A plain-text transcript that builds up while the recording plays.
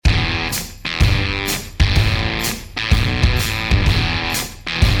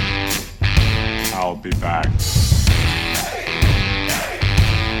be back.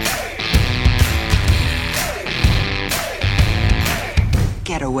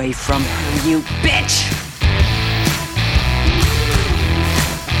 Get away from her, you bitch!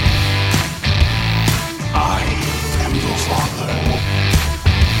 I am your father.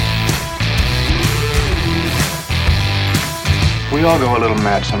 We all go a little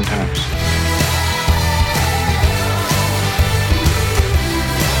mad sometimes.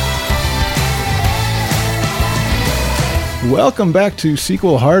 Welcome back to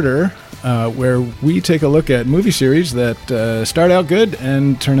Sequel Harder, where we take a look at movie series that start out good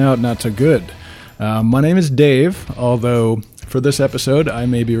and turn out not so good. My name is Dave, although for this episode I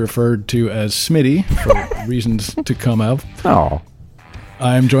may be referred to as Smitty for reasons to come up. Oh.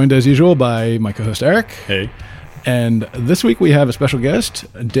 I am joined as usual by my co-host Eric. Hey. And this week we have a special guest,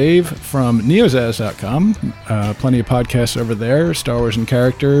 Dave from neozaz.com. Plenty of podcasts over there, Star Wars in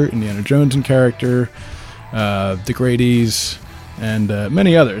Character, Indiana Jones in Character, The Grady's, and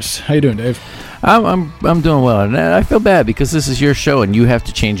many others. How you doing, Dave? I'm doing well, and I feel bad because this is your show and you have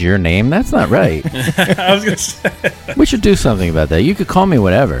to change your name. That's not right. I was going to say. We should do something about that. You could call me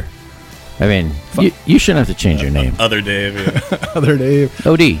whatever. I mean, you shouldn't have to change your name. Other Dave. Yeah. Other Dave.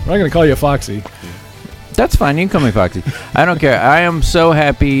 OD. I'm not going to call you Foxy. That's fine. You can call me Foxy. I don't care. I am so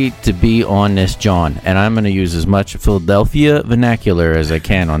happy to be on this, John, and I'm going to use as much Philadelphia vernacular as I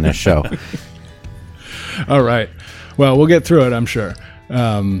can on this show. All right. Well, we'll get through it, I'm sure.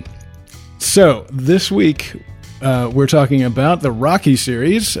 So this week we're talking about the Rocky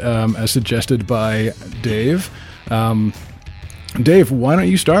series, as suggested by Dave. Dave, why don't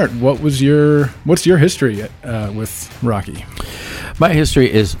you start? What's your history with Rocky? My history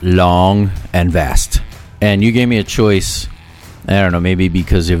is long and vast, and you gave me a choice. I don't know, maybe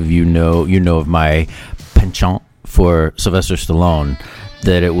because of you know of my penchant for Sylvester Stallone,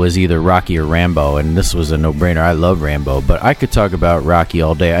 that it was either Rocky or Rambo, and this was a no-brainer. I love Rambo, but I could talk about Rocky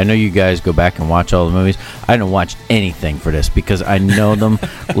all day. I know you guys go back and watch all the movies. I didn't watch anything for this because I know them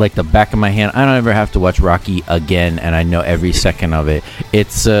like the back of my hand. I don't ever have to watch Rocky again, and I know every second of it.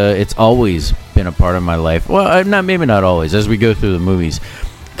 It's always been a part of my life. Well, maybe not always, as we go through the movies,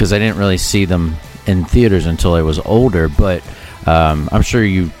 because I didn't really see them in theaters until I was older, but I'm sure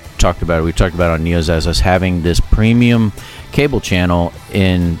you talked about it. We talked about it on Neozaz, us having this premium cable channel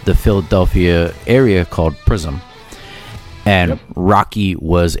in the Philadelphia area called Prism, and yep. Rocky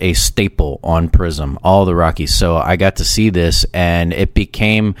was a staple on Prism, all the Rockies. So I got to see this, and it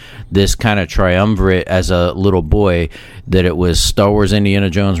became this kind of triumvirate as a little boy, that it was Star Wars, Indiana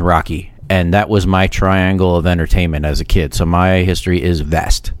Jones, Rocky, and that was my triangle of entertainment as a kid. So my history is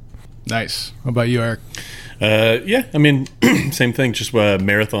vast. Nice. How about you, Eric? Yeah, I mean, same thing, just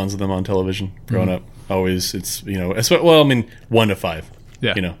marathons of them on television growing up. Always, it's, 1 to 5,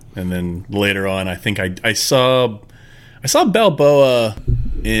 yeah, and then later on, I think I saw Balboa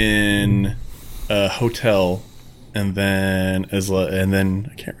in a hotel, and then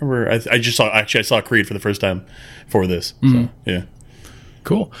I can't remember. I saw Creed for the first time for this. So yeah,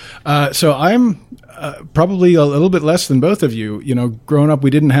 cool. So I'm probably a little bit less than both of you. Growing up, I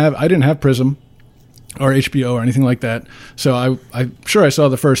didn't have Prism or HBO or anything like that. So I'm sure I saw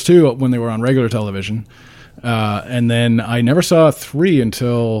the first two when they were on regular television. And then I never saw 3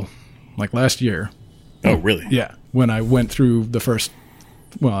 until like last year. Oh, really? Yeah. When I went through the first,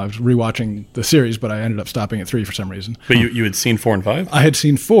 I was rewatching the series, but I ended up stopping at 3 for some reason. But you had seen 4 and 5? I had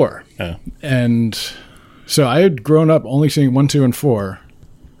seen 4. Oh. And so I had grown up only seeing 1, 2, and 4.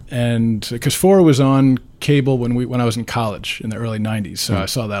 And because 4 was on cable when I was in college in the early 90s. So I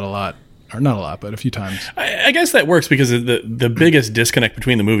saw that a lot. Or not a lot, but a few times. I guess that works because the biggest disconnect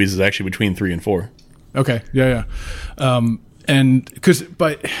between the movies is actually between 3 and 4. Okay, yeah. But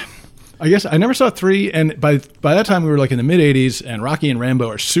I guess I never saw 3, and by that time we were like in the mid-'80s, and Rocky and Rambo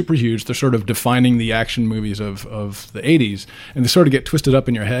are super huge. They're sort of defining the action movies of the 80s, and they sort of get twisted up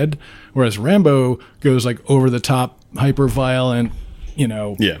in your head, whereas Rambo goes like over the top, hyper-violent,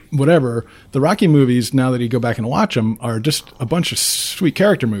 whatever. The Rocky movies, now that you go back and watch them, are just a bunch of sweet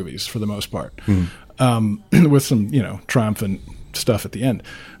character movies for the most part, with some, triumphant stuff at the end.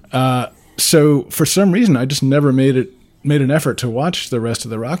 So for some reason, I just never made an effort to watch the rest of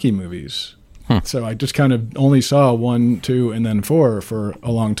the Rocky movies. So I just kind of only saw 1, 2, and then 4 for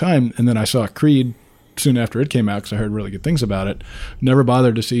a long time. And then I saw Creed soon after it came out because I heard really good things about it. Never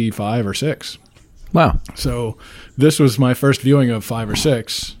bothered to see 5 or 6. Wow. So this was my first viewing of 5 or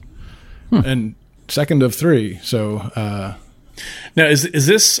 6 and second of 3. So now is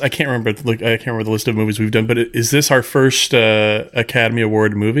this, I can't remember the list of movies we've done, but is this our first Academy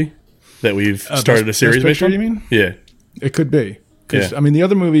Award movie that we've started a series based on? You mean? Yeah. It could be. Because Yeah. I mean, the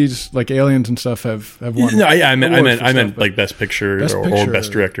other movies like Aliens and stuff have won. No, yeah, I meant awards for stuff, but- like best picture, Best or Picture.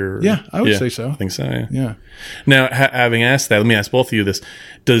 best director. Yeah, I would say so. I think so. Yeah. Yeah. Now, having asked that, let me ask both of you this: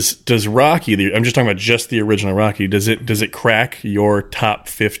 Does Rocky? I'm just talking about just the original Rocky. Does it crack your top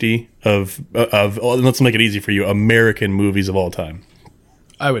 50 of let's make it easy for you, American movies of all time?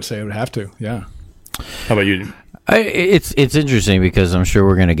 I would say it would have to. Yeah. How about you? It's interesting because I'm sure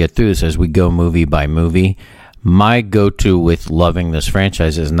we're going to get through this as we go movie by movie. My go-to with loving this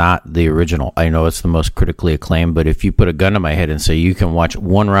franchise is not the original. I know it's the most critically acclaimed, but if you put a gun to my head and say you can watch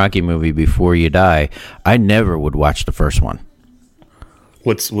one Rocky movie before you die, I never would watch the first one.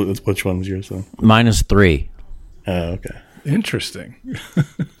 Which one was yours then? Mine is 3. Okay. Interesting.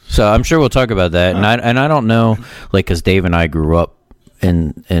 So I'm sure we'll talk about that. And I don't know, like, because Dave and I grew up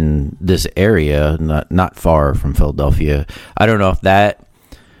in this area, not far from Philadelphia. I don't know if that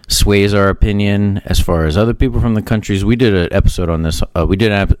sways our opinion as far as other people from the countries. We did an episode on this. We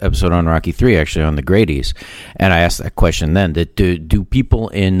did an episode on Rocky 3, actually, on the Grady's. And I asked that question then. Do people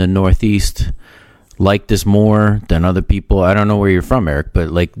in the Northeast like this more than other people? I don't know where you're from, Eric, but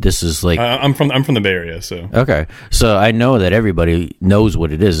like this is like I'm from the Bay Area, so okay. So I know that everybody knows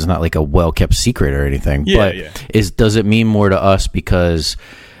what it is. It's not like a well kept secret or anything. Yeah, but yeah. Does it mean more to us because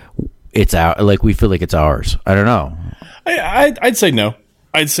it's like we feel like it's ours? I don't know. I'd say no.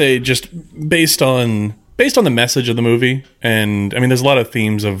 I'd say just based on the message of the movie, and I mean, there's a lot of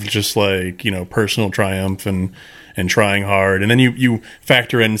themes of just like, you know, personal triumph and trying hard, and then you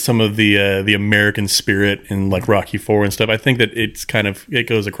factor in some of the American spirit in like Rocky IV and stuff. I think that it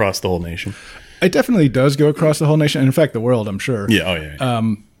goes across the whole nation. It definitely does go across the whole nation, and in fact, the world, I'm sure. Yeah. Oh yeah.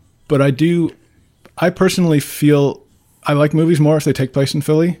 But I personally feel I like movies more if they take place in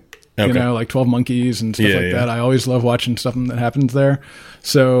Philly. Okay. You know, like 12 Monkeys and stuff Yeah, like yeah. that. I always love watching something that happens there.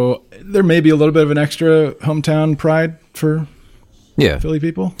 So there may be a little bit of an extra hometown pride for Yeah. Philly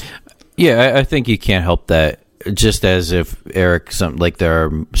people. Yeah, I think you can't help that. Just as if Eric, there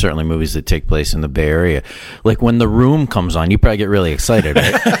are certainly movies that take place in the Bay Area. Like when The Room comes on, you probably get really excited,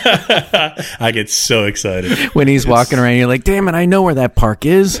 right? I get so excited When he's walking around, you're like, "Damn it, I know where that park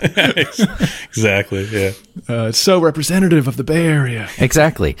is." Exactly. Yeah. It's so representative of the Bay Area.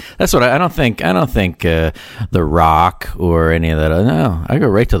 Exactly. That's what I don't think. The Rock or any of that. No, I go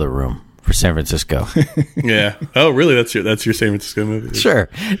right to The Room for San Francisco. Yeah. Oh, really? That's your San Francisco movie? Sure,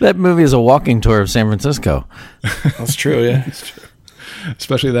 that movie is a walking tour of San Francisco. That's true. Yeah.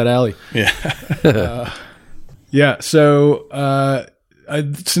 Especially that alley. Yeah. Yeah, so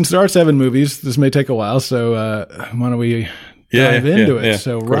since there are 7 movies, this may take a while, so why don't we dive into it? Yeah,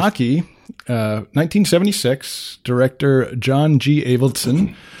 So of course. Rocky, 1976, director John G.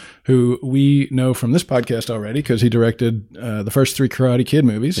 Avildsen, who we know from this podcast already because he directed the first 3 Karate Kid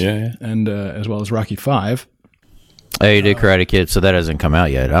movies, and as well as Rocky V. Oh, you did Karate Kid, so that hasn't come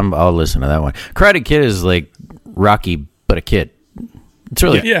out yet. I'll listen to that one. Karate Kid is like Rocky, but a kid. It's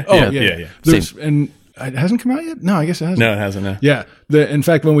really Yeah. Oh, Yeah. yeah. Yeah. There's, and it hasn't come out yet? No, I guess it hasn't. No, it hasn't. No. Yeah. In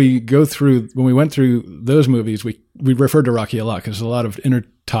fact, when we went through those movies, we referred to Rocky a lot because there's a lot of inner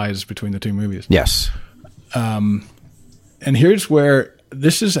ties between the 2 movies. Yes. And here's where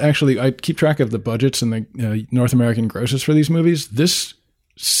this is actually, I keep track of the budgets and the North American grosses for these movies. This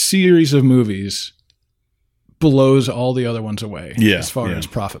series of movies blows all the other ones away as far as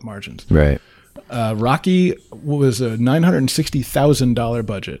profit margins. Right. Rocky was a $960,000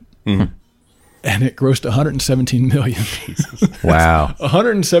 budget. Mm-hmm. And it grossed $117 million. Wow.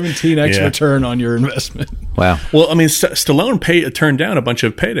 117x return on your investment. Wow. Well, I mean, Stallone turned down a bunch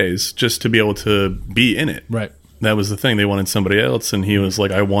of paydays just to be able to be in it. Right. That was the thing. They wanted somebody else, and he was like,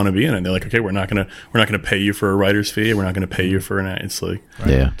 "I want to be in it." And they're like, "Okay, we're not gonna pay you for a writer's fee. We're not gonna pay you for an." It's like,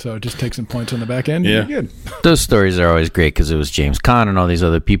 Yeah. So just take some points on the back end. Yeah. You're good. Those stories are always great because it was James Caan and all these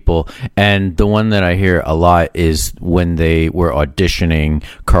other people. And the one that I hear a lot is when they were auditioning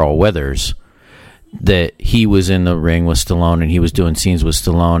Carl Weathers, that he was in the ring with Stallone and he was doing scenes with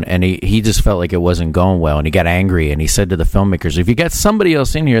Stallone, and he just felt like it wasn't going well, and he got angry, and he said to the filmmakers, "If you got somebody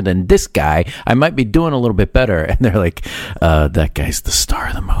else in here than this guy, I might be doing a little bit better." And they're like, "That guy's the star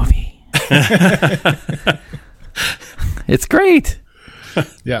of the movie." It's great.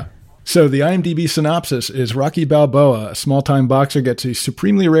 Yeah. So the IMDb synopsis is Rocky Balboa, a small-time boxer, gets a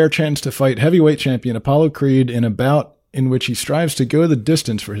supremely rare chance to fight heavyweight champion Apollo Creed in a bout in which he strives to go the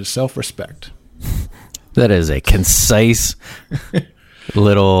distance for his self-respect. That is a concise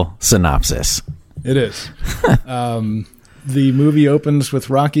little synopsis. It is. The movie opens with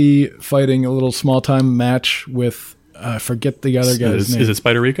Rocky fighting a little small-time match with, I forget the other guy's name. is it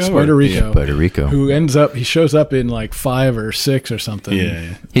Spider Rico? Spider Rico. Puerto Rico. He shows up in like 5 or 6 or something.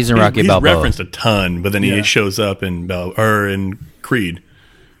 Yeah. He's in Rocky He's Balboa. referenced a ton, but then he shows up in Creed.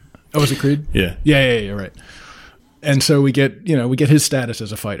 Oh, was it Creed? Yeah. Yeah, you're right. And so we get his status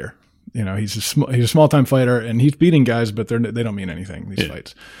as a fighter. He's a small time fighter, and he's beating guys, but they don't mean anything, these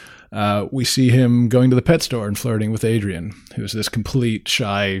fights. We see him going to the pet store and flirting with Adrian, who's this complete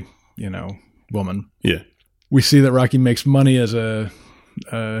shy, woman. Yeah. We see that Rocky makes money as a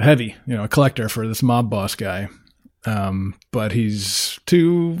heavy, a collector for this mob boss guy. But he's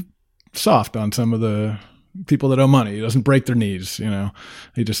too soft on some of the people that owe money. He doesn't break their knees,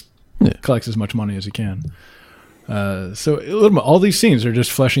 He just collects as much money as he can. So all these scenes are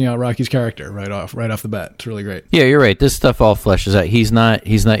just fleshing out Rocky's character right off the bat. It's really great. Yeah, you're right. This stuff all fleshes out. He's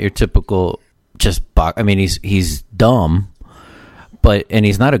not your typical just I mean, he's dumb, and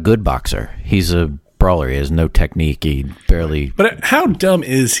he's not a good boxer. He's a brawler. He has no technique. He barely. But how dumb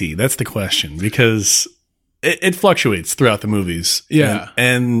is he? That's the question, because it fluctuates throughout the movies. Yeah,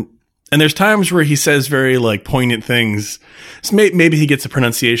 and there's times where he says very like poignant things. So maybe he gets the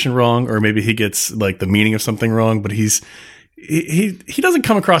pronunciation wrong, or maybe he gets like the meaning of something wrong. But he doesn't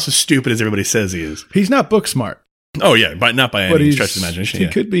come across as stupid as everybody says he is. He's not book smart. Oh yeah, but not by any stretch of the imagination. He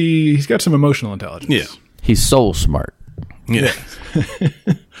could be. He's got some emotional intelligence. Yeah, he's soul smart. Yeah.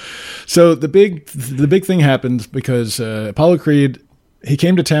 So the big thing happens because Apollo Creed, he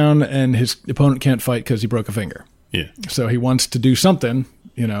came to town and his opponent can't fight because he broke a finger. Yeah. So he wants to do something,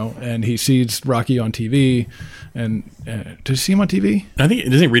 and he sees Rocky on TV. And does he see him on TV? I think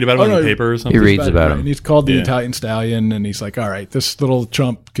doesn't he read about him in the paper or something? He reads about him. And he's called the Italian Stallion, and he's like, all right, this little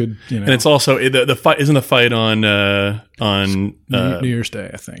chump could, And it's also the fight. Isn't the fight on New Year's Day,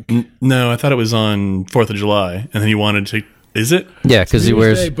 I think. No, I thought it was on 4th of July, and then he wanted to. Is it? Yeah, because he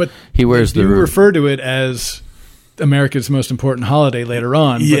wears the. You refer to it as America's most important holiday later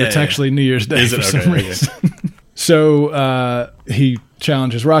on, but it's actually New Year's Day for some reason. So he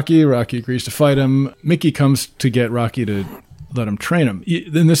challenges Rocky. Rocky agrees to fight him. Mickey comes to get Rocky to let him train him.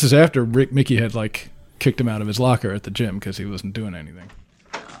 Then this is after Mickey had kicked him out of his locker at the gym because he wasn't doing anything.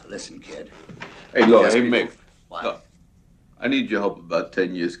 Listen, kid. Hey, look, Mick. What? Look, I need your help about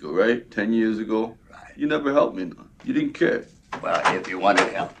 10 years ago, right? 10 years ago. Right. You never helped me. You didn't care. Well, if you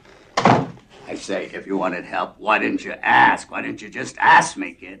wanted help. I say, if you wanted help, why didn't you ask? Why didn't you just ask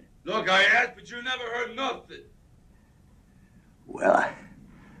me, kid? Look, I asked, but you never heard nothing. Well,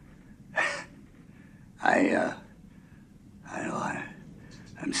 I'm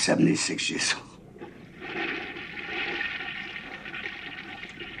 76 years old.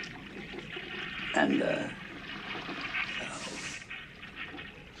 And,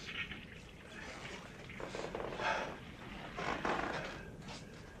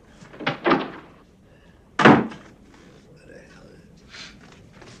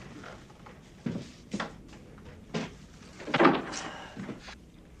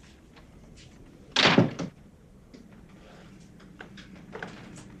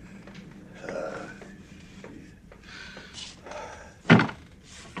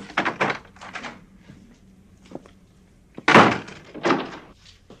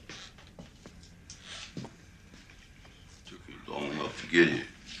 Get you.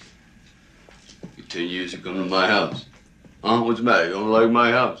 You 10 years to come to my house. Huh? What's the matter? You don't like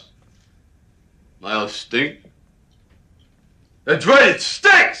my house? My house stink? That's right, it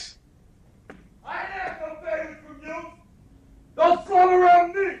stinks! I ain't asked no favors from you. Don't fall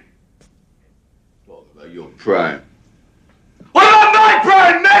around me. Talk about your prime. What about my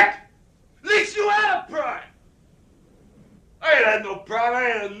prime, Mick? At least you had a prime. I ain't had no prime. I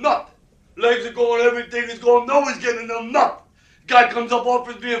ain't had nothing. Legs are going, everything is going. No one's getting no nothing. Guy comes up,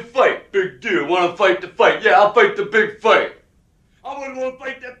 offers me a fight. Big deal. Want to fight the fight? Yeah, I'll fight the big fight. I wouldn't want to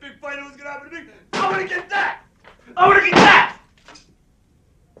fight that big fight. It was going to happen to me. I want to get that. I want to get that.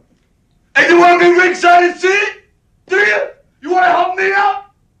 And you want me ringside and see it? Do you? You want to help me out?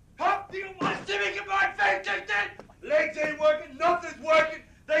 Huh? Do you want to see me get my face kicked in? Legs ain't working. Nothing's working.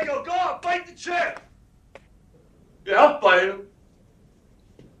 They go on, fight the champ. Yeah, I'll fight him.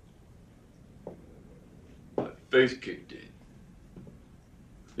 My face kicked in.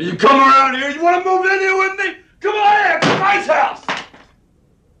 And you come around here, you want to move in here with me? Come on in, it's a nice house.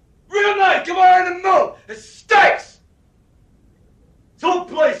 Real nice, come on in and move. It stinks. This whole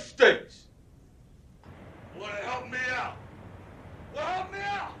place stinks. Want to help me out? Well, help me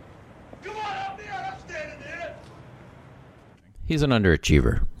out. Come on, help me out, I'm standing there. He's an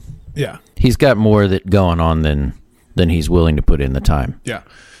underachiever. Yeah. He's got more that going on than he's willing to put in the time. Yeah.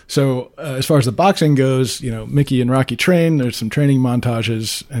 So as far as the boxing goes, Mickey and Rocky train. There's some training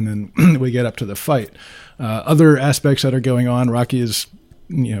montages, and then we get up to the fight. Other aspects that are going on, Rocky is,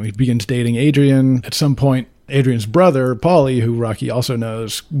 he begins dating Adrian. At some point, Adrian's brother, Paulie, who Rocky also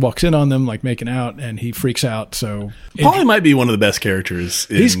knows, walks in on them like making out, and he freaks out. So Paulie might be one of the best characters.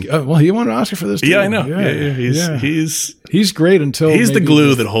 Well, he won an Oscar for this too. Yeah, I know. Yeah. He's great until he's the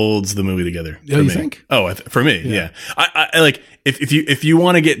glue that holds the movie together. Yeah, you think? Oh, for me, yeah. I like if you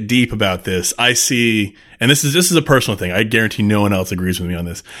want to get deep about this, I see, and this is a personal thing. I guarantee no one else agrees with me on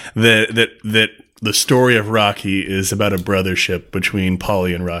this. That the story of Rocky is about a brothership between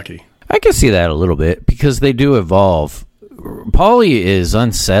Paulie and Rocky. I can see that a little bit because they do evolve. Paulie is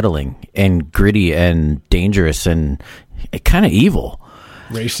unsettling and gritty and dangerous and kind of evil.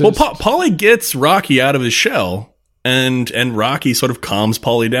 Racist. Well, Paulie gets Rocky out of his shell, and Rocky sort of calms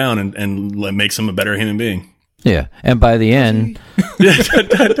Paulie down and makes him a better human being. Yeah, and by the end,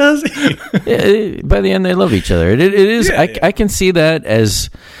 does he? By the end, they love each other. It is. Yeah, I can see that as.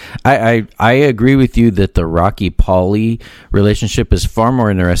 I agree with you that the Rocky Paulie relationship is far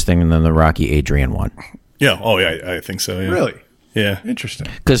more interesting than the Rocky Adrian one. Yeah. Oh, yeah. I think so. Yeah. Really? Yeah. Interesting.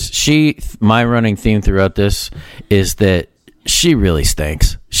 Because my running theme throughout this is that she really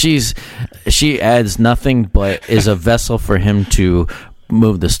stinks. She adds nothing but is a vessel for him to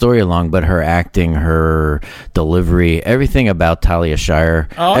move the story along, but her acting, her delivery, everything about Talia Shire.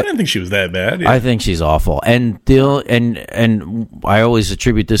 Oh, I didn't think she was that bad. Yeah. I think she's awful. And I always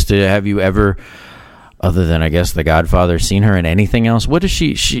attribute this to, have you ever, other than I guess The Godfather, seen her in anything else? What is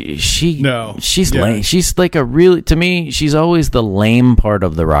she No. She's lame. She's like to me, she's always the lame part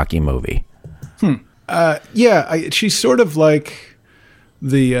of the Rocky movie. She's sort of like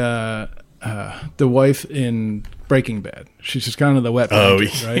the wife in Breaking Bad. She's just kind of the wet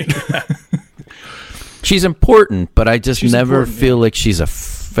blanket, right? She's important, but I just never feel like she's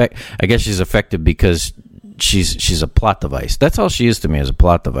I guess she's effective because she's a plot device. That's all she is to me, as a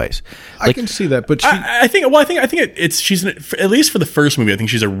plot device. I can see that, but I think she's at least for the first movie. I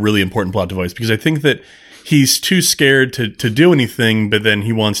think she's a really important plot device because I think that he's too scared to do anything, but then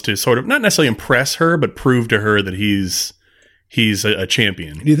he wants to sort of not necessarily impress her, but prove to her that he's a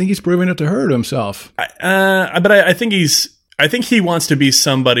champion. Do you think he's proving it to her or to himself? But I think he wants to be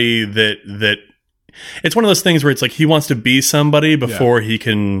somebody that it's one of those things where it's like he wants to be somebody before he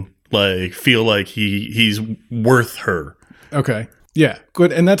can like feel like he's worth her. Okay. Yeah.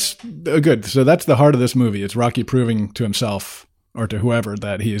 Good. And that's good. So that's the heart of this movie. It's Rocky proving to himself or to whoever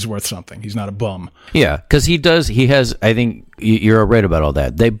that he is worth something. He's not a bum. Yeah, because he has, I think you're right about all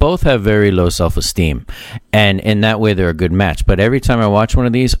that. They both have very low self-esteem, and in that way they're a good match. But every time I watch one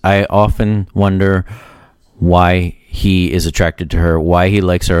of these, I often wonder why he is attracted to her, why he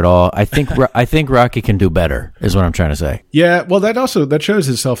likes her at all. I think Rocky can do better, is what I'm trying to say. Yeah, well, that shows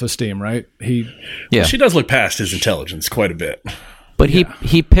his self-esteem, right? She does look past his intelligence quite a bit. But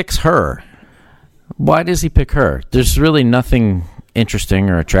he picks her. Why does he pick her? There's really nothing interesting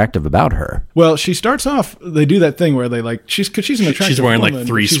or attractive about her. Well, she starts off, they do that thing where they she's an attractive she's wearing woman. like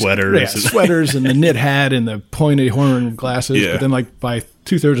three sweaters. Yeah, sweaters and the knit hat and the pointed horn glasses. Yeah. But then like by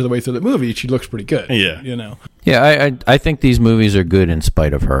 2/3 of the way through the movie, she looks pretty good. Yeah. You know? Yeah, I think these movies are good in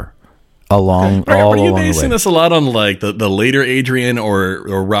spite of her. Are you basing this a lot on like the later Adrian or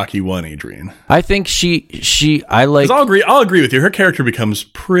Rocky 1 Adrian? I think I like. 'Cause I'll agree with you. Her character becomes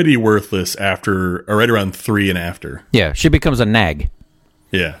pretty worthless after, or right around 3 and after. Yeah, she becomes a nag.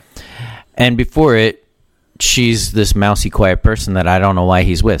 Yeah, and before it, she's this mousy, quiet person that I don't know why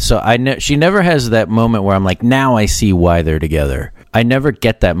he's with. So she never has that moment where I'm like, now I see why they're together. I never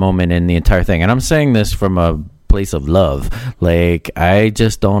get that moment in the entire thing, and I'm saying this from a place of love. Like, I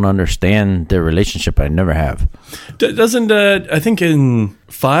just don't understand their relationship. I never have. Doesn't I think in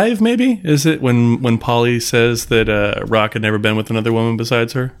 5 maybe is it when Paulie says that Rock had never been with another woman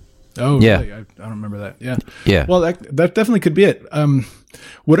besides her? Oh yeah, really? I don't remember that. Yeah. Well, that definitely could be it.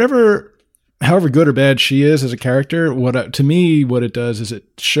 However good or bad she is as a character, what it does is it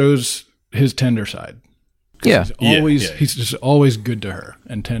shows his tender side. Yeah. He's just always good to her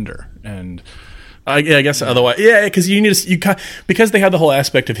and tender and. I guess otherwise, because because they have the whole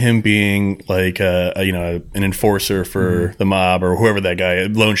aspect of him being like an enforcer for the mob or whoever that guy,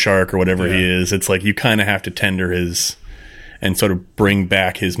 loan shark or whatever he is. It's like you kind of have to tender his and sort of bring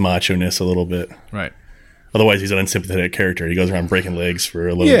back his macho-ness a little bit, right? Otherwise, he's an unsympathetic character. He goes around breaking legs for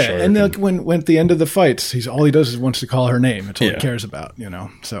a loan shark. Yeah, and like when at the end of the fights, all he does is wants to call her name. That's all he cares about,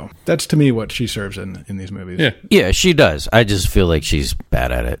 So that's to me what she serves in these movies. Yeah, she does. I just feel like she's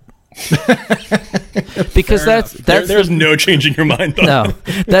bad at it. Because there's no changing your mind on no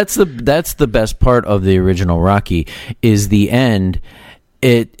that's the best part of the original Rocky is the end.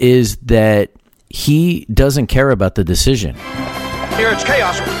 It is that he doesn't care about the decision. here. It's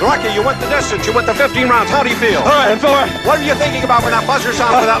chaos. Rocky, you went the distance. You went the 15 rounds. How do you feel? All right, what are you thinking about when that buzzer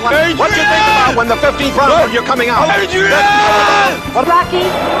sounds for that left? What do you think about when the 15th round when you're coming out? Rocky.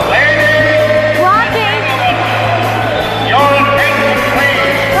 Rocky. Your attention,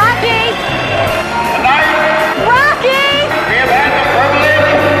 please. Rocky. Tonight, Rocky. we have had the privilege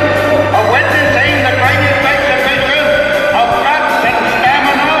of witnessing the greatest exhibition of guts and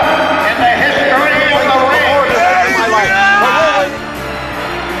stamina in the history of the ring. Rocky.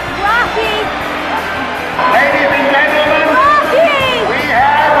 Ladies and gentlemen, Rocky. we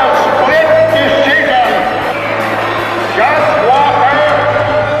have a split decision. Judge Walker,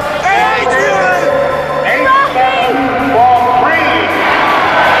 8-7 for Creed.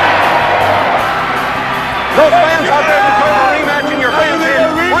 Those fans out there declare a rematch in your fans here.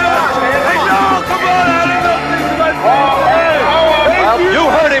 Why not? Come on. You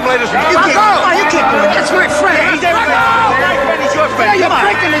heard him, ladies and gentlemen. You can't do it. That's my friend. He's everything. He's your friend. You're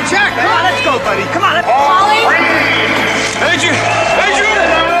breaking the jack. Come on, let's go, buddy. Come on. Ollie. Adrian!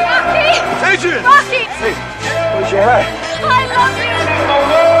 Adrian! Rocky. Hey, where's your hat? I love you.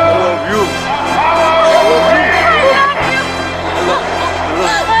 I love you.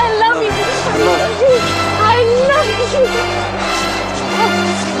 I love you. I love you. I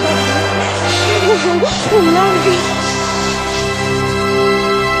love you.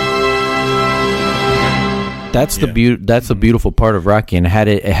 That's the beautiful part of Rocky, and had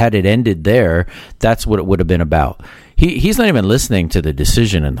it ended there, that's what it would have been about. He's not even listening to the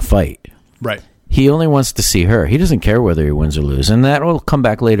decision in the fight. Right. He only wants to see her. He doesn't care whether he wins or loses, and that will come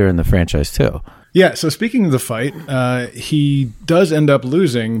back later in the franchise too. Yeah, so speaking of the fight, he does end up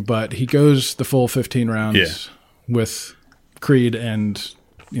losing, but he goes the full 15 rounds with Creed and,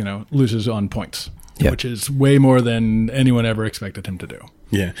 loses on points, which is way more than anyone ever expected him to do.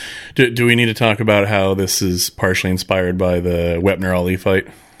 Yeah. Do we need to talk about how this is partially inspired by the Wepner-Ali fight?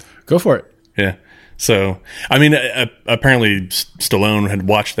 Go for it. Yeah. So, I mean, apparently Stallone had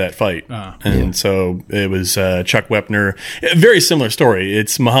watched that fight. So it was Chuck Wepner. A very similar story.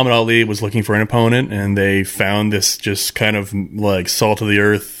 It's Muhammad Ali was looking for an opponent, and they found this just kind of like salt of the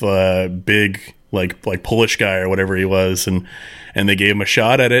earth, big, like Polish guy or whatever he was, and they gave him a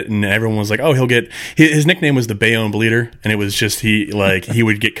shot at it, and everyone was like, "Oh, he'll get." His nickname was the Bayonne Bleeder, and it was just he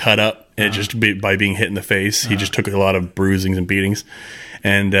would get cut up and by being hit in the face. He just took a lot of bruisings and beatings,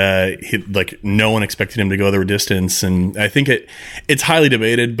 and no one expected him to go the distance. And I think it's highly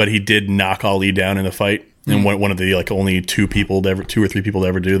debated, but he did knock Ali down in the fight, and one of the only two or three people to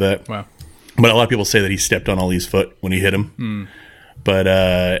ever do that. Wow! But a lot of people say that he stepped on Ali's foot when he hit him. But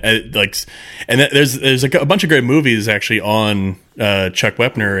there's a bunch of great movies actually on Chuck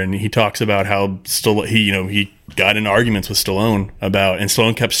Wepner, and he talks about how he got in arguments with Stallone and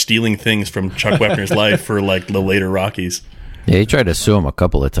Stallone kept stealing things from Chuck Wepner's life for the later Rockies. Yeah, he tried to sue him a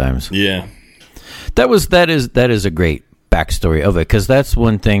couple of times. Yeah, that is a great backstory of it, because that's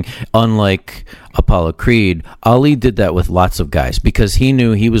one thing. Unlike Apollo Creed, Ali did that with lots of guys because he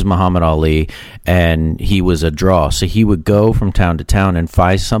knew he was Muhammad Ali and he was a draw. So he would go from town to town and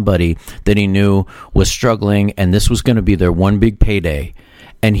find somebody that he knew was struggling, and this was going to be their one big payday.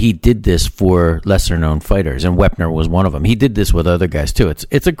 And he did this for lesser known fighters, and Wepner was one of them. He did this with other guys too.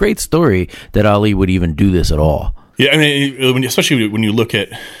 It's a great story that Ali would even do this at all. Yeah, I mean, especially when you look at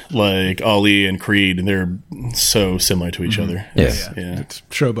Ali and Creed, and they're so similar to each other. Yeah. It's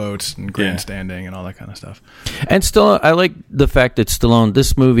showboats and grandstanding and all that kind of stuff. And still, I like the fact that Stallone,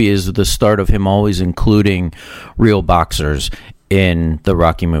 this movie is the start of him always including real boxers in the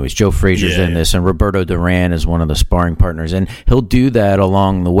Rocky movies. Joe Frazier's in this, and Roberto Duran is one of the sparring partners, and he'll do that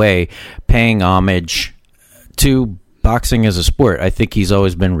along the way, paying homage to boxing as a sport. I think he's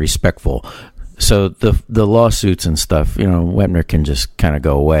always been respectful. So the lawsuits and stuff, Wepner can just kind of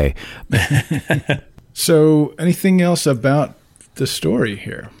go away. So anything else about the story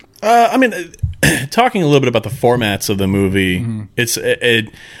here? I mean, talking a little bit about the formats of the movie, it's a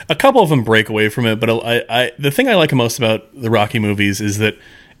couple of them break away from it. But the thing I like most about the Rocky movies is that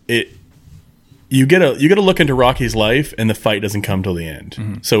you get to look into Rocky's life, and the fight doesn't come till the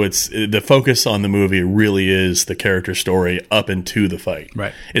end. So it's the focus on the movie really is the character story up into the fight.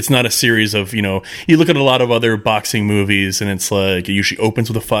 Right. It's not a series of you look at a lot of other boxing movies, and it's like it usually opens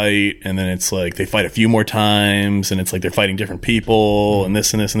with a fight, and then it's like they fight a few more times, and it's like they're fighting different people, and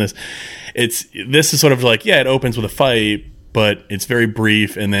this and this and this. This is sort of like it opens with a fight, but it's very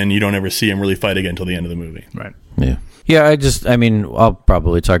brief, and then you don't ever see him really fight again until the end of the movie. Right. Yeah. Yeah, I'll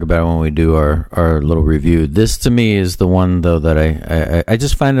probably talk about it when we do our little review. This, to me, is the one, though, that I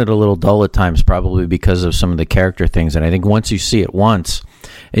just find it a little dull at times, probably because of some of the character things. And I think once you see it once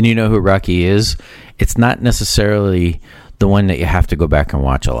and you know who Rocky is, it's not necessarily the one that you have to go back and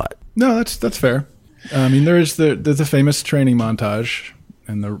watch a lot. No, that's fair. I mean, there's the famous training montage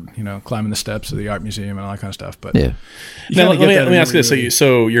and the climbing the steps of the art museum and all that kind of stuff. But yeah. Now, let me ask you this: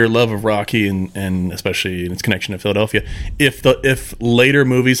 so your love of Rocky and especially in its connection to Philadelphia, if later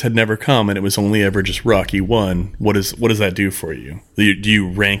movies had never come and it was only ever just Rocky 1, what does that do for you? Do you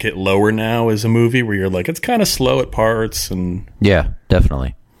rank it lower now as a movie where you're like it's kind of slow at parts and yeah,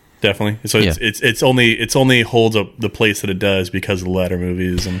 definitely. So it's only holds up the place that it does because of the latter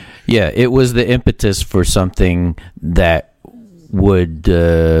movies and it was the impetus for something that would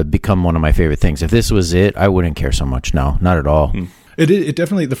become one of my favorite things. If this was it, I wouldn't care so much. No, not at all. It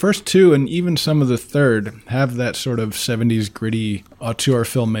definitely, the first two and even some of the third have that sort of 70s gritty auteur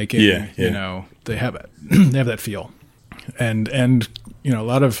filmmaking. Yeah. They have it. They have that feel. And a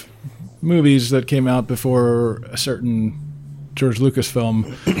lot of movies that came out before a certain George Lucas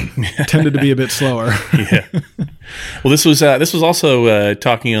film tended to be a bit slower. Yeah. Well, this was also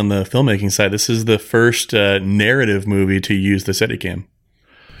talking on the filmmaking side. This is the first narrative movie to use the Steadicam.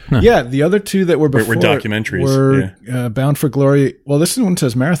 Huh. Yeah, the other two that were before were documentaries. Were Bound for Glory. Well, this one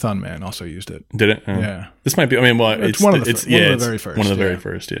says Marathon Man also used it. Did it? Yeah. This might be. I mean, well, it's one of the very first. One of the very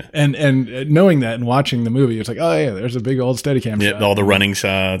first. Yeah. And knowing that and watching the movie, it's like, oh yeah, there's a big old Steadicam shot. All the running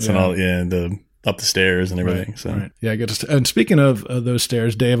shots and all. Yeah, the up the stairs and everything. Right, so right. Yeah, I get to. And speaking of those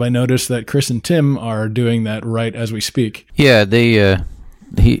stairs, Dave, I noticed that Chris and Tim are doing that right as we speak. Yeah, they.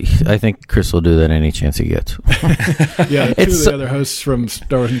 I think Chris will do that any chance he gets. Yeah, two of the other hosts from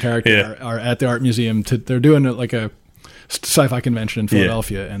Star Wars and Character are at the art museum. They're doing like a sci-fi convention in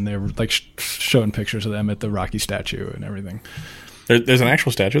Philadelphia, and they're like showing pictures of them at the Rocky statue and everything. There's an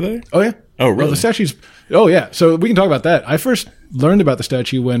actual statue there? Oh, yeah. Oh, really? Well, the statue's... Oh, yeah. So we can talk about that. I first learned about the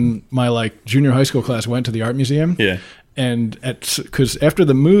statue when my junior high school class went to the art museum. Yeah. And because after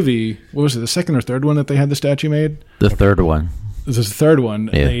the movie, what was it, the second or third one that they had the statue made? The third one. This is the third one.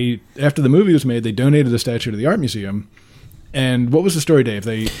 Yeah. After the movie was made, they donated the statue to the art museum. And what was the story, Dave?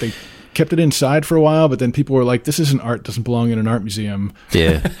 They kept it inside for a while, but then people were like, this isn't art, doesn't belong in an art museum.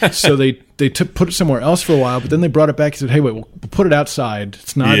 Yeah. So they put it somewhere else for a while, but then they brought it back and said, hey, wait, we'll put it outside.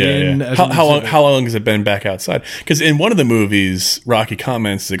 It's not in. As how long has it been back outside? Because in one of the movies, Rocky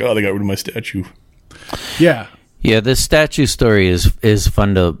comments, like, oh, they got rid of my statue. Yeah. Yeah, the statue story is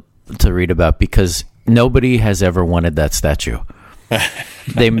fun to read about because nobody has ever wanted that statue.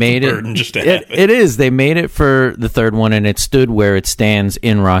 They made it. It is. They made it for the third one, and it stood where it stands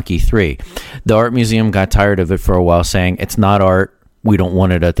in Rocky 3. The art museum got tired of it for a while, saying it's not art. We don't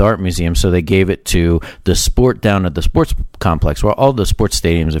want it at the art museum, so they gave it to the sport down at the sports complex, where all the sports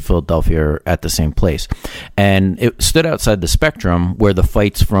stadiums in Philadelphia are at the same place. And it stood outside the Spectrum, where the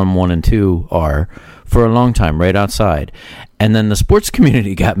fights from 1 and 2 are, for a long time, right outside. And then the sports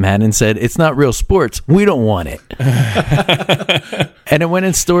community got mad and said, it's not real sports. We don't want it. And it went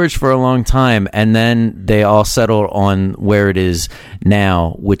in storage for a long time. And then they all settled on where it is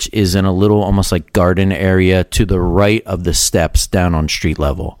now, which is in a little almost like garden area to the right of the steps down on street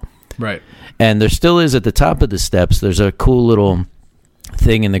level. Right. And there still is at the top of the steps, there's a cool little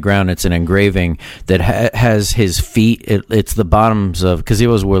thing in the ground. It's an engraving that has his feet. It's the bottoms of, because he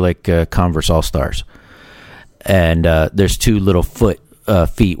always wore like Converse All-Stars. And there's two little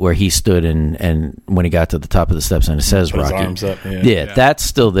feet where he stood and when he got to the top of the steps, and it says Rocky. His arms up. Yeah, that's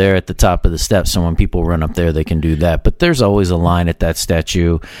still there at the top of the steps. So when people run up there, they can do that. But there's always a line at that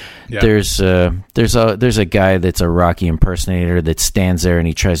statue. Yeah. There's a guy that's a Rocky impersonator that stands there and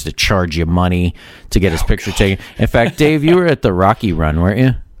he tries to charge you money to get his picture taken. In fact, Dave, you were at the Rocky Run, weren't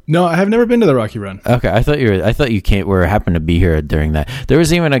you? No, I have never been to the Rocky Run. Okay, I thought you happened to be here during that. There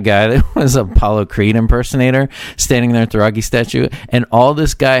was even a guy that was an Apollo Creed impersonator standing there at the Rocky statue, and all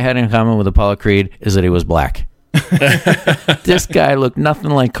this guy had in common with Apollo Creed is that he was black. This guy looked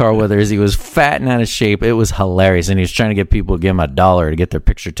nothing like Carl Weathers. He was fat and out of shape. It was hilarious, and he was trying to get people to give him $1 to get their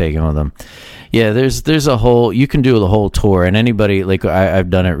picture taken with him. Yeah, there's a whole, you can do the whole tour, and anybody, like I've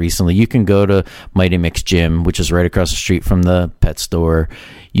done it recently, you can go to Mighty Mix Gym, which is right across the street from the pet store.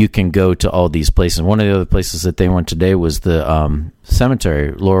 You can go to all these places. One of the other places that they went today was the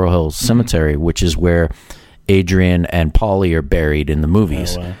cemetery, Laurel Hill Cemetery, which is where Adrian and Paulie are buried in the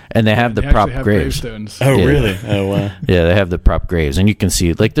movies. Oh, wow. And they have the prop graves. Oh, yeah. Really? Oh, wow. Yeah, they have the prop graves. And you can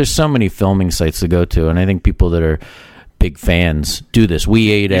see, like, there's so many filming sites to go to, and I think people that are big fans do this.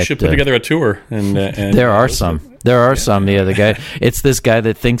 You should put together a tour. And there are some. There are some. Yeah, the guy. It's this guy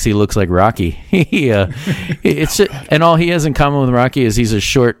that thinks he looks like Rocky. And all he has in common with Rocky is he's a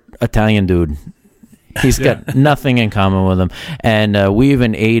short Italian dude. He's got nothing in common with him. And we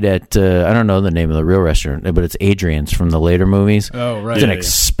even ate at, I don't know the name of the real restaurant, but it's Adrian's from the later movies. Oh, right. It's an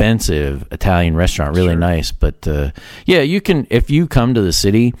expensive Italian restaurant, really nice. But yeah, you can, if you come to the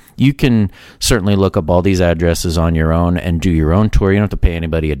city, you can certainly look up all these addresses on your own and do your own tour. You don't have to pay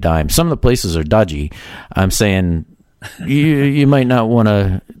anybody a dime. Some of the places are dodgy. I'm saying you might not want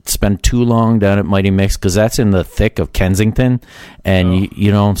to spend too long down at Mighty Mix because that's in the thick of Kensington, and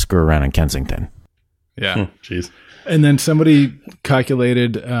you don't screw around in Kensington. Yeah. Jeez. And then somebody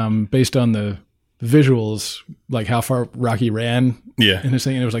calculated, based on the visuals, like how far Rocky ran. Yeah. And they're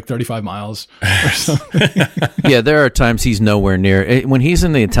saying it was like 35 miles or something. Yeah, there are times he's nowhere near. When he's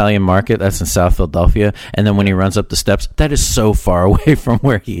in the Italian market, that's in South Philadelphia, and then when he runs up the steps, that is so far away from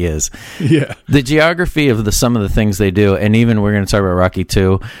where he is. Yeah. The geography of some of the things they do, and even we're going to talk about Rocky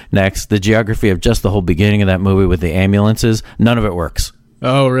 2 next, the geography of just the whole beginning of that movie with the ambulances, none of it works.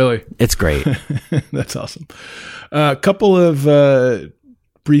 Oh, really? It's great. That's awesome. A couple of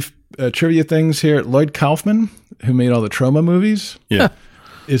brief trivia things here. Lloyd Kaufman, who made all the Troma movies,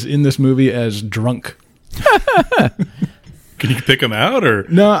 is in this movie as drunk. Can you pick him out, or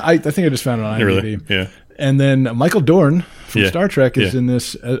no? I think I just found it on IMDb. Really? Yeah. And then Michael Dorn from Yeah. Star Trek is Yeah. in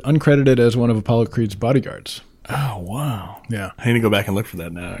this, uncredited as one of Apollo Creed's bodyguards. Oh, wow. Yeah. I need to go back and look for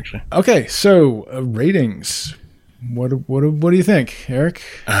that now, actually. Okay, so ratings. What do you think, Eric?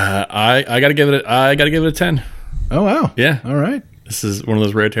 I gotta give it. I gotta give it a 10. Oh wow! Yeah. All right. This is one of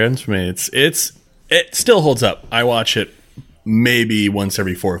those rare turns for me. It still holds up. I watch it maybe once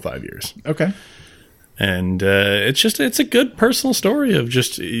every 4 or 5 years. Okay. And it's a good personal story of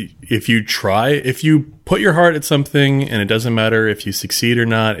just if you put your heart at something, and it doesn't matter if you succeed or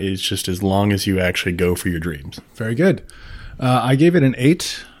not. It's just as long as you actually go for your dreams. Very good. I gave it an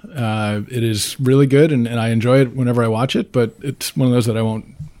 8. It is really good, and I enjoy it whenever I watch it, but it's one of those that I won't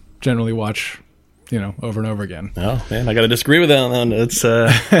generally watch, over and over again. Oh, man, I got to disagree with that one. It's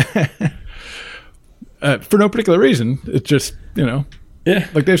for no particular reason. It's just, yeah,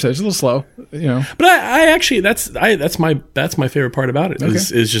 like Dave said, it's a little slow, But I actually that's my favorite part about it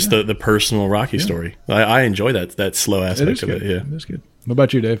is just the personal Rocky story. I enjoy that slow aspect of it. Yeah, that's good. What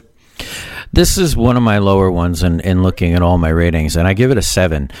about you, Dave? This is one of my lower ones in looking at all my ratings, and I give it a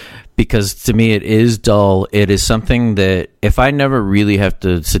 7 because to me it is dull. It is something that if I never really have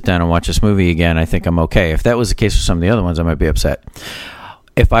to sit down and watch this movie again, I think I'm okay. If that was the case for some of the other ones, I might be upset.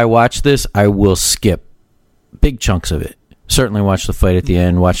 If I watch this, I will skip big chunks of it. Certainly watch the fight at the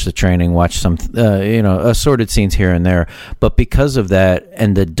end, watch the training, watch some, assorted scenes here and there. But because of that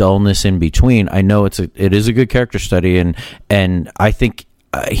and the dullness in between, I know it is a good character study, and I think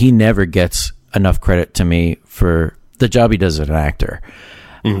he never gets enough credit to me for the job he does as an actor.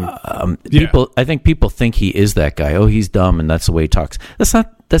 I think people think he is that guy. Oh, he's dumb, and that's the way he talks. That's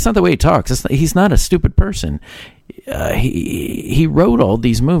not the way he talks. He's not a stupid person. He wrote all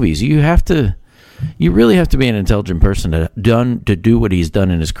these movies. You really have to be an intelligent person to do what he's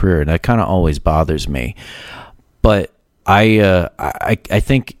done in his career, and that kind of always bothers me. But I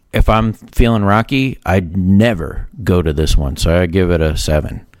think if I'm feeling Rocky, I'd never go to this one, so I give it a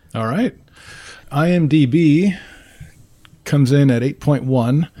 7. All right. IMDb comes in at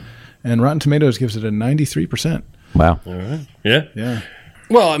 8.1, and Rotten Tomatoes gives it a 93%. Wow. All right. Yeah. Yeah.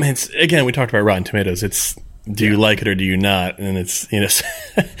 Well, I mean, again, we talked about Rotten Tomatoes. It's do you like it or do you not? And it's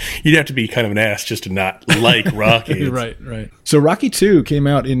you'd have to be kind of an ass just to not like Rocky. Right. So Rocky 2 came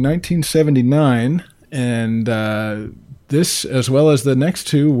out in 1979, and this, as well as the next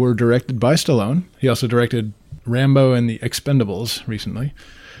two, were directed by Stallone. He also directed Rambo and The Expendables recently.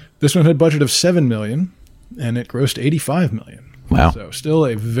 This one had a budget of $7 million, and it grossed $85 million. Wow. So still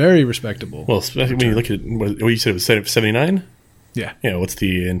a very respectable. Well, especially when you look at what you said, it was 79? Yeah. What's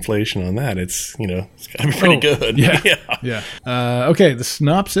the inflation on that? It's, it's got to be pretty good. Yeah. Okay, the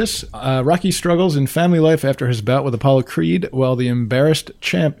synopsis. Rocky struggles in family life after his bout with Apollo Creed, while the embarrassed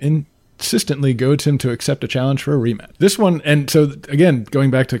champ insistently goads him to accept a challenge for a rematch. This one, and so again, going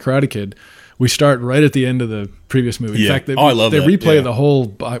back to Karate Kid, we start right at the end of the previous movie. In fact, I love they that. replay the whole,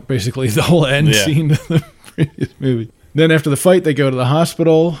 basically the whole end scene of the previous movie. Then after the fight, they go to the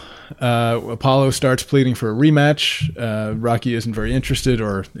hospital. Apollo starts pleading for a rematch. Rocky isn't very interested,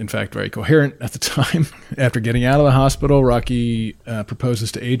 or in fact very coherent at the time. After getting out of the hospital, Rocky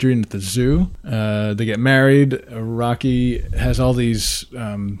proposes to Adrian at the zoo. They get married. Rocky has all these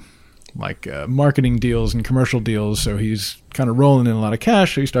marketing deals and commercial deals, so he's kind of rolling in a lot of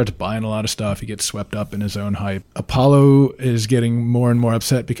cash, so he starts buying a lot of stuff. He gets swept up in his own hype. Apollo is getting more and more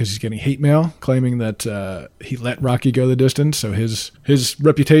upset because he's getting hate mail claiming that he let Rocky go the distance, so his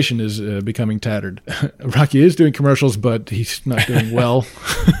reputation is becoming tattered. Rocky is doing commercials, but he's not doing well.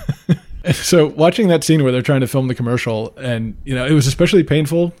 So watching that scene where they're trying to film the commercial, and it was especially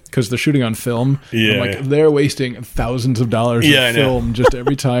painful because they're shooting on film. Yeah, and, they're wasting thousands of dollars of film just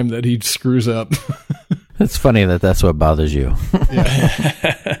every time that he screws up. It's funny that's what bothers you.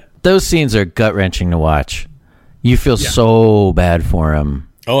 Those scenes are gut wrenching to watch. You feel so bad for him.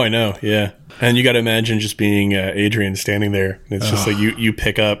 Oh, I know. Yeah. And you got to imagine just being Adrian standing there. It's just like you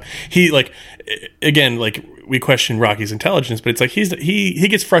pick up. He again, we question Rocky's intelligence, but it's like he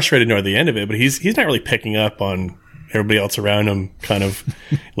gets frustrated near the end of it, but he's not really picking up on everybody else around him, kind of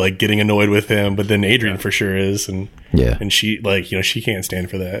like getting annoyed with him. But then Adrian for sure is, and she she can't stand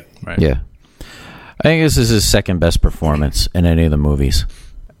for that. Right. Yeah. I think this is his second best performance in any of the movies.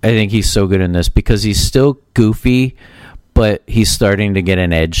 I think he's so good in this because he's still goofy, but he's starting to get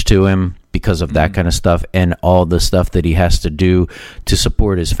an edge to him because of that kind of stuff and all the stuff that he has to do to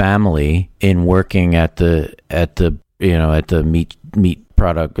support his family in working at the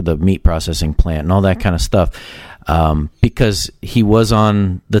meat processing plant and all that kind of stuff. Because he was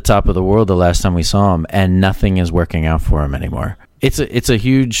on the top of the world the last time we saw him, and nothing is working out for him anymore. It's a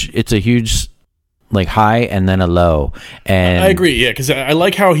huge like high and then a low. And I agree, yeah, because I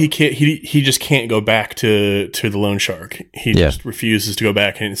like how he just can't go back to the loan shark. He just refuses to go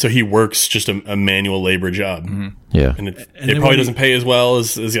back, and so he works just a manual labor job. Mm-hmm. Yeah, and it probably doesn't pay as well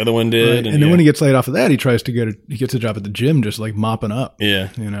as the other one did. Right. And then when he gets laid off of that, he tries to he gets a job at the gym, just like mopping up.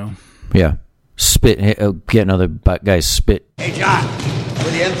 Yeah, yeah, spit. Get another guys spit. Hey, John,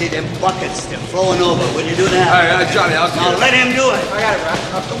 will you empty them buckets? They're flowing over. Will you do that? All right, Johnny, I'll do Now it. let him do it. I got it, Rob.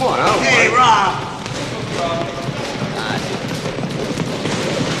 Oh, come on, I don't Hey, mind. Rob.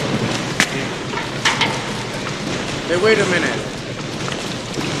 Hey, wait a minute.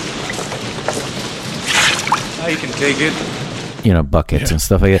 Now you can take it. Buckets and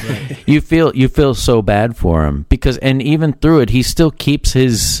stuff like that. Right. You feel so bad for him because, and even through it, he still keeps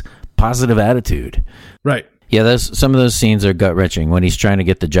his positive attitude. Right. Yeah, some of those scenes are gut wrenching when he's trying to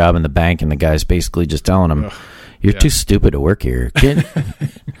get the job in the bank and the guy's basically just telling him, "You're too stupid to work here, kid."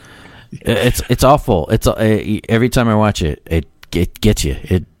 It's awful. It's every time I watch it, it gets you.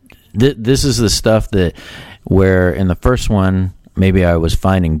 This is the stuff that where in the first one maybe I was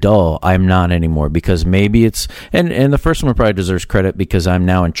finding dull. I'm not anymore because maybe it's and the first one probably deserves credit because I'm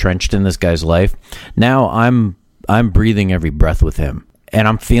now entrenched in this guy's life. Now I'm breathing every breath with him and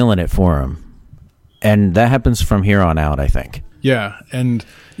I'm feeling it for him. And that happens from here on out, I think. Yeah, and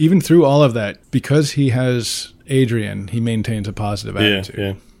even through all of that, because he has Adrian, he maintains a positive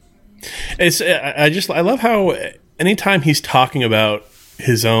attitude. Yeah. I love how anytime he's talking about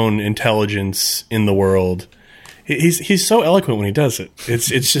his own intelligence in the world, he's so eloquent when he does it. It's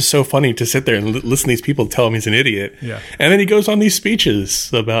just so funny to sit there and listen to these people tell him he's an idiot. Yeah. And then he goes on these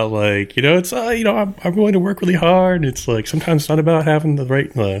speeches about it's I'm going to work really hard. It's like sometimes it's not about having the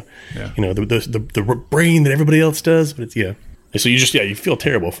right the brain that everybody else does, but it's so you feel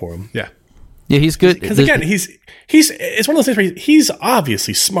terrible for him. Yeah. Yeah, he's good because again it's one of those things where he's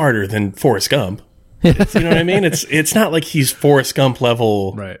obviously smarter than Forrest Gump. You know what I mean? It's not like he's Forrest Gump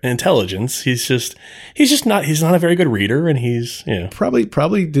level intelligence. He's not a very good reader, and he's probably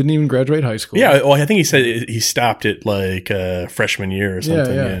didn't even graduate high school. Yeah, well, I think he said he stopped at like freshman year or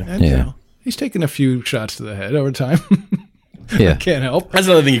something. And, he's taken a few shots to the head over time. Yeah, can't help. That's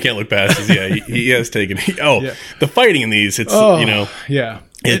another thing you can't look past. Is he has taken. The fighting in these, it's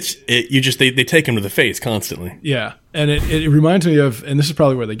they take him to the face constantly. Yeah, and it reminds me of, and this is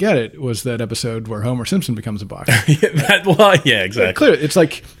probably where they get it, was that episode where Homer Simpson becomes a boxer. Exactly. Clear. It's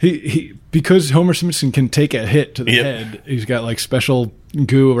like he because Homer Simpson can take a hit to the head. He's got like special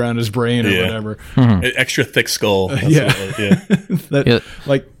goo around his brain or whatever. Mm-hmm. An extra thick skull. That's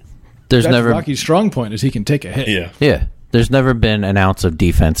Rocky's strong point is he can take a hit. Yeah. There's never been an ounce of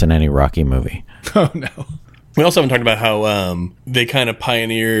defense in any Rocky movie. Oh no. We also haven't talked about how they kind of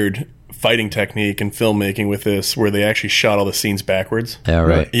pioneered fighting technique and filmmaking with this, where they actually shot all the scenes backwards. Yeah,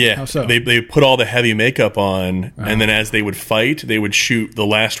 right. Yeah. How so? They put all the heavy makeup on, and then as they would fight, they would shoot the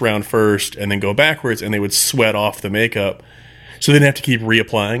last round first and then go backwards, and they would sweat off the makeup. So they didn't have to keep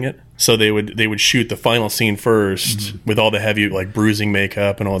reapplying it. So they would shoot the final scene first with all the heavy like bruising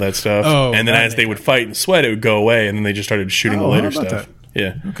makeup and all that stuff. Oh, and then as they would fight and sweat, it would go away, and then they just started shooting the later stuff. That?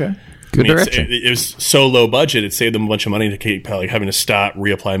 Yeah. Okay. Good direction. It was so low budget, it saved them a bunch of money to keep having to stop,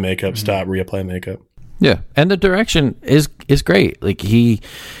 reapply makeup, stop, reapply makeup. Yeah, and the direction is great. Like he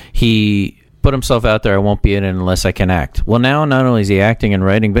put himself out there. I won't be in it unless I can act. Well, now not only is he acting and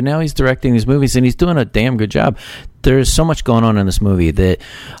writing, but now he's directing these movies, and he's doing a damn good job. There's so much going on in this movie that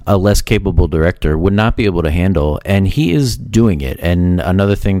a less capable director would not be able to handle, and he is doing it. And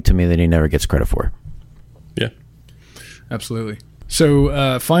another thing to me that he never gets credit for. Yeah, absolutely.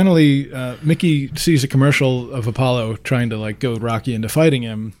 So finally, Mickey sees a commercial of Apollo trying to like goad Rocky into fighting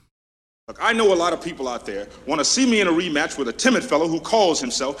him. Look, I know a lot of people out there want to see me in a rematch with a timid fellow who calls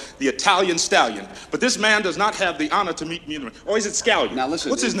himself the Italian Stallion. But this man does not have the honor to meet me in the ring. Or is it Scallion? Now listen,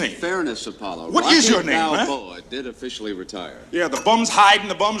 what's his name? Fairness, Apollo. What Rocky is your name, Balboa did officially retire. Yeah, the bum's hiding,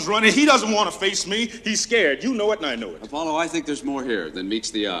 the bum's running. He doesn't want to face me. He's scared. You know it and I know it. Apollo, I think there's more here than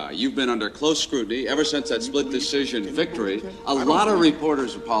meets the eye. You've been under close scrutiny ever since that split decision victory. A lot of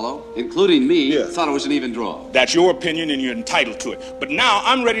reporters, Apollo, including me, thought it was an even draw. That's your opinion and you're entitled to it. But now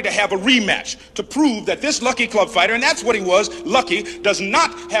I'm ready to have a rematch to prove that this lucky club fighter, and that's what he was, lucky, does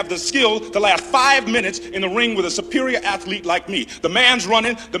not have the skill to last 5 minutes in the ring with a superior athlete like me. The man's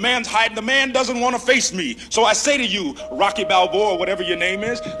running, the man's hiding, the man doesn't want to face me. So I say to you, Rocky Balboa, or whatever your name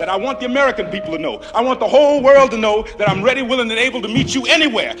is, that I want the American people to know. I want the whole world to know that I'm ready, willing, and able to meet you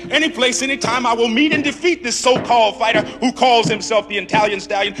anywhere, any place, anytime. I will meet and defeat this so-called fighter who calls himself the Italian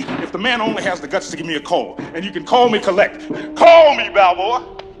Stallion. If the man only has the guts to give me a call, and you can call me collect. Call me,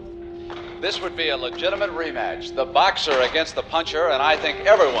 Balboa. This would be a legitimate rematch. The boxer against the puncher, and I think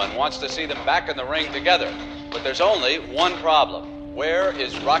everyone wants to see them back in the ring together. But there's only one problem. Where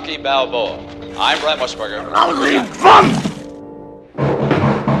is Rocky Balboa? I'm Brent Musburger.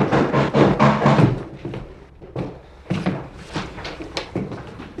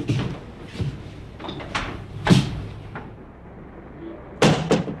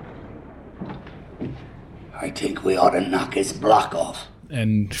 I think we ought to knock his block off.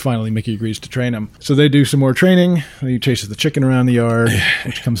 And finally, Mickey agrees to train him. So they do some more training. He chases the chicken around the yard,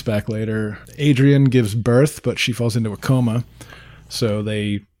 which comes back later. Adrian gives birth, but she falls into a coma. So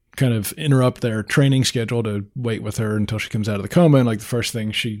they kind of interrupt their training schedule to wait with her until she comes out of the coma. And like the first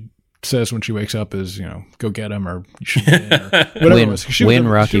thing she says when she wakes up is, you know, go get him, or you should win, or whatever it was. She win,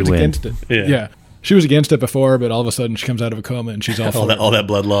 was, Rocky, she was win. Against it. Yeah. She was against it before, but all of a sudden she comes out of a coma and she's all that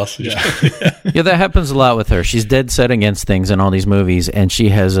blood loss. Yeah. Yeah, that happens a lot with her. She's dead set against things in all these movies, and she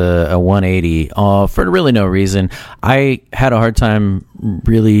has a 180 for really no reason. I had a hard time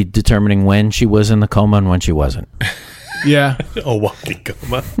really determining when she was in the coma and when she wasn't. Yeah. A walking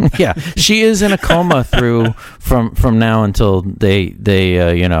coma. Yeah, she is in a coma from now until they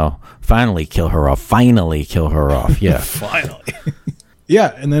finally kill her off. Yeah. Finally.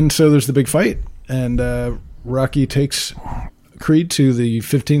 Yeah, and then so there's the big fight. And Rocky takes Creed to the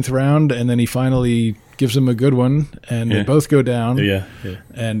 15th round, and then he finally gives him a good one, and they both go down. Yeah.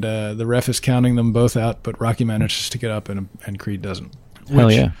 And the ref is counting them both out, but Rocky manages to get up, and Creed doesn't.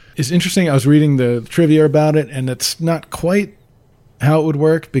 Hell yeah. It's interesting. I was reading the trivia about it, and it's not quite how it would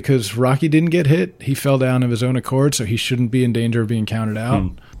work because Rocky didn't get hit. He fell down of his own accord, so he shouldn't be in danger of being counted out.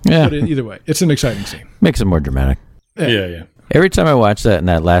 Yeah. But either way, it's an exciting scene. Makes it more dramatic. Yeah. Every time I watch that in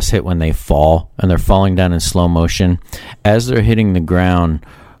that last hit when they fall and they're falling down in slow motion, as they're hitting the ground,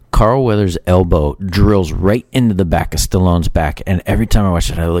 Carl Weathers' elbow drills right into the back of Stallone's back. And every time I watch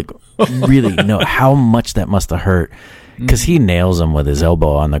it, I really know how much that must have hurt because he nails him with his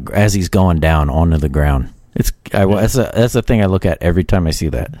elbow as he's going down onto the ground. That's the thing I look at every time I see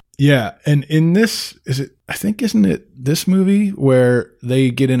that. Yeah, and in this, isn't it this movie where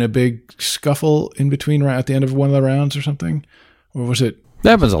they get in a big scuffle in between right at the end of one of the rounds or something? Or was it?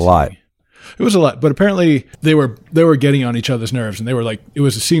 That was a lot. It was a lot, but apparently they were getting on each other's nerves, and they were like, it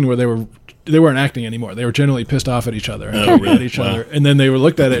was a scene where they weren't acting anymore. They were generally pissed off at each other and at each other, and then they were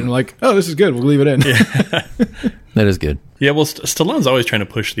looked at it and like, oh, this is good. We'll leave it in. Yeah. That is good. Yeah, well, Stallone's always trying to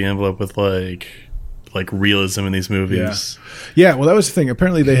push the envelope with like realism in these movies. Yeah. Well, that was the thing.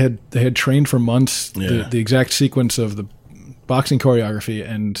 Apparently, they had trained for months the exact sequence of the boxing choreography,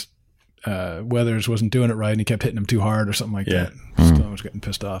 and Weathers wasn't doing it right, and he kept hitting him too hard or something like that. Stallone was getting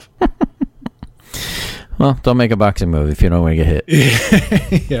pissed off. Well, don't make a boxing movie if you don't want to get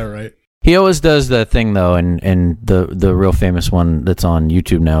hit. Yeah, right. He always does that thing, though, and the real famous one that's on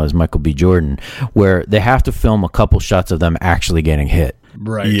YouTube now is Michael B. Jordan, where they have to film a couple shots of them actually getting hit.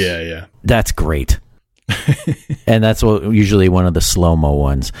 Right. Yeah. That's great. And that's usually one of the slow-mo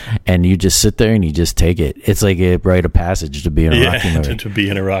ones. And you just sit there and you just take it. It's like a rite of passage to be in a Rocky movie. To be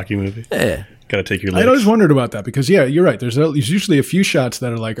in a Rocky movie. Yeah. Got to take your licks. I always wondered about that because, you're right. There's usually a few shots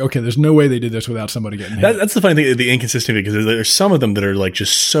that are like, okay, there's no way they did this without somebody getting hit. That's the funny thing, the inconsistency, because there's some of them that are like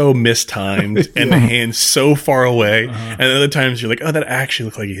just so mistimed and the hand's so far away. And other times you're like, oh, that actually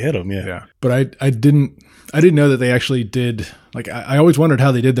looked like he hit him. Yeah. But I didn't know that they actually did. Like, I always wondered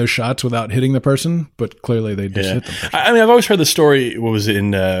how they did those shots without hitting the person, but clearly they just hit them. I mean, I've always heard the story, what was it,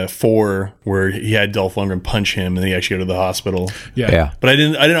 in 4, where he had Dolph Lundgren punch him and then he actually go to the hospital. Yeah. But I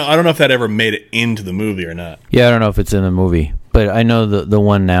don't know if that ever made it into the movie or not. Yeah, I don't know if it's in the movie. But I know the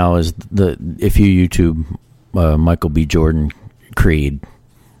one now is if you YouTube Michael B. Jordan Creed,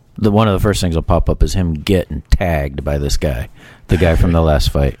 one of the first things that'll pop up is him getting tagged by this guy, the guy from the last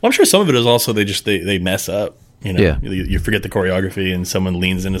fight. Well, I'm sure some of it is also they mess up. You know, Yeah. you forget the choreography and someone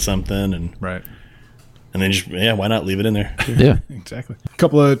leans into something, and Right. and then just why not leave it in there? Yeah. Exactly. A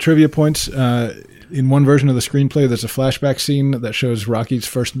couple of trivia points. In one version of the screenplay, there's a flashback scene that shows Rocky's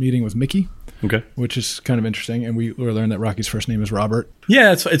first meeting with Mickey. Okay. Which is kind of interesting, and we learned that Rocky's first name is Robert.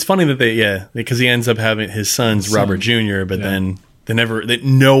 Yeah, it's funny that because he ends up having his son's Robert Jr., but then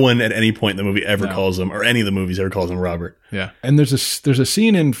no one at any point in the movie ever calls him, or any of the movies ever calls him Robert. Yeah, and there's a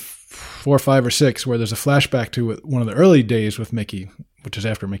scene in 4, 5, or 6 where there's a flashback to one of the early days with Mickey, which is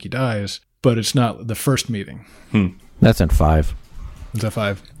after Mickey dies, but it's not the first meeting. That's in 5. Is that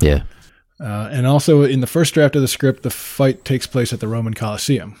 5? Yeah. And also in the first draft of the script, the fight takes place at the Roman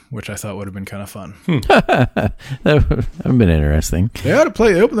Coliseum, which I thought would have been kind of fun. That would have been interesting. They ought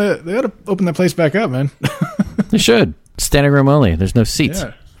to open that place back up, man. They should. Standing room only. There's no seats.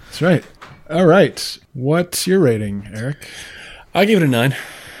 Yeah, that's right. All right. What's your rating, Eric? I give it a 9.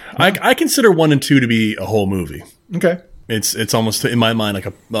 I consider 1 and 2 to be a whole movie. Okay. It's almost in my mind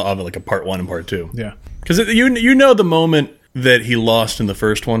like a part 1 and part 2. Yeah. Because you know the moment that he lost in the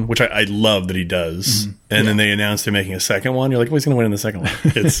first one, which I love that he does, and then they announced they're making a second one. You're like, well, he's going to win in the second one.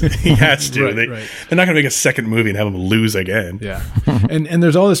 He has to. Right, They're not going to make a second movie and have him lose again. Yeah. and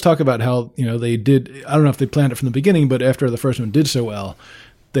there's all this talk about how, they did, I don't know if they planned it from the beginning, but after the first one did so well,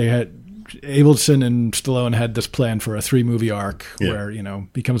 they had, Abelson and Stallone had this plan for a 3-movie arc where,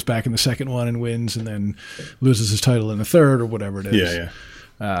 he comes back in the second one and wins, and then loses his title in the third or whatever it is. Yeah.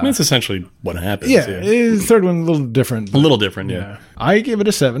 That's essentially what happens. The third one a little different. A little different, yeah. I gave it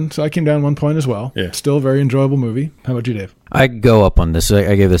a 7, so I came down 1 point as well. Yeah. Still a very enjoyable movie. How about you, Dave? I go up on this.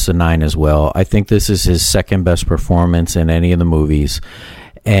 I gave this a 9 as well. I think this is his second best performance in any of the movies.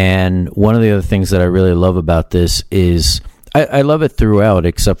 And one of the other things that I really love about this is I love it throughout,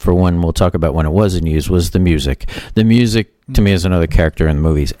 except for when we'll talk about when it wasn't used, was the music. The music, to me, is another character in the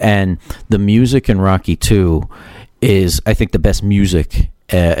movies. And the music in Rocky 2 is, I think, the best music,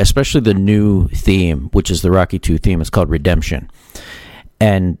 especially the new theme, which is the Rocky 2 theme. It's called Redemption.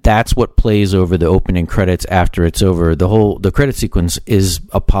 And that's what plays over the opening credits after it's over. The credit sequence is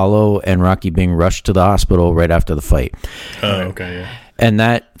Apollo and Rocky being rushed to the hospital right after the fight. Oh, okay, yeah. And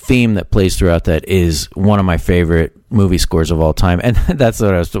that theme that plays throughout that is one of my favorite movie scores of all time. And that's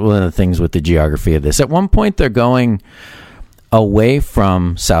one of the things with the geography of this. At one point, they're going away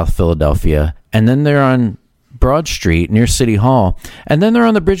from South Philadelphia, and then they're on Broad Street near City Hall, and then they're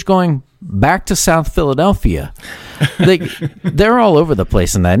on the bridge going back to South Philadelphia. They're all over the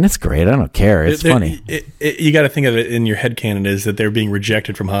place in that, and it's great. I don't care. It's funny. You got to think of it in your headcanon is that they're being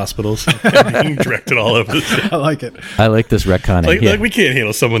rejected from hospitals and being directed all over the city. I like it. I like this retconning. Like we can't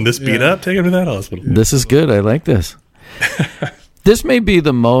handle someone this beat up. Take him to that hospital. This is good. I like this. This may be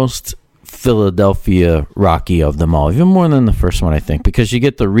the most Philadelphia Rocky of them all, even more than the first one, I think, because you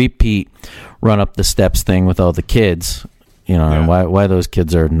get the repeat run up the steps thing with all the kids, and why those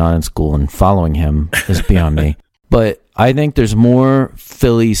kids are not in school and following him is beyond me. But I think there's more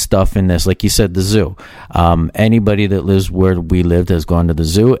Philly stuff in this. Like you said, the zoo. Anybody that lives where we lived has gone to the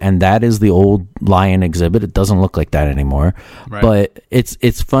zoo, and that is the old lion exhibit. It doesn't look like that anymore. Right. But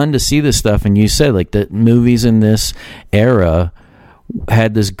it's fun to see this stuff. And you said, like, the movies in this era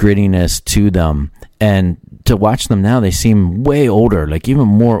had this grittiness to them. And to watch them now, they seem way older, like even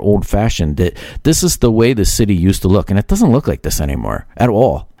more old-fashioned. That this is the way the city used to look, and it doesn't look like this anymore at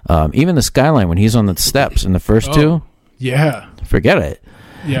all. Even the skyline when he's on the steps in the first two. Yeah. Forget it.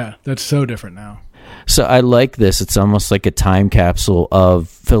 Yeah, that's so different now. So I like this. It's almost like a time capsule of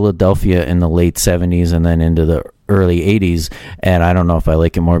Philadelphia in the late 70s and then into the early 80s. And I don't know if I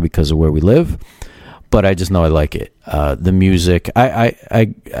like it more because of where we live, but I just know I like it. The music.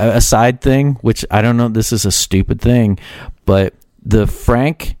 A side thing, which I don't know, this is a stupid thing, but the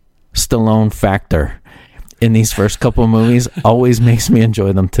Frank Stallone factor in these first couple of movies always makes me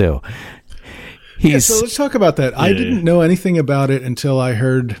enjoy them too. So let's talk about that. I didn't know anything about it until I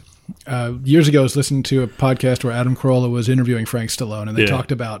heard years ago. I was listening to a podcast where Adam Carolla was interviewing Frank Stallone, and they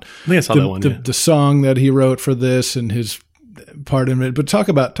talked about the song that he wrote for this and his part in it. But talk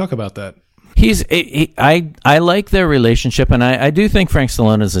about that. I like their relationship, and I do think Frank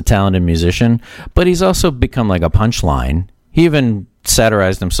Stallone is a talented musician, but he's also become like a punchline. He even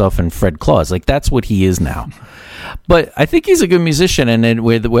satirized himself in Fred Claus. Like, that's what he is now. But I think he's a good musician, and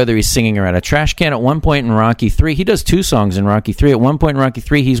whether he's singing around a trash can at one point in Rocky 3, he does 2 songs in Rocky 3. At one point in Rocky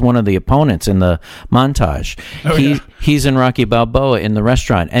 3, he's one of the opponents in the montage. He's in Rocky Balboa in the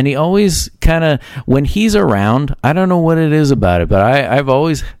restaurant, and he always kind of, when he's around, I don't know what it is about it, but I've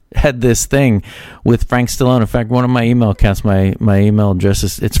always had this thing with Frank Stallone. In fact, one of my email accounts, my email address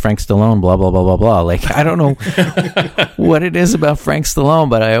is it's Frank Stallone, blah, blah, blah, blah, blah. Like, I don't know what it is about Frank Stallone,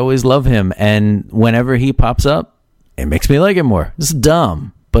 but I always love him. And whenever he pops up, it makes me like him more. It's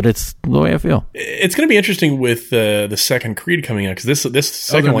dumb, but it's the way I feel. It's going to be interesting with the second Creed coming out, because this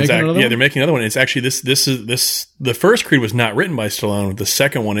second one's they're making another one. It's actually this the first Creed was not written by Stallone. The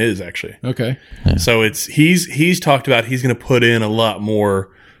second one is actually okay. Yeah. So he's talked about he's going to put in a lot more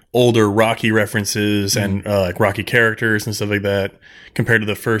older Rocky references and like Rocky characters and stuff like that compared to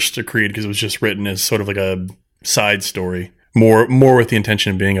the first Creed, because it was just written as sort of like a side story, more with the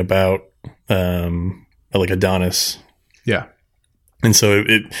intention of being about like Adonis. Yeah. And so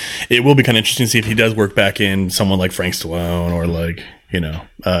it will be kind of interesting to see if he does work back in someone like Frank Stallone or like,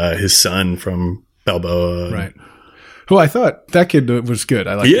 his son from Balboa. Right. Who I thought that kid was good.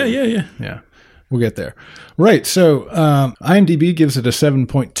 I like him. Yeah. We'll get there. Right. So IMDb gives it a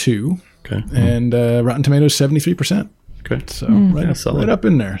 7.2. Okay. And Rotten Tomatoes 73%. Okay. So right up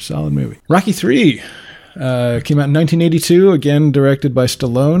in there. Solid movie. Rocky 3 came out in 1982. Again, directed by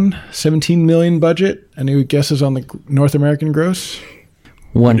Stallone. $17 million budget. Any guesses on the North American gross?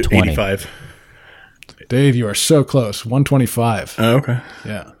 120. 85. Dave, you are so close. 125. Oh, okay.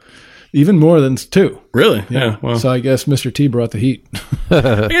 Yeah. Even more than 2. Really? Yeah. Well. So I guess Mr. T brought the heat.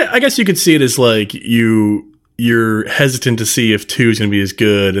 Yeah, I guess you could see it as like you're hesitant to see if 2 is going to be as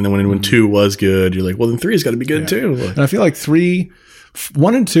good, and then when 2 was good, you're like, well, then 3's got to be good too. And I feel like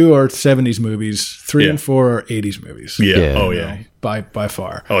 1 and 2 are 70s movies. 3 and 4 are 80s movies. Yeah. Oh yeah. By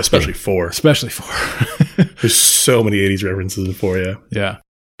far. Oh, especially 4. Especially 4. There's so many 80s references in 4. Yeah. Yeah.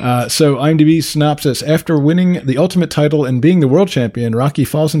 So IMDb synopsis: after winning the Ultimate title and being the world champion, Rocky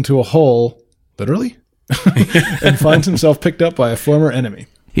falls into a hole, literally, and finds himself picked up by a former enemy.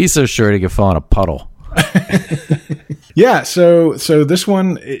 He's so sure to get fall in a puddle. Yeah, so this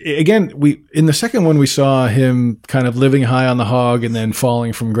one again, in the second one we saw him kind of living high on the hog and then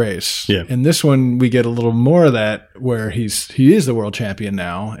falling from grace. Yeah. In this one we get a little more of that, where he is the world champion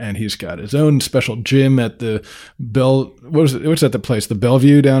now, and he's got his own special gym at the what's that the place? The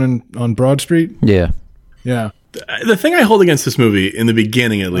Bellevue down on Broad Street? Yeah. Yeah. The thing I hold against this movie, in the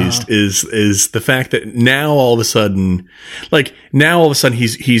beginning at least, is the fact that now all of a sudden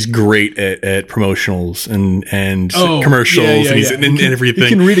he's great at promotionals and commercials and everything. He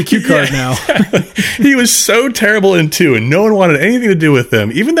can read a cue card now. He was so terrible in 2, and no one wanted anything to do with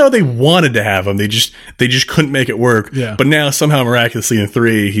him, even though they wanted to have him. They just couldn't make it work. Yeah. But now somehow miraculously in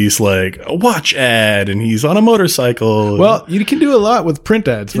 3, he's like a watch ad and he's on a motorcycle. Well, you can do a lot with print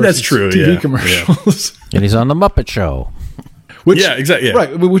ads. That's true. TV commercials. Yeah. And he's on the Muppet Show. Exactly. Yeah.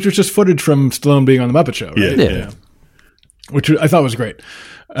 Right, which was just footage from Stallone being on the Muppet Show, right? Yeah. Which I thought was great.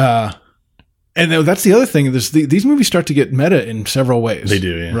 And that's the other thing. These movies start to get meta in several ways. They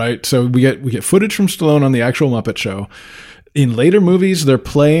do, yeah. Right? So we get footage from Stallone on the actual Muppet Show. In later movies, they're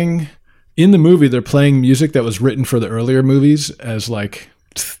playing music that was written for the earlier movies as like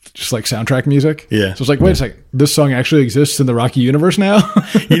just like soundtrack music. Yeah. So it's like, wait a second, this song actually exists in the Rocky universe now?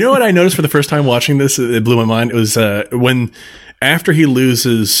 You know what I noticed for the first time watching this? It blew my mind. It was after he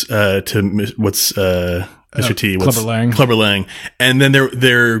loses to what's Mr. T, Clubber Lang, and then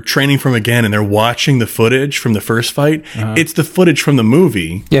they're training from again, and they're watching the footage from the first fight. It's the footage from the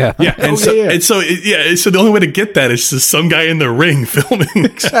movie. Yeah. And so the only way to get that is just some guy in the ring filming.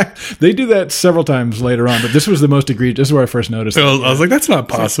 Exactly. They do that several times later on, but this was the most egregious. This is where I first noticed it. I was like, that's not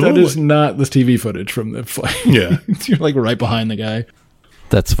possible. That is not the TV footage from the fight. Yeah. You're like right behind the guy.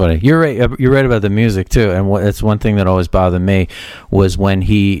 That's funny. You're right. You're right about the music too. And it's one thing that always bothered me was when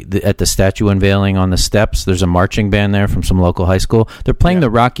at the statue unveiling on the steps. There's a marching band there from some local high school. They're playing the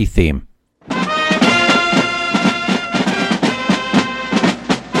Rocky theme.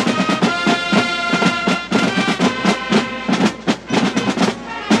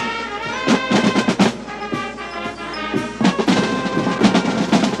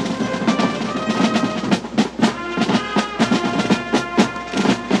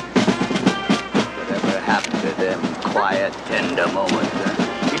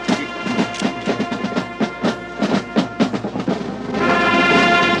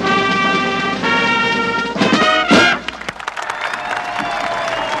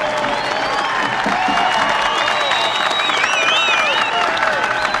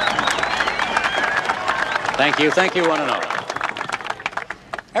 Thank you, one and all.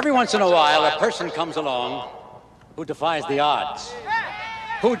 Every once in a while, a person comes along who defies the odds,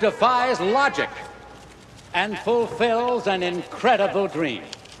 who defies logic, and fulfills an incredible dream.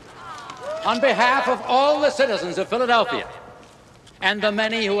 On behalf of all the citizens of Philadelphia and the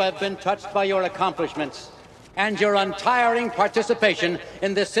many who have been touched by your accomplishments, and your untiring participation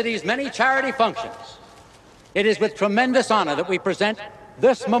in this city's many charity functions. It is with tremendous honor that we present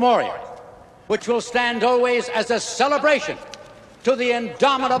this memorial, which will stand always as a celebration to the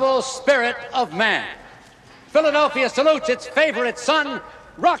indomitable spirit of man. Philadelphia salutes its favorite son,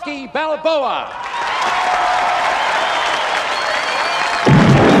 Rocky Balboa.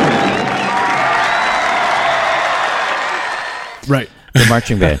 Right. The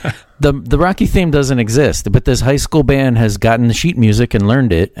marching band. The Rocky theme doesn't exist, but this high school band has gotten the sheet music and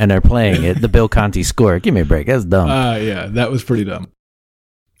learned it, and they're playing it. The Bill Conti score. Give me a break. That's dumb. Yeah, that was pretty dumb.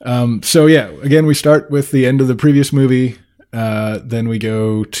 So yeah, again, we start with the end of the previous movie. Then we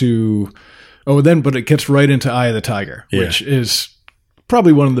go to, but it gets right into Eye of the Tiger, which is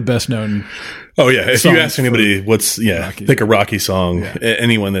probably one of the best known. Oh yeah, if you ask anybody Rocky. Pick a Rocky song,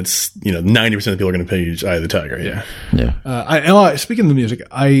 anyone that's 90% of people are going to pick Eye of the Tiger. Yeah. Speaking of the music,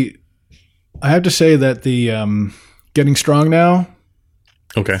 I have to say that the Getting Strong Now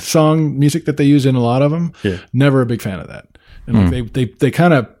song music that they use in a lot of them, never a big fan of that. And they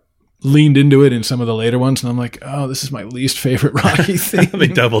kind of leaned into it in some of the later ones, and I'm like, oh, this is my least favorite Rocky thing. They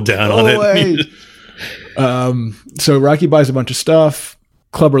doubled down on it. So Rocky buys a bunch of stuff.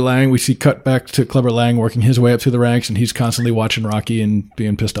 Clubber Lang, we see cut back to Clubber Lang working his way up through the ranks, and he's constantly watching Rocky and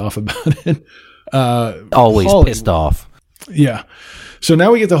being pissed off about it. Always pissed off. Yeah. So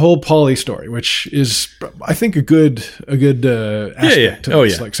now we get the whole Paulie story, which is, I think, a good aspect to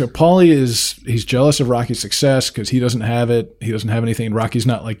this. Like, so Paulie he's jealous of Rocky's success because he doesn't have it. He doesn't have anything. Rocky's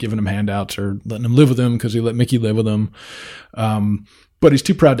not like giving him handouts or letting him live with him because he let Mickey live with him. But he's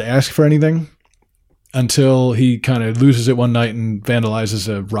too proud to ask for anything until he kind of loses it one night and vandalizes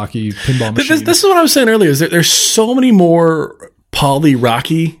a Rocky pinball machine. This is what I was saying earlier. Is that there's so many more Paulie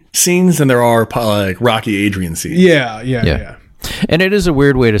Rocky scenes than there are like Rocky Adrian scenes. Yeah. And it is a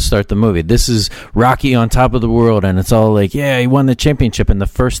weird way to start the movie. This is Rocky on top of the world, and it's all like, he won the championship, and the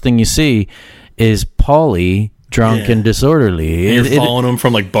first thing you see is Paulie drunk and disorderly. And you're following him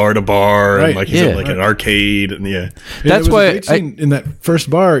from like bar to bar, and like he's at like an arcade, and that's why a great scene in that first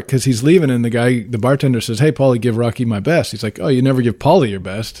bar, because he's leaving, and the bartender says, "Hey, Paulie, give Rocky my best." He's like, "Oh, you never give Paulie your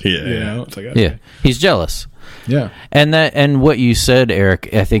best." It's like, okay. He's jealous. Yeah, and what you said,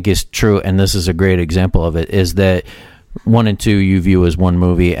 Eric, I think is true, and this is a great example of it. Is that 1 and 2 you view as one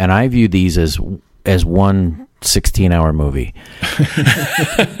movie, and I view these as one 16-hour movie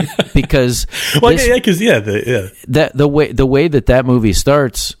because the way that movie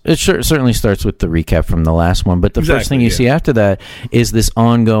starts, it certainly starts with the recap from the last one, but the first thing you see after that is this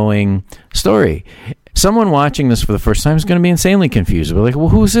ongoing story. Someone watching this for the first time is going to be insanely confused. We're like, well,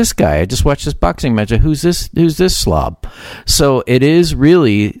 who's this guy? I just watched this boxing match. Who's this slob? So it is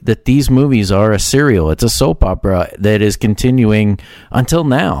really that these movies are a serial. It's a soap opera that is continuing until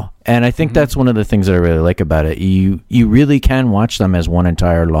now. And I think that's one of the things that I really like about it. You really can watch them as one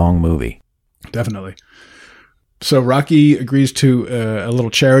entire long movie. Definitely. So Rocky agrees to a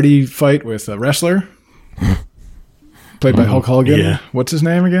little charity fight with a wrestler played by Hulk Hogan. Yeah. What's his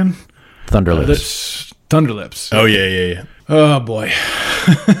name again? Thunderlips. Thunderlips. Oh, yeah. Oh, boy.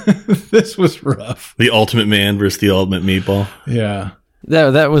 This was rough. The Ultimate Man versus the Ultimate Meatball. Yeah.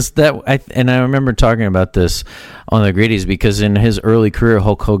 That was that. And I remember talking about this on the Greedies because in his early career,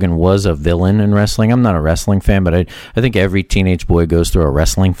 Hulk Hogan was a villain in wrestling. I'm not a wrestling fan, but I think every teenage boy goes through a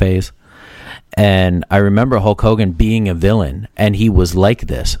wrestling phase. And I remember Hulk Hogan being a villain, and he was like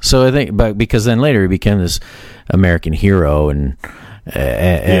this. So I think, but because then later he became this American hero, and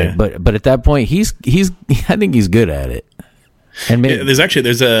but at that point he's I think he's good at it. And maybe,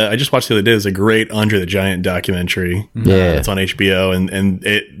 I just watched the other day. There's a great Andre the Giant documentary. It's on HBO,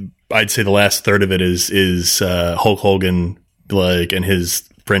 and I'd say the last third of it is Hulk Hogan and his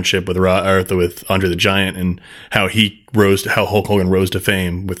friendship with Andre the Giant, and how Hulk Hogan rose to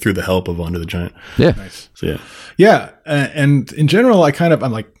fame through the help of Andre the Giant. Yeah, nice. So and in general, I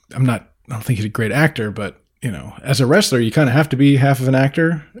don't think he's a great actor, but as a wrestler, you kind of have to be half of an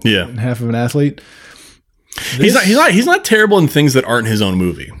actor, and half of an athlete. He's not terrible in things that aren't his own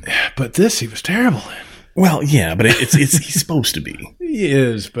movie. But this he was terrible in. Well, yeah, but he's supposed to be. He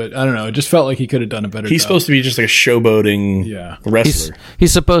is, but I don't know. It just felt like he could have done a better job. He's supposed to be just like a showboating wrestler.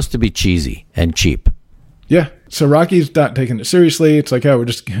 He's supposed to be cheesy and cheap. Yeah. So Rocky's not taking it seriously. It's like, we're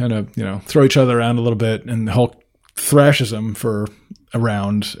just kind of, throw each other around a little bit, and Hulk thrashes him for a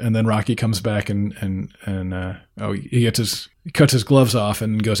round, and then Rocky comes back and he cuts his gloves off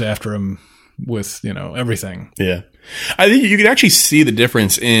and goes after him with everything. Yeah, I think you could actually see the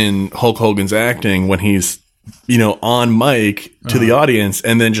difference in Hulk Hogan's acting when he's on mic to the audience,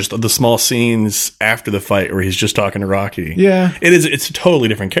 and then just the small scenes after the fight where he's just talking to Rocky. Yeah, it's a totally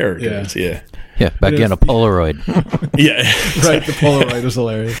different character. Yeah. Yeah, back in a Polaroid. Yeah, right. The Polaroid is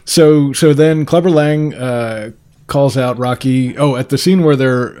hilarious. So then Clubber Lang calls out Rocky. Oh, at the scene where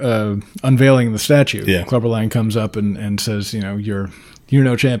they're unveiling the statue, Clubber Lang comes up and says, you're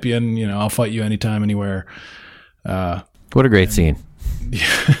no champion. I'll fight you anytime, anywhere. What a great scene.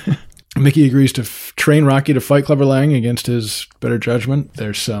 Mickey agrees to train Rocky to fight Clubber Lang against his better judgment.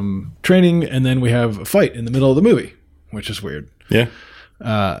 There's some training, and then we have a fight in the middle of the movie, which is weird. Yeah.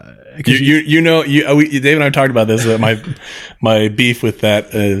 Dave and I talked about this. My beef with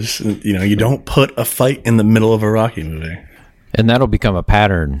that is, you don't put a fight in the middle of a Rocky movie, and that'll become a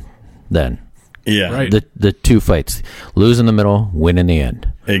pattern then. Yeah, right. The two fights, lose in the middle, win in the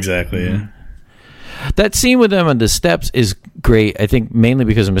end. Exactly. Mm-hmm. Yeah. That scene with them on the steps is great. I think mainly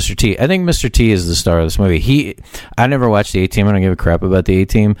because of Mr. T. I think Mr. T is the star of this movie. I never watched the A-Team. I don't give a crap about the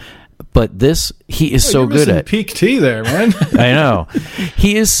A-Team. But he is so good at peak T there, man. I know.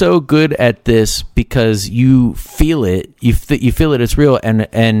 He is so good at this because you feel it. You feel it. It's real.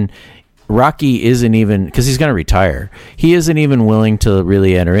 And Rocky isn't even, because he's going to retire. He isn't even willing to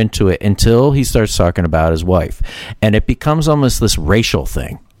really enter into it until he starts talking about his wife, and it becomes almost this racial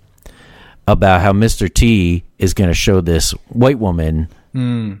thing about how Mr. T is going to show this white woman.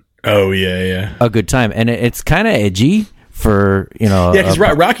 Oh yeah. A good time, and it's kind of edgy. For because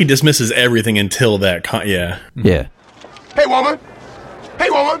Rocky dismisses everything until that. Yeah. Hey woman,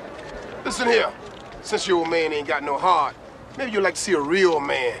 listen here. Since your old man ain't got no heart, maybe you'd like to see a real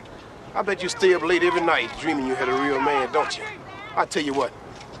man. I bet you stay up late every night dreaming you had a real man, don't you? I tell you what,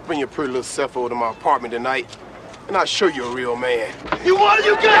 bring your pretty little self over to my apartment tonight, and I'll show you a real man. You want it?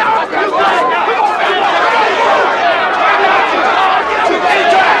 You got it. You got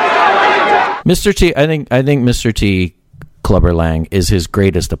it. Mr. T. I think Mr. T. Clubber Lang is his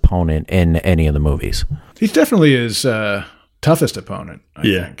greatest opponent in any of the movies. He's definitely his toughest opponent, I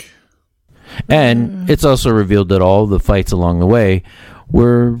think. And it's also revealed that all the fights along the way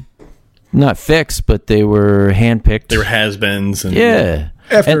were not fixed, but they were handpicked. They were has-beens.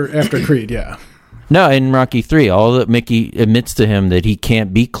 After Creed, yeah. No, in Rocky 3, all that Mickey admits to him that he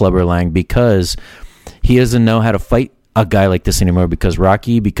can't beat Clubber Lang because he doesn't know how to fight a guy like this anymore, because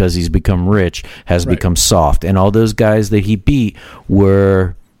Rocky, because he's become rich, has become soft, and all those guys that he beat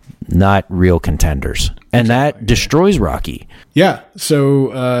were not real contenders, and that destroys Rocky. Yeah,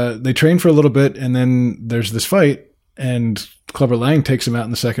 so they train for a little bit, and then there's this fight, and Clubber Lang takes him out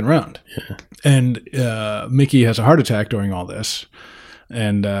in the second round. Yeah. And Mickey has a heart attack during all this,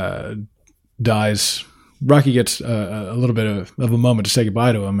 and dies. Rocky gets a little bit of a moment to say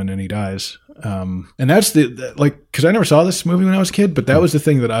goodbye to him, and then he dies. And that's because I never saw this movie when I was a kid, but that was the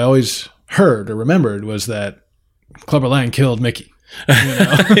thing that I always heard or remembered, was that Clubber Lang killed Mickey.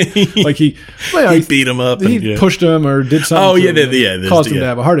 Like he beat him up. He pushed him or did something. Oh caused him to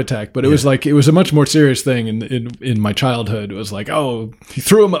have a heart attack. But it was it was a much more serious thing in my childhood. It was like, he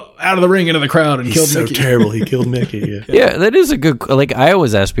threw him out of the ring into the crowd and killed Mickey. So terrible. He killed Mickey. Yeah, that is a good. I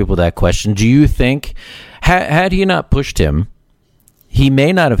always ask people that question. Do you think had he not pushed him, he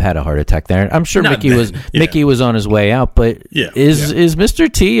may not have had a heart attack there? I'm sure Mickey was on his way out, but is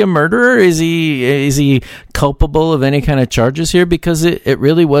Mr. T a murderer? Is he culpable of any kind of charges here? Because it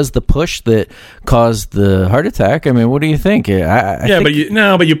really was the push that caused the heart attack. I mean, what do you think? But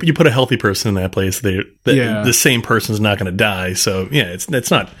you put a healthy person in that place. The same person's not going to die. So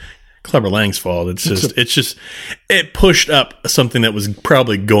it's not Clubber Lang's fault. It's just it pushed up something that was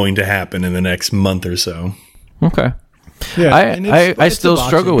probably going to happen in the next month or so. Okay. Yeah, I still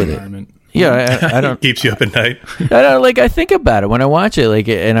struggle with it. Yeah, I don't. Keeps you up at night. I don't, I think about it when I watch it,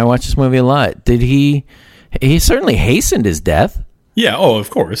 and I watch this movie a lot. Did he certainly hastened his death? Yeah. Oh,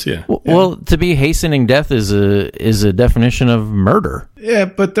 of course. Yeah. Well, to be hastening death is a definition of murder. Yeah,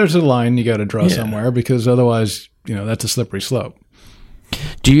 but there's a line you got to draw somewhere, because otherwise, that's a slippery slope.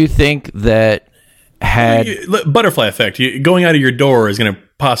 Do you think that butterfly effect? Going out of your door is going to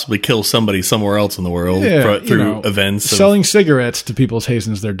possibly kill somebody somewhere else in the world through events. Selling cigarettes to people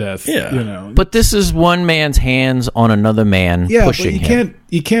hastens their death. Yeah. But this is one man's hands on another man pushing him.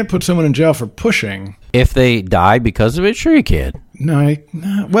 You can't put someone in jail for pushing. If they die because of it, sure you can. No.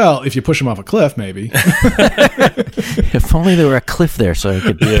 Well, if you push them off a cliff, maybe. If only there were a cliff there so I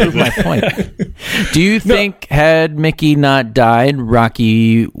could prove my point. Do you think had Mickey not died,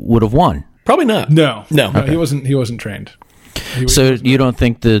 Rocky would have won? Probably not. No. Okay. He wasn't trained. So you don't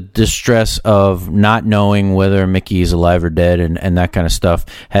think the distress of not knowing whether Mickey is alive or dead and that kind of stuff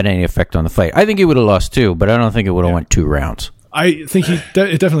had any effect on the fight? I think he would have lost too, but I don't think it would have went 2 rounds. I think it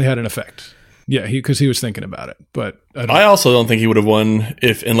definitely had an effect. Yeah, because he was thinking about it. But I also don't think he would have won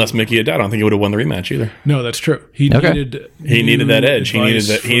unless Mickey had died. I don't think he would have won the rematch either. No, that's true. He needed that edge. He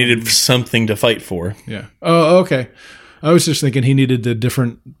needed something to fight for. Yeah. Oh, okay. I was just thinking he needed the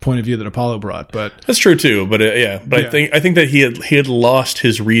different point of view that Apollo brought, but that's true too. But I think that he had lost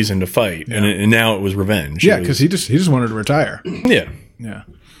his reason to fight, and now it was revenge. Yeah, because he just wanted to retire. Yeah.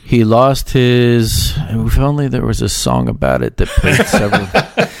 He lost his. If only there was a song about it that played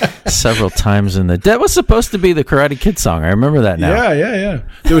several times in the. That was supposed to be the Karate Kid song. I remember that now. Yeah.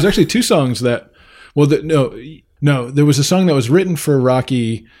 There was actually two songs that. Well, no. There was a song that was written for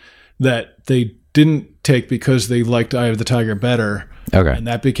Rocky that they didn't take because they liked Eye of the Tiger better. Okay. And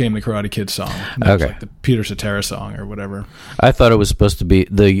that became the Karate Kid song. That was like the Peter Cetera song or whatever. I thought it was supposed to be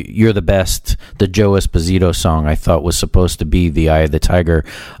the You're the Best, the Joe Esposito song. I thought was supposed to be the Eye of the Tiger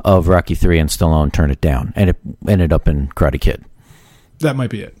of Rocky 3, and Stallone turned it down. And it ended up in Karate Kid. That might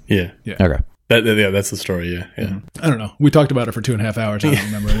be it. Yeah. Okay. That's the story, yeah. I don't know. We talked about it for 2.5 hours. I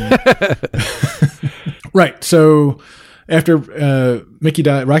don't remember. Right. So after Mickey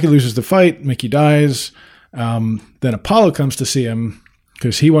died, Rocky loses the fight. Mickey dies. Then Apollo comes to see him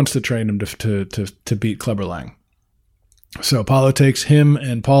because he wants to train him to beat Clubber Lang. So Apollo takes him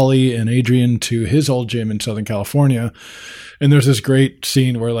and Paulie and Adrian to his old gym in Southern California. And there's this great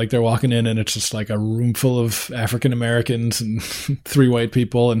scene where like they're walking in and it's just like a room full of African Americans and 3 white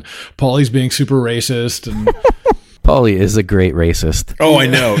people, and Paulie's being super racist. And Paulie is a great racist. Oh, I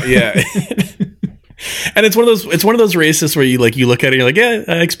know. Yeah. And it's one of those racists where you look at it and you're like, yeah,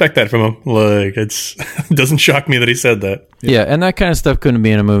 I expect that from him. Like it doesn't shock me that he said that. Yeah, and that kind of stuff couldn't be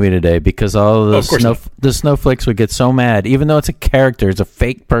in a movie today because all of the snowflakes would get so mad, even though it's a character, it's a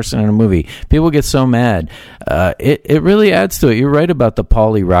fake person in a movie. People get so mad. It really adds to it. You're right about the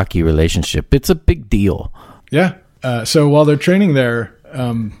Paulie Rocky relationship. It's a big deal. Yeah. So while they're training there,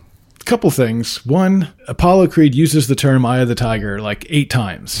 couple things. One, Apollo Creed uses the term "Eye of the Tiger" like 8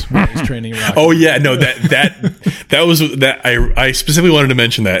 times when he's training Rocky. Oh yeah, no, that was that. I specifically wanted to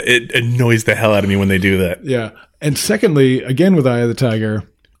mention that. It annoys the hell out of me when they do that. Yeah, and secondly, again with "Eye of the Tiger,"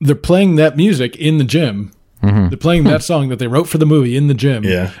 they're playing that music in the gym. Mm-hmm. They're playing that song that they wrote for the movie in the gym.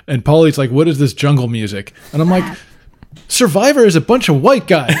 Yeah, and Paulie's like, "What is this jungle music?" And I'm like, "Survivor is a bunch of white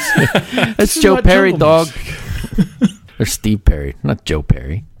guys." That's Joe Perry, dog. Or Steve Perry, not Joe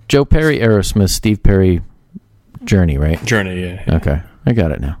Perry. Joe Perry, Aerosmith, Steve Perry, Journey, right? Journey, yeah. Okay, I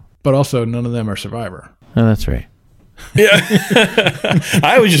got it now. But also, none of them are Survivor. Oh, that's right. Yeah.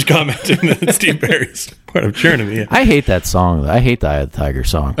 I was just commenting that Steve Perry's part of Journey. Yeah. I hate that song. I hate the Eye of the Tiger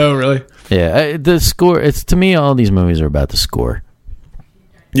song. Oh, really? Yeah. The score, it's to me, all these movies are about the score.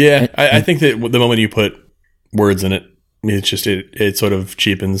 Yeah, I think that the moment you put words in it, it's just, it sort of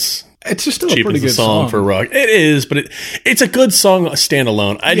cheapens... It's just still a pretty good song for Rock. It is, but it's a good song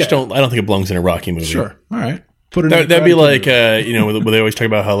standalone. I don't think it belongs in a Rocky movie. Sure. All right. Put it. That'd be like where they always talk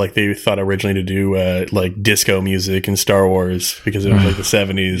about how like they thought originally to do like disco music in Star Wars because it was like the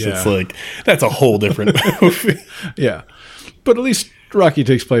 70s. Yeah. It's like that's a whole different movie. Yeah, but at least Rocky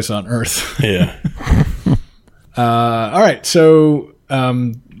takes place on Earth. Yeah. All right. So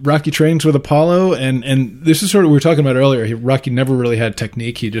Rocky trains with Apollo, and this is sort of what we were talking about earlier. Rocky never really had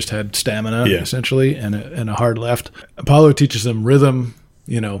technique; he just had stamina, essentially, and a hard left. Apollo teaches them rhythm,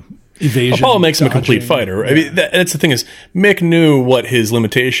 evasion. Apollo makes him a complete fighter. Yeah. I mean, that's the thing is Mick knew what his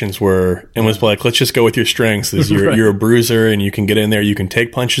limitations were and was like, "Let's just go with your strengths. You're a bruiser, and you can get in there. You can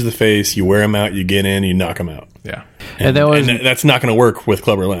take punches to the face. You wear him out. You get in. You knock him out." Yeah, and that's not going to work with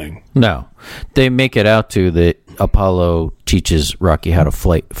Clubber Lang. No, they make it out to that Apollo teaches Rocky how to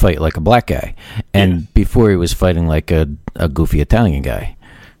fight like a black guy, and before he was fighting like a goofy Italian guy.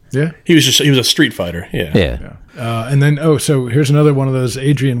 Yeah, he was a street fighter. Yeah. And then so here's another one of those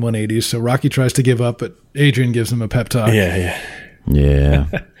Adrian 180s. So Rocky tries to give up, but Adrian gives him a pep talk. Yeah.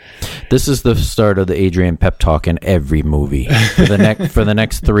 This is the start of the Adrian pep talk in every movie. For the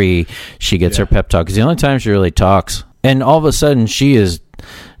next 3, she gets her pep talk. It's the only time she really talks. And all of a sudden, she was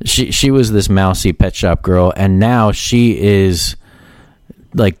this mousy pet shop girl, and now she is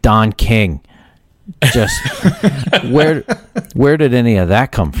like Don King. Just where did any of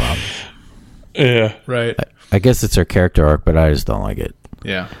that come from? Yeah, right. I guess it's her character arc, but I just don't like it.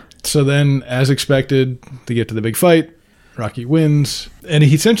 Yeah. So then, as expected, they get to the big fight. Rocky wins, and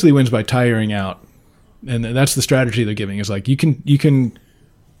he essentially wins by tiring out. And that's the strategy they're giving. Is like you can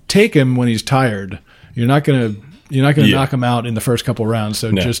take him when he's tired. You're not gonna knock him out in the first couple rounds.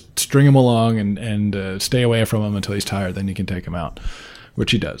 So just string him along and stay away from him until he's tired. Then you can take him out,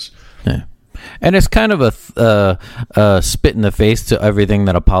 which he does. Yeah. And it's kind of a spit in the face to everything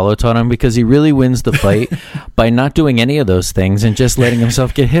that Apollo taught him because he really wins the fight by not doing any of those things and just letting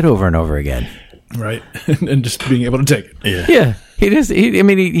himself get hit over and over again. Right. And just being able to take it. Yeah.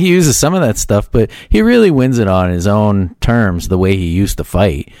 He uses some of that stuff, but he really wins it on his own terms, the way he used to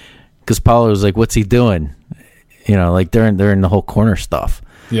fight. Because Paulo was like, what's he doing? Like they're in the whole corner stuff.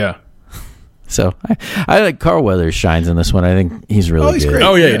 Yeah. So I like Carl Weathers shines in this one. I think he's really good. Great.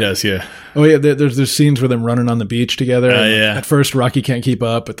 Oh, yeah, he does, yeah. Oh, yeah, there's scenes with them running on the beach together. Yeah. At first, Rocky can't keep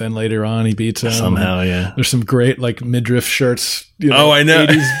up, but then later on, he beats him. Somehow, yeah. There's some great, midriff shirts. I know.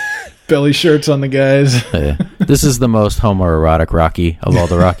 80s belly shirts on the guys. This is the most homoerotic Rocky of all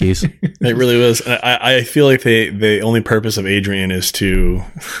the Rockies. It really was. I feel like the only purpose of Adrian is to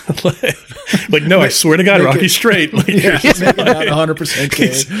no, I swear to God, Rocky's straight. Not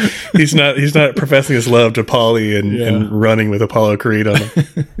 100% he's not professing his love to Paulie and running with Apollo Creed on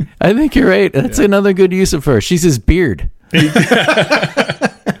him. I think you're right. That's another good use of her. She's his beard.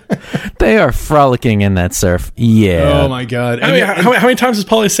 They are frolicking in that surf. Yeah. Oh my God. How many times does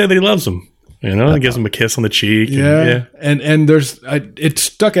Paulie say that he loves him? He gives him a kiss on the cheek. Yeah. And there's it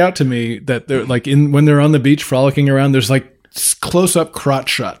stuck out to me that they're when they're on the beach frolicking around, there's close up crotch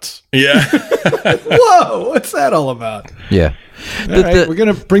shots. Yeah. Whoa, what's that all about? Yeah. We're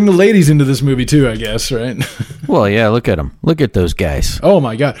gonna bring the ladies into this movie too, I guess, right? Well, yeah. Look at them. Look at those guys. Oh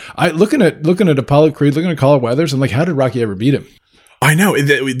my God. Looking at Apollo Creed, looking at Carl Weathers, I'm like, how did Rocky ever beat him? I know.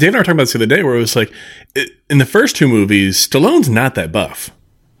 Dave and I were talking about this the other day, where it was in the first two movies, Stallone's not that buff.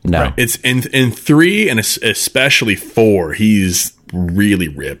 No, right? It's in 3 and especially 4, he's really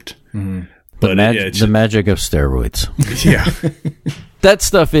ripped. Mm-hmm. But the magic of steroids. Yeah, that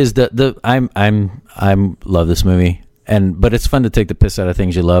stuff is I'm love this movie, but it's fun to take the piss out of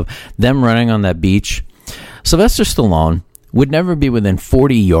things you love. Them running on that beach, Sylvester Stallone would never be within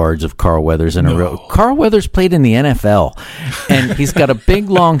 40 yards of Carl Weathers in a row. Carl Weathers played in the NFL, and he's got a big,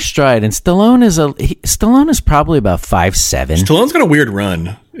 long stride. And Stallone is probably about 5'7". Stallone's got a weird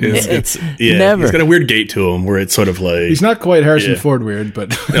run. It's never. He's got a weird gait to him, where it's sort of he's not quite Harrison Ford weird,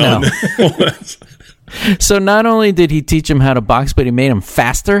 but no. So not only did he teach him how to box, but he made him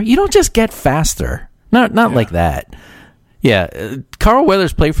faster. You don't just get faster, not like that. Yeah, Carl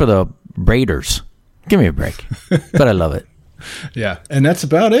Weathers played for the Raiders. Give me a break, but I love it. Yeah, and that's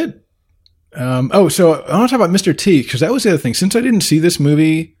about it. So I want to talk about Mr. T, because that was the other thing. Since I didn't see this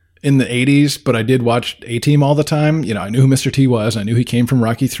movie in the 80s, but I did watch A-Team all the time, I knew who Mr. T was. I knew he came from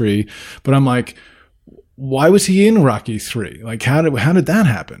Rocky 3, but I'm like, why was he in Rocky 3? How did that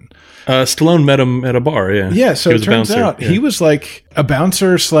happen? Stallone met him at a bar, yeah. Yeah, so it turns out he was a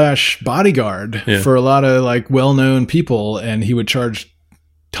bouncer / bodyguard for a lot of well-known people, and he would charge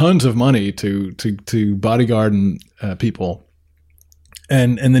tons of money to bodyguard and people.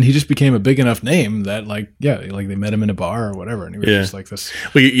 And then he just became a big enough name that they met him in a bar or whatever, and he was just like this.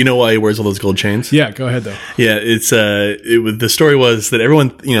 Well, you know why he wears all those gold chains? Yeah, go ahead though. Yeah, the story was that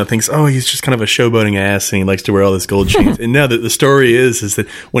everyone thinks, oh, he's just kind of a showboating ass and he likes to wear all this gold chains. And no, the story is that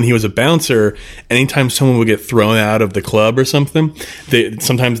when he was a bouncer, anytime someone would get thrown out of the club or something,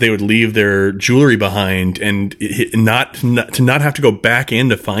 sometimes they would leave their jewelry behind, and not have to go back in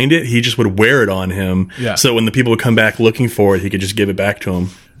to find it. He just would wear it on him, so when the people would come back looking for it, he could just give it back to him.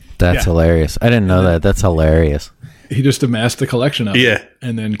 That's hilarious. I didn't know that. That's hilarious. He just amassed a collection of it,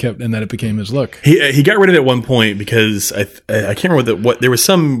 and then it became his look. He got rid of it at one point because I can't remember what there was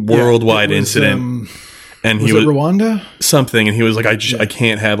some worldwide incident, and was it Rwanda something, and he was like, I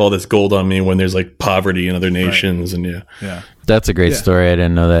can't have all this gold on me when there's poverty in other nations, and that's a great story. I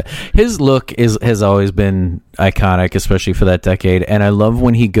didn't know that. His look has always been iconic, especially for that decade. And I love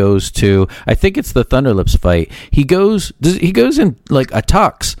when he goes to, I think it's the Thunderlips fight. He goes in a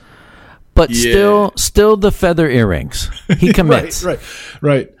tux, but still the feather earrings. He commits.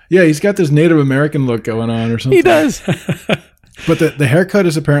 right. Yeah, he's got this Native American look going on or something. He does. But the haircut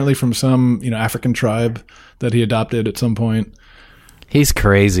is apparently from some African tribe that he adopted at some point. He's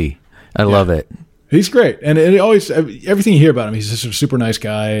crazy. I love it. He's great, and it always everything you hear about him, he's just a super nice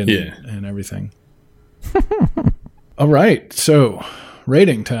guy and everything. All right, so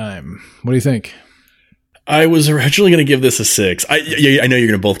rating time. What do you think? I was originally going to give this a 6. I know you're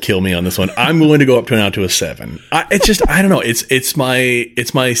going to both kill me on this one. I'm willing to go up to a 7. I don't know. It's my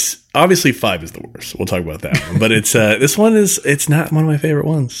obviously 5 is the worst. We'll talk about that one, but this one it's not one of my favorite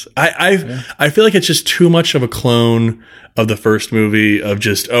ones. I feel like it's just too much of a clone of the first movie of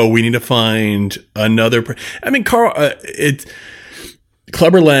just, we need to find another.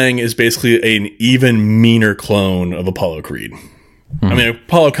 Clubber Lang is basically an even meaner clone of Apollo Creed. Mm-hmm. I mean,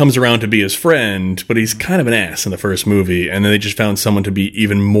 Apollo comes around to be his friend, but he's kind of an ass in the first movie, and then they just found someone to be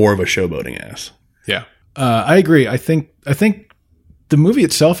even more of a showboating ass. Yeah, I agree. I think the movie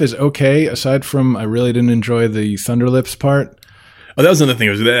itself is okay, aside from I really didn't enjoy the Thunderlips part. Oh, that was another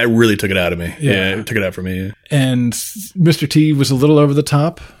thing. That really took it out of me. Yeah, it took it out for me. Yeah. And Mr. T was a little over the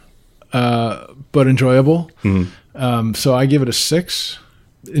top, but enjoyable. So I give it a 6.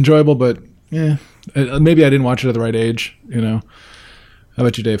 Enjoyable, but maybe I didn't watch it at the right age. How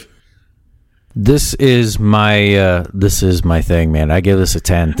about you, Dave? This is my thing, man. I give this a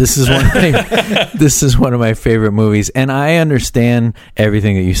 10. This is one of my favorite movies, and I understand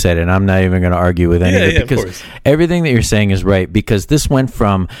everything that you said, and I'm not even going to argue with any of it because everything that you're saying is right. Because this went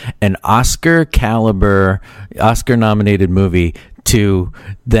from an Oscar caliber, Oscar nominated movie to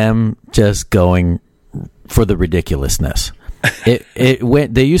them just going for the ridiculousness. It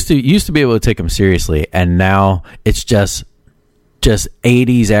went. They used to be able to take them seriously, and now it's just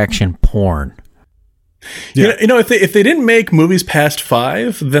 80s action porn. Yeah. If they didn't make movies past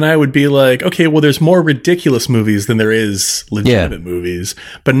 5, then I would be like, okay, well, there's more ridiculous movies than there is legitimate movies.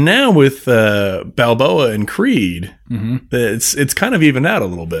 But now with Balboa and Creed, it's kind of evened out a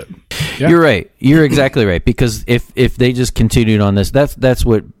little bit. Yeah. You're right. You're exactly right. Because if they just continued on this, that's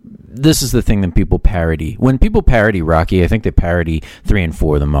what. This is the thing that people parody. When people parody Rocky, I think they parody 3 and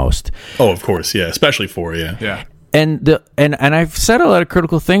 4 the most. Oh, of course, yeah, especially 4, yeah. Yeah. And I've said a lot of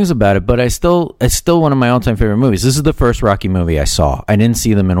critical things about it, but it's still one of my all-time favorite movies. This is the first Rocky movie I saw. I didn't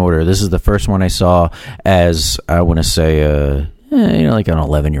see them in order. This is the first one I saw as, I want to say, like an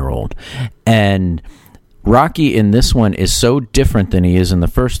 11-year-old. And Rocky in this one is so different than he is in the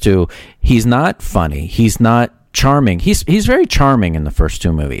first two. He's not funny. He's not charming. He's very charming in the first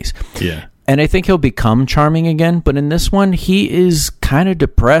 2 movies. Yeah. And I think he'll become charming again. But in this one, he is kind of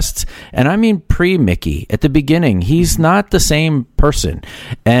depressed. And I mean pre-Mickey. At the beginning, he's not the same person.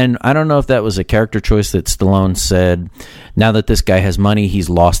 And I don't know if that was a character choice that Stallone said, now that this guy has money, he's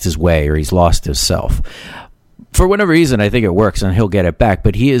lost his way or he's lost himself. For whatever reason, I think it works and he'll get it back.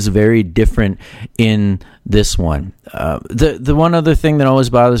 But he is very different in this one. The one other thing that always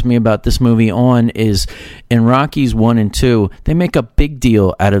bothers me about this movie is in Rockies 1 and 2, they make a big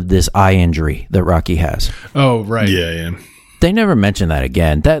deal out of this eye injury that Rocky has. Oh, right. Yeah. They never mention that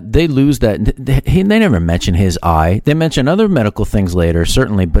again. That they lose that. They never mention his eye. They mention other medical things later,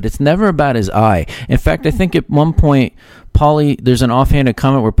 certainly, but it's never about his eye. In fact, I think at one point, Paulie, there's an offhanded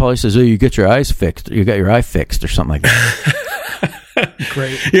comment where Paulie says, "Oh, you get your eyes fixed. You got your eye fixed," or something like that.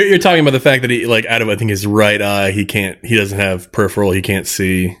 Great. You're talking about the fact that he, like, out of I think his right eye, he doesn't have peripheral. He can't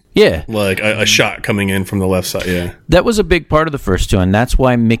see. Yeah, like a shot coming in from the left side. Yeah, that was a big part of the first 2, and that's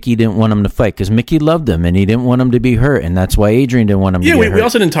why Mickey didn't want him to fight, because Mickey loved him and he didn't want him to be hurt, and that's why Adrian didn't want him to get hurt. We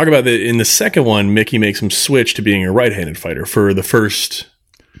also didn't talk about that in the second one. Mickey makes him switch to being a right-handed fighter for the first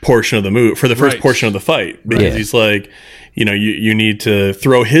portion of the move, for the first portion of the fight, because he's like, you need to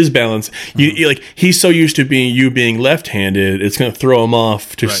throw his balance. You like, he's so used to being left-handed, it's going to throw him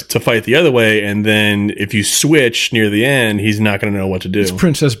off to fight the other way. And then if you switch near the end, he's not going to know what to do. It's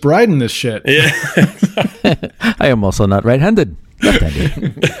Princess Bride in this shit. Yeah. I am also not right-handed.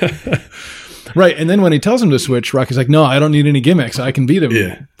 Left-handed. Right, and then when he tells him to switch, Rocky's like, "No, I don't need any gimmicks. I can beat him."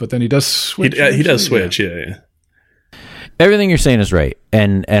 Yeah. But then he does switch. He does switch. Yeah. Everything you're saying is right,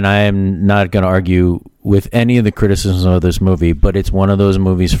 and I am not going to argue with any of the criticisms of this movie, but it's one of those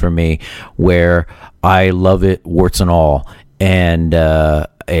movies for me where I love it, warts and all, and I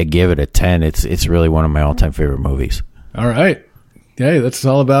give it a 10. It's really one of my all-time favorite movies. All right. Yeah, that's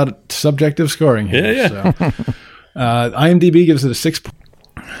all about subjective scoring here. Yeah. So. IMDb gives it a 6.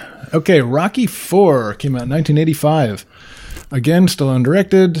 Okay, Rocky 4 came out in 1985. Again, Stallone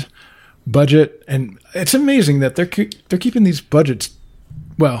directed. Budget, and it's amazing that they're keeping these budgets.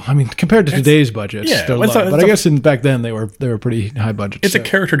 Well, I mean, compared to today's budgets, they're low. But I guess back then they were pretty high budget. It's a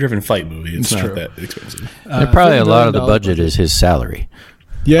character-driven fight movie. It's not that expensive. Probably a lot of the budget is his salary.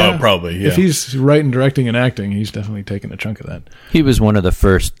 Yeah, probably. Yeah. If he's writing, directing, and acting, he's definitely taking a chunk of that. He was one of the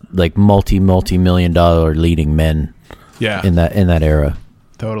first like multi-million-dollar leading men. Yeah, in that era.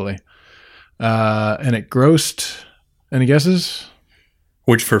 Totally. And it grossed. Any guesses?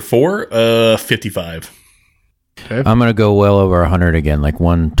 Which for 4, 55. Okay. I'm going to go well over 100 again, like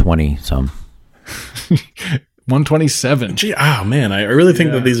 120 some. 127. Gee, man, I really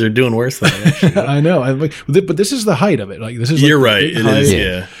think that these are doing worse than that. I know. But this is the height of it. Like this is. You're right. It is.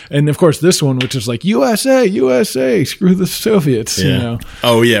 Yeah. And of course, this one, which is like USA, screw the Soviets. Yeah. You know.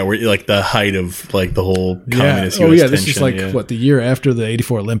 Oh yeah, we're like the height of like the whole communist. Oh US yeah, this tension, is like what, the year after the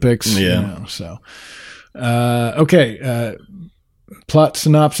 '84 Olympics. Yeah. So, okay. Plot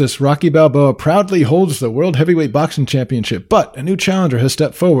synopsis: Rocky Balboa proudly holds the World Heavyweight Boxing Championship, but a new challenger has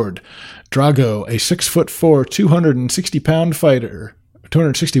stepped forward. Drago, a 6'4", 261-pound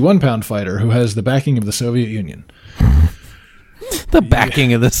fighter who has the backing of the Soviet Union. The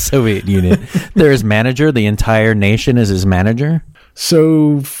backing of the Soviet Union. They're his manager. The entire nation is his manager.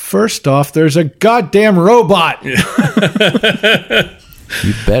 So first off, there's a goddamn robot. You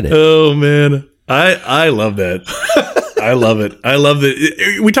bet it. Oh man, I love that. I love it. I love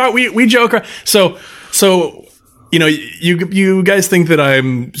that. We joke around. So you know, you guys think that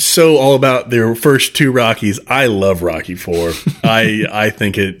I'm so all about their first two Rockies. I love Rocky IV. I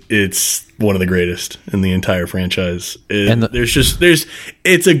think it's one of the greatest in the entire franchise.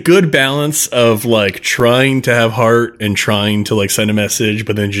 It's a good balance of like trying to have heart and trying to like send a message,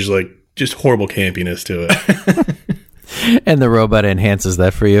 but then just horrible campiness to it. And the robot enhances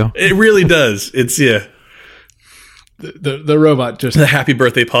that for you. It really does. It's The robot just the happy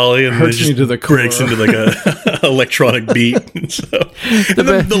birthday Polly and hurts me to the core. Breaks into like a electronic beat.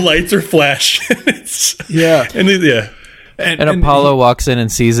 The lights are flashing. And Apollo walks in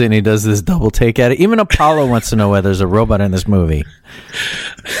and sees it, and he does this double take at it. Even Apollo wants to know whether there's a robot in this movie.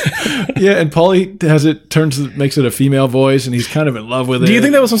 Yeah, and Paulie makes it a female voice, and he's kind of in love with it. Do you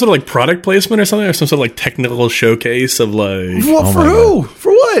think that was some sort of like product placement or something, or some sort of like technical showcase of like? Well, for who?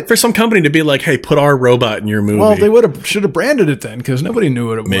 For what? For some company to be like, "Hey, put our robot in your movie." Well, they should have branded it then, because nobody knew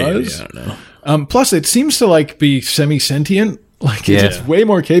what it was. I don't know. Plus, it seems to like be semi-sentient. Like it's way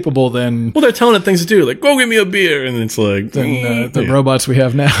more capable than. Well, they're telling it things to do, like "Go get me a beer," and it's like the robots we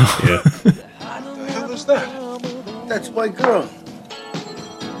have now. Yeah. What the hell is that? That's my girl.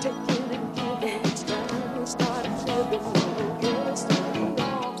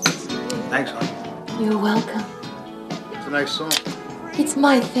 Thanks, honey. You're welcome. It's a nice song. It's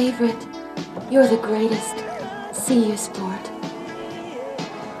my favorite. You're the greatest. See you, sport.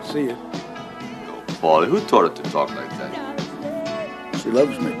 See you. Paulie, who taught it to talk like that? She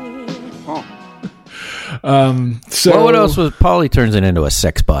loves me. Oh. So well, what else was Paulie turns it into a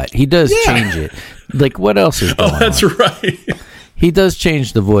sex bot? He does change it. Like what else is going on? That's right. He does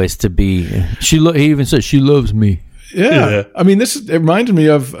change the voice to be. He even says she loves me. Yeah. I mean, it reminded me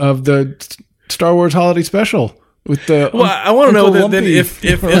of the Star Wars Holiday Special with the. Well, I want to know that if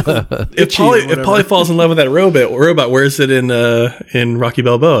Paulie falls in love with that robot, where is it in Rocky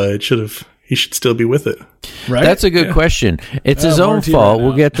Balboa? He should still be with it. Right? That's a good question. It's his own fault.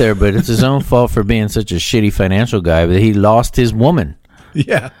 We'll get there, but it's his own fault for being such a shitty financial guy that he lost his woman.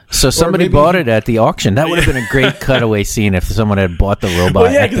 Yeah. So somebody bought it at the auction. That would have been a great cutaway scene if someone had bought the robot.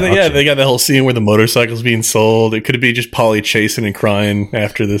 Well, they got the whole scene where the motorcycle's being sold. It could be just Paulie chasing and crying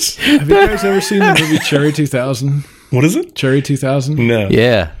after this. Have you guys ever seen the movie Cherry 2000? What is it? Cherry 2000? No.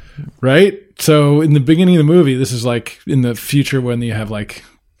 Yeah. Right? So in the beginning of the movie, this is like in the future when you have like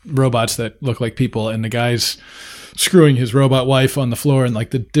robots that look like people, and the guy's screwing his robot wife on the floor, and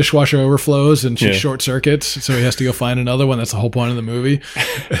like the dishwasher overflows and she short circuits, so he has to go find another one. That's the whole point of the movie.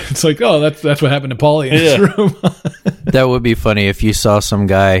 It's like, oh, that's what happened to Paulie in his room. That would be funny if you saw some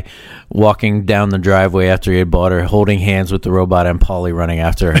guy walking down the driveway after he had bought her, holding hands with the robot, and Paulie running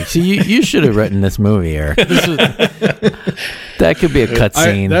after her. See, you should have written this movie, Eric. That could be a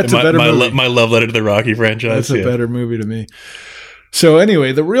cutscene. That's a better movie. My love letter to the Rocky franchise. That's a better movie to me. So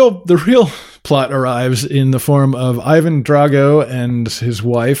anyway, the real plot arrives in the form of Ivan Drago and his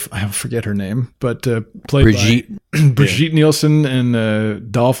wife. I forget her name, but played by Brigitte Nielsen and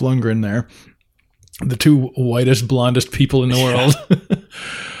Dolph Lundgren. There, the two whitest, blondest people in the world.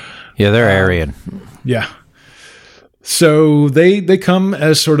 Yeah, they're Aryan. Yeah. So they come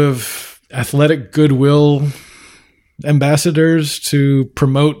as sort of athletic goodwill ambassadors to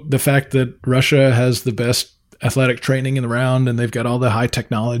promote the fact that Russia has the best athletic training in the round, and they've got all the high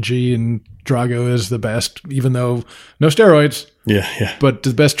technology, and Drago is the best, even though no steroids. Yeah. But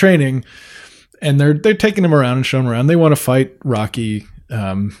the best training. And they're taking him around and showing him around. They want to fight Rocky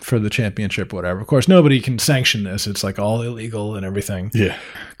for the championship, whatever. Of course, nobody can sanction this. It's like all illegal and everything. Yeah.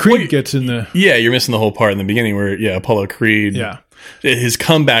 Creed gets in the... Yeah, you're missing the whole part in the beginning where, Apollo Creed... Yeah. His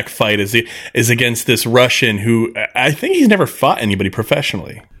comeback fight is against this Russian who I think he's never fought anybody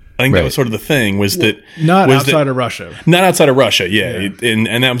professionally. I think that was sort of the thing outside of Russia. Not outside of Russia, yeah.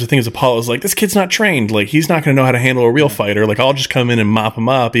 And that was the thing is Apollo's like, this kid's not trained. Like, he's not going to know how to handle a real fighter. Like, I'll just come in and mop him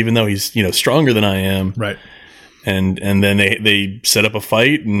up, even though he's, stronger than I am. Right. And then they set up a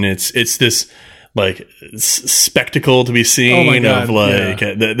fight, and it's this like spectacle to be seen of like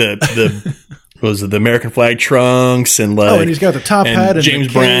the was it the American flag trunks and like and he's got the top hat and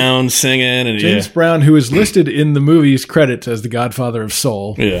James Brown singing and James Brown, who is listed in the movie's credits as the Godfather of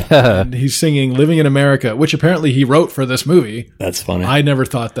Soul. Yeah. And he's singing Living in America, which apparently he wrote for this movie. That's funny. I never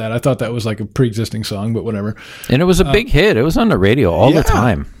thought that. I thought that was like a pre-existing song, but whatever. And it was a big hit. It was on the radio all the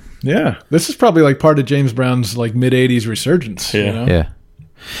time. Yeah. This is probably like part of James Brown's like mid-'80s resurgence. Yeah. Yeah.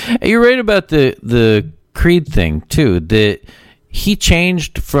 You're right about the Creed thing too. That he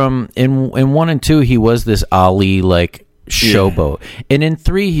changed from in 1 and 2 he was this Ali like showboat, and in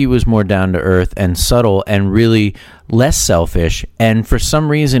 3 he was more down to earth and subtle and really less selfish. And for some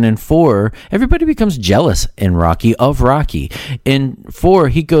reason in 4 everybody becomes jealous in Rocky of Rocky. In 4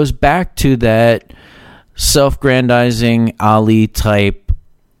 he goes back to that self-grandizing Ali type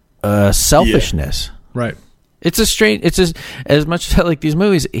selfishness. Right. It's a strange. It's as much as I like these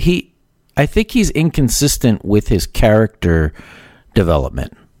movies. I think he's inconsistent with his character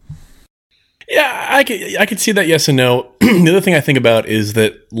development. Yeah, I could see that. Yes and no. The other thing I think about is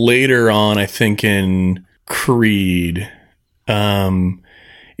that later on, I think in Creed, Adonis,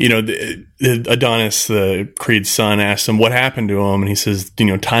 the Creed's son, asked him what happened to him, and he says,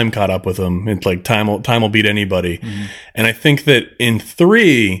 time caught up with him. It's like time will beat anybody. Mm-hmm. And I think that in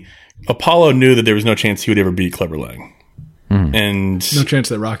 3, Apollo knew that there was no chance he would ever beat Clubber Lang. Mm. And no chance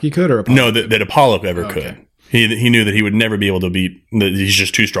that Rocky could, or Apollo? No, that Apollo ever could. He knew that he would never be able to beat. That he's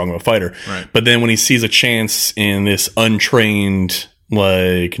just too strong of a fighter. Right. But then when he sees a chance in this untrained,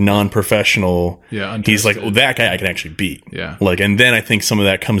 like non-professional, he's like, "Oh, that guy I can actually beat." Yeah. Like, and then I think some of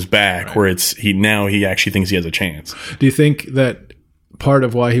that comes back where he actually thinks he has a chance. Do you think that part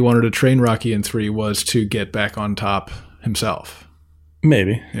of why he wanted to train Rocky in 3 was to get back on top himself?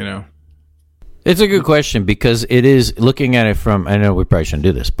 Maybe. It's a good question, because it is, looking at it from, I know we probably shouldn't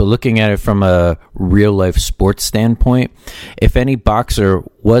do this, but looking at it from a real life sports standpoint, if any boxer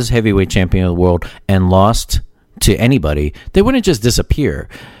was heavyweight champion of the world and lost to anybody, they wouldn't just disappear,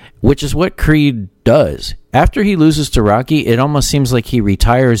 which is what Creed does. After he loses to Rocky, it almost seems like he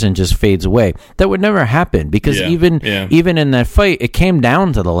retires and just fades away. That would never happen, because even in that fight, it came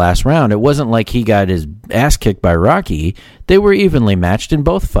down to the last round. It wasn't like he got his ass kicked by Rocky. They were evenly matched in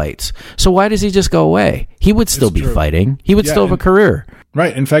both fights. So why does he just go away? He would still be fighting. He would still have a career.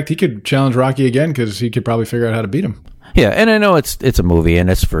 Right. In fact, he could challenge Rocky again, because he could probably figure out how to beat him. Yeah, and I know it's a movie, and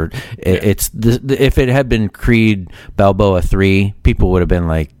it's for if it had been Creed Balboa 3, people would have been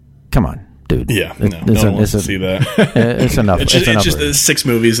like, "Come on, dude." Yeah, no one wants to see that. It's enough. It's just 6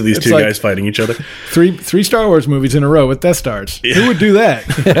 movies of these two guys fighting each other. Three Star Wars movies in a row with Death Stars. Yeah. Who would do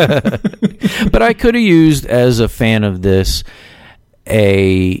that? But I could have used, as a fan of this,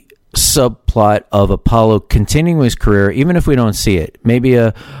 a subplot of Apollo continuing his career, even if we don't see it. Maybe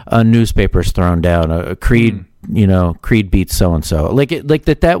a newspaper's thrown down, a Creed. Creed beats so and so. Like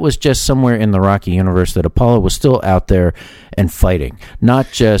that was just somewhere in the Rocky universe that Apollo was still out there and fighting,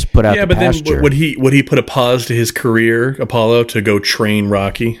 not just put out. Yeah, but pasture. Then would he put a pause to his career, Apollo, to go train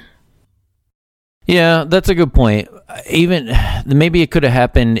Rocky? Yeah, that's a good point. Even maybe it could have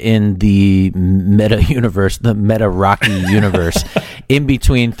happened in the meta universe, the meta Rocky universe, in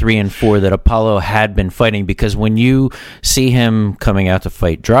between 3 and 4, that Apollo had been fighting. Because when you see him coming out to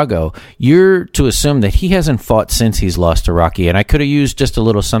fight Drago, you're to assume that he hasn't fought since he's lost to Rocky. And I could have used just a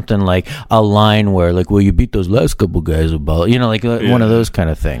little something like a line where, like, "Well, you beat those last couple guys, Apollo," one of those kind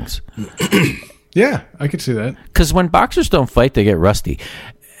of things. Yeah, I could see that. Because when boxers don't fight, they get rusty.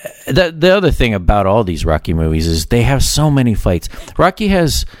 The other thing about all these Rocky movies is they have so many fights. Rocky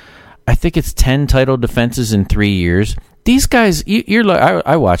has, I think it's 10 title defenses in 3 years. These guys,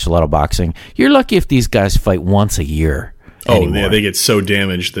 I watch a lot of boxing. You're lucky if these guys fight once a year. Oh, yeah, they get so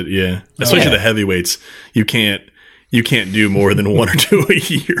damaged that, especially the heavyweights, you can't do more than 1 or 2 a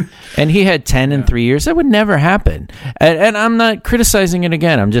year. And he had 10 in 3 years. That would never happen. And I'm not criticizing it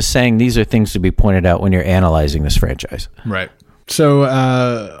again. I'm just saying these are things to be pointed out when you're analyzing this franchise. Right. So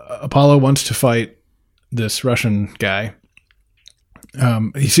Apollo wants to fight this Russian guy. So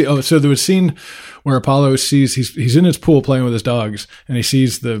there was a scene where Apollo sees he's in his pool playing with his dogs, and he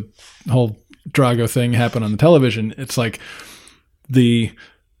sees the whole Drago thing happen on the television. It's like the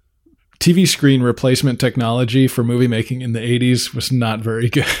TV screen replacement technology for movie making in the 80s was not very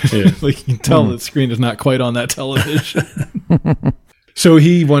good. Yeah. Like, you can tell the screen is not quite on that television. So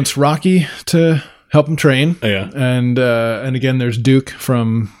he wants Rocky to help him train. Yeah. And again, there's Duke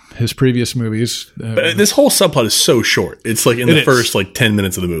from his previous movies. But this whole subplot is so short. It's like in the first 10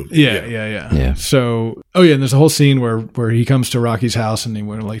 minutes of the movie. Yeah. So, and there's a whole scene where he comes to Rocky's house, and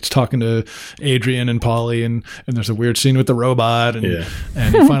he's talking to Adrian and Paulie, and there's a weird scene with the robot, and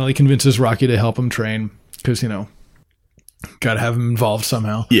he finally convinces Rocky to help him train, because, got to have him involved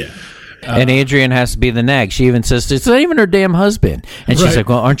somehow. Yeah. And Adrian has to be the nag. She even says it's not even her damn husband, and she's like,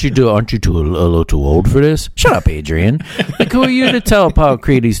 "Well, aren't you a little too old for this? Shut up, Adrian. Like, who are you to tell Paul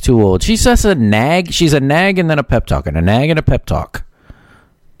Creed he's too old?" She's just a nag. She's a nag and then a pep talk, and a nag and a pep talk.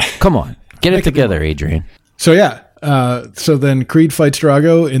 Come on, get it together, Adrian. So so then Creed fights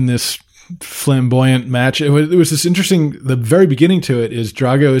Drago in this flamboyant match. It was this interesting. The very beginning to it is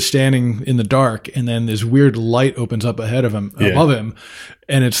Drago is standing in the dark, and then this weird light opens up ahead of him, above him,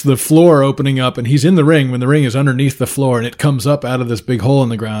 and it's the floor opening up, and he's in the ring when the ring is underneath the floor, and it comes up out of this big hole in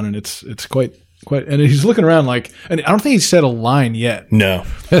the ground, and it's quite. And he's looking around like, and I don't think he said a line yet. No.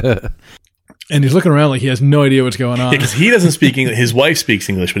 And he's looking around like he has no idea what's going on. Because he doesn't speak English. His wife speaks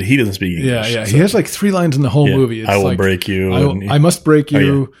English, but he doesn't speak English. Yeah. So. He has like 3 lines in the whole movie. It's I will like, break you. I must break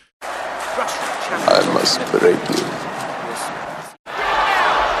you. I must break you.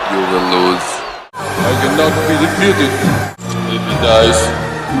 You will lose. I cannot be defeated. If he dies,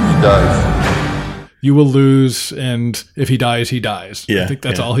 he dies. You will lose, and if he dies, he dies. Yeah, I think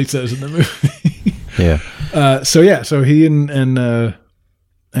that's all he says in the movie. Yeah. So he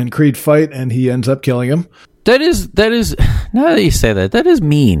and Creed fight, and he ends up killing him. That is. Now that you say that is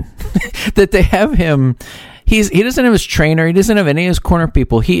mean. That they have him. He doesn't have his trainer. He doesn't have any of his corner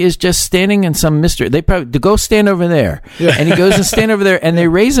people. He is just standing in some mystery. They probably go stand over there, and he goes and stand over there, and they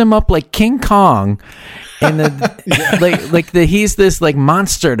raise him up like King Kong, and he's this like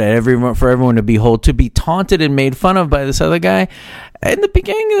monster that for everyone to behold, to be taunted and made fun of by this other guy. In the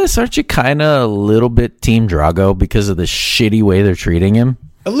beginning of this, aren't you kind of a little bit Team Drago because of the shitty way they're treating him?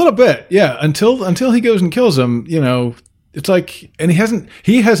 A little bit, yeah. Until he goes and kills him, it's like, and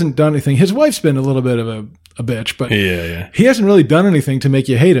he hasn't done anything. His wife's been a little bit of a bitch, but he hasn't really done anything to make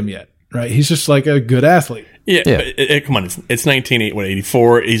you hate him yet, right? He's just like a good athlete. Yeah. But come on, it's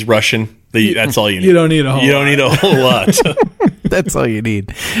 1984. He's Russian. That's all you need. You don't need a whole lot. That's all you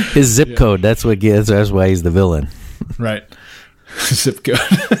need. His zip code. That's what gives. That's why he's the villain. Right. Zip code.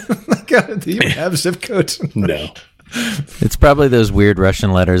 God, do you even have zip codes? No. It's probably those weird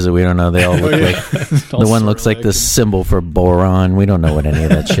Russian letters that we don't know. They all look like the one looks like the symbol for boron. We don't know what any of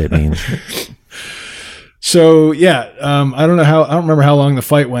that shit means. So I don't remember how long the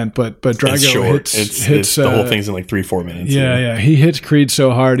fight went, but Drago hits the whole thing's in like 3-4 minutes. Yeah. He hits Creed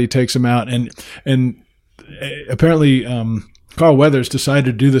so hard he takes him out, and apparently Carl Weathers decided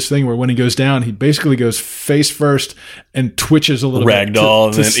to do this thing where when he goes down, he basically goes face first and twitches a little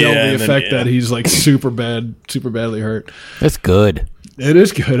Ragdoll bit to sell the effect that he's like super badly hurt. That's good. It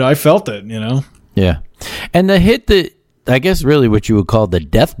is good. I felt it, Yeah. And the hit that, I guess really what you would call the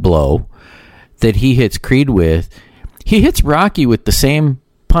death blow that he hits Creed with, he hits Rocky with the same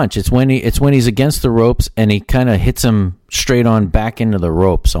punch. It's when he's against the ropes and he kind of hits him straight on back into the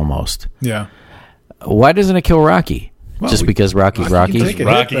ropes almost. Yeah. Why doesn't it kill Rocky? Well, just because Rocky. Rocky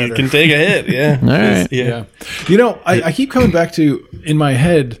can take a hit, yeah. All right. Yeah. I keep coming back to, in my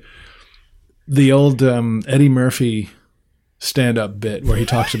head, the old Eddie Murphy stand-up bit where he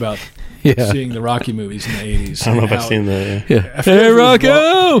talks about seeing the Rocky movies in the 80s. I don't know if I've seen that. Yeah. Hey,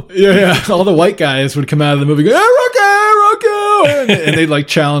 Rocco! Yeah. All the white guys would come out of the movie, go, hey, Rocco! And they'd like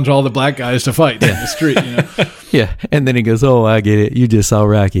challenge all the black guys to fight in the street, Yeah. And then he goes, oh, I get it. You just saw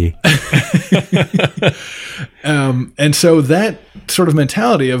Rocky. And so that sort of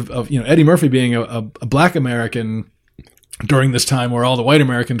mentality of Eddie Murphy being a black American during this time where all the white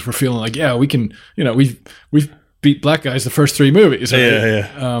Americans were feeling like, we can, we've beat black guys the first 3 movies.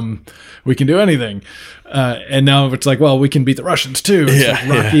 Right? We can do anything. And now it's like, well, we can beat the Russians too. It's like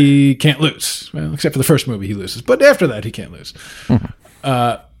Rocky can't lose. Well, except for the first movie he loses. But after that, he can't lose.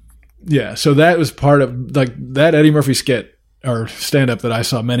 So that was part of, like, that Eddie Murphy skit or stand-up that I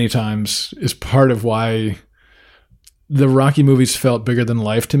saw many times is part of why the Rocky movies felt bigger than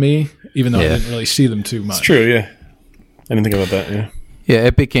life to me, even though I didn't really see them too much. It's true, yeah. I didn't think about that, yeah. Yeah,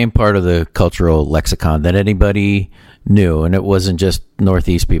 it became part of the cultural lexicon that anybody knew, and it wasn't just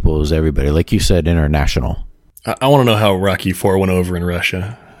Northeast people, it was everybody. Like you said, international. I want to know how Rocky IV went over in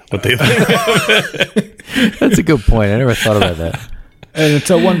Russia. What they think of it. That's a good point. I never thought about that. And it's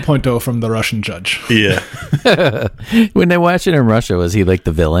a 1.0 from the Russian judge. Yeah. When they watched it in Russia, was he like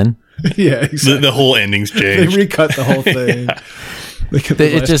the villain? Yeah, exactly. The whole ending's changed. They recut the whole thing.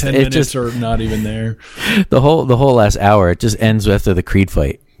 The last 10 minutes are not even there. The whole last hour, it just ends after the Creed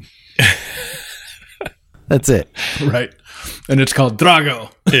fight. That's it. Right. And it's called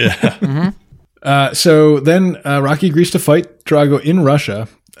Drago. Yeah. Mm-hmm. So then Rocky agrees to fight Drago in Russia.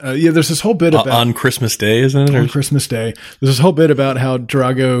 There's this whole bit about... on Christmas Day, isn't it? On Christmas Day. There's this whole bit about how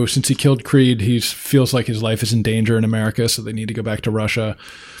Drago, since he killed Creed, he feels like his life is in danger in America, so they need to go back to Russia.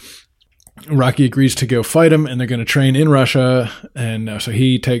 Rocky agrees to go fight him, and they're going to train in Russia. And so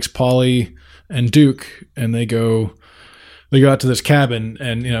he takes Paulie and Duke, and they go out to this cabin.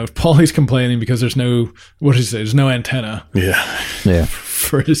 And, Paulie's complaining because there's no, what did he say? There's no antenna. Yeah.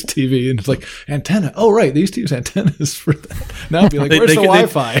 For his TV, and it's like, antenna. Oh, right, these use antennas for that. Now it'd be like, where's the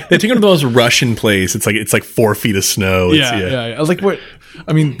Wi-Fi? They take him to the most Russian place. It's like 4 feet of snow. Yeah. I was like, what?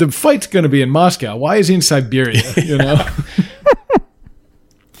 I mean, the fight's going to be in Moscow. Why is he in Siberia? You know.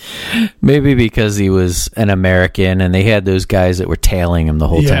 Maybe because he was an American and they had those guys that were tailing him the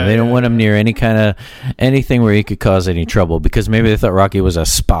whole time. They didn't want him near anything where he could cause any trouble because maybe they thought Rocky was a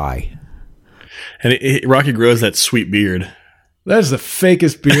spy. And Rocky grows that sweet beard. That's the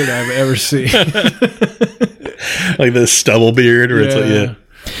fakest beard I've ever seen. Like the stubble beard. Where it's like,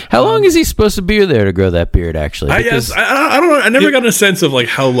 How long is he supposed to be there to grow that beard, actually? I don't know. I never got a sense of like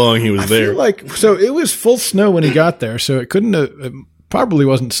how long he was there. Feel like, so it was full snow when he got there, so it couldn't have... Probably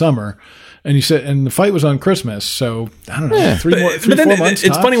wasn't summer, and you said, and the fight was on Christmas, so I don't know, 4 months.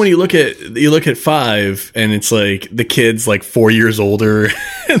 It's funny when you look at 5, and it's like the kid's like 4 years older,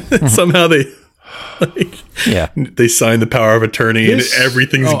 and then somehow they sign the power of attorney, and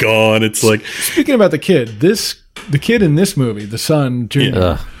everything's gone. It's like, speaking about the kid in this movie, the son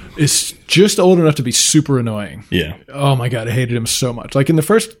Junior. Is just old enough to be super annoying. Yeah. Oh my God, I hated him so much. Like in the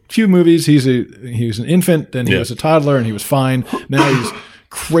first few movies, he was an infant, then he was a toddler, and he was fine. Now he's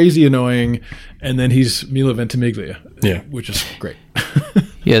crazy annoying, and then he's Milo Ventimiglia. Yeah, which is great.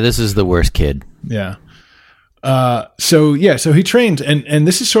 Yeah, this is the worst kid. Yeah. So he trains, and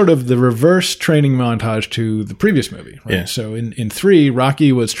this is sort of the reverse training montage to the previous movie, right? Yeah. So in 3,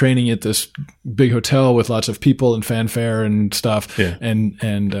 Rocky was training at this big hotel with lots of people and fanfare and stuff. Yeah. And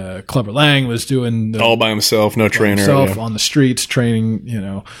Clubber Lang was doing all by himself, no trainer. On the streets training,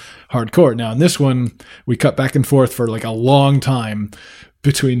 hardcore. Now in this one, we cut back and forth for like a long time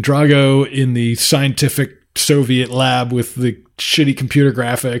between Drago in the scientific Soviet lab with the shitty computer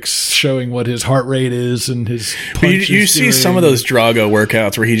graphics showing what his heart rate is and his punch. You see some of those Drago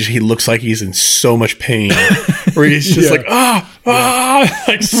workouts where he looks like he's in so much pain, where he's just like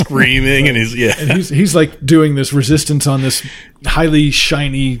like screaming, and he's like doing this resistance on this highly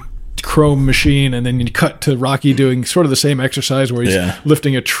shiny chrome machine, and then you cut to Rocky doing sort of the same exercise where he's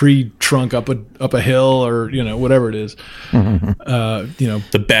lifting a tree trunk up a hill, or whatever it is.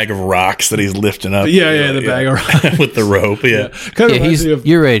 The bag of rocks that he's lifting up. The bag of rocks with the rope.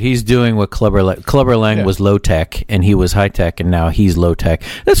 You're right. He's doing what Clubber Lang was low tech, and he was high tech, and now he's low tech.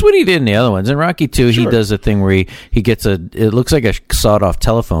 That's what he did in the other ones. In Rocky 2, he does a thing where he gets it looks like a sawed off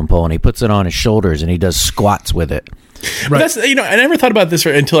telephone pole, and he puts it on his shoulders, and he does squats with it. Right. That's, I never thought about this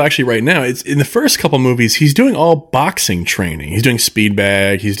until actually right now. It's in the first couple movies, he's doing all boxing training. He's doing speed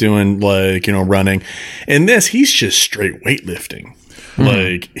bag. He's doing running. In this, he's just straight weightlifting.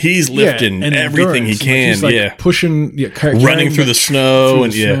 Like he's lifting everything he can. He's pushing, running through the snow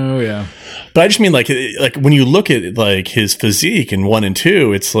snow. But I just mean like when you look at like his physique in 1 and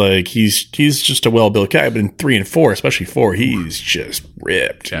 2, it's like he's just a well built guy. But in 3 and 4, especially 4, he's just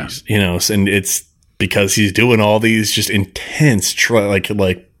ripped. Yeah. And it's because he's doing all these just intense like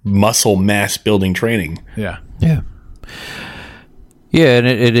muscle mass building training. Yeah. And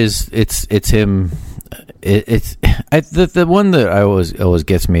it's him. The one that I always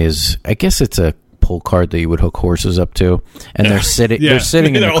gets me is, I guess it's a pull cart that you would hook horses up to, and they're sitting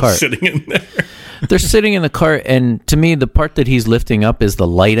in the cart. Sitting in there. They're sitting in the cart, and to me, the part that he's lifting up is the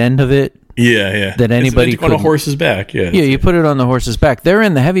light end of it. Yeah. That anybody on a horse's back. Yeah. You put it on the horse's back. They're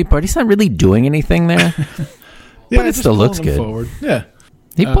in the heavy part. He's not really doing anything there, but it still looks good. Forward. Yeah,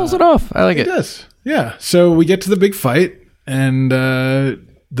 he pulls it off. I like it. He does. Yeah. So we get to the big fight, and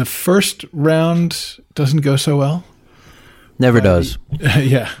the first round doesn't go so well. Never does.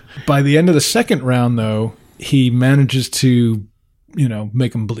 Yeah. By the end of the second round, though, he manages to,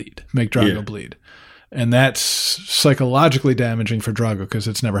 make Drago bleed. And that's psychologically damaging for Drago because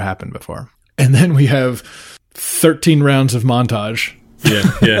it's never happened before. And then we have 13 rounds of montage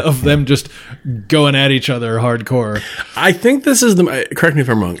of them just going at each other hardcore. I think this is correct me if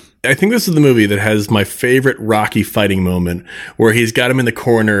I'm wrong, I think this is the movie that has my favorite Rocky fighting moment, where he's got him in the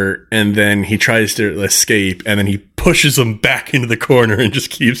corner and then he tries to escape and then he pushes him back into the corner and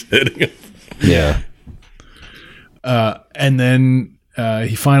just keeps hitting him. Yeah. And then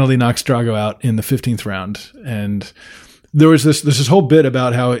he finally knocks Drago out in the 15th round. And there was this whole bit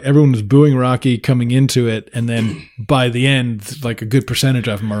about how everyone was booing Rocky coming into it, and then by the end, like a good percentage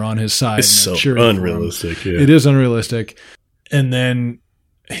of them are on his side. It's so unrealistic. Yeah. It is unrealistic. And then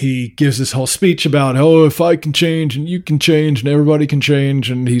he gives this whole speech about, if I can change and you can change and everybody can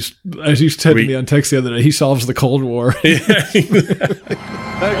change. And he's, as you said to me on text the other day, he solves the Cold War. Thank you.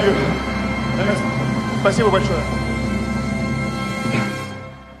 Спасибо большое.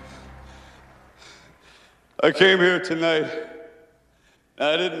 I came here tonight.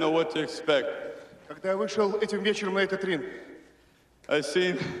 I didn't know what to expect. Когда я вышел этим вечером на этот ринг, I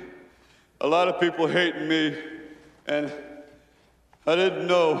seen a lot of people hating me, and I didn't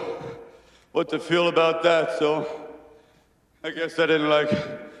know what to feel about that. So I guess I didn't like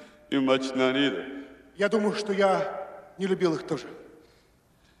you much none either. Я думаю, что я не любил их тоже.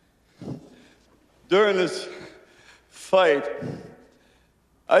 During this fight,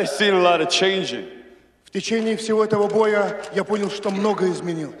 I seen a lot of changing. В течение всего этого боя я понял, что многое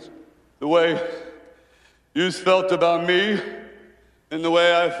изменилось. The way you felt about me and the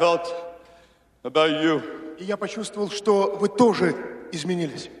way I felt about you. И я почувствовал, что вы тоже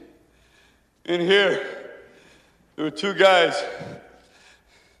изменились. In here, there were two guys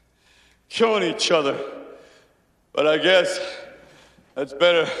killing each other. But I guess that's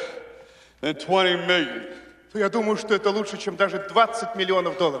better than 20 million. То я думаю, что это лучше, чем даже $20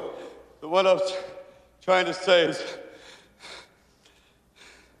 миллионов. So what I was trying to say is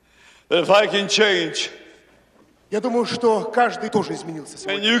that if I can change, я думаю, что каждый тоже изменился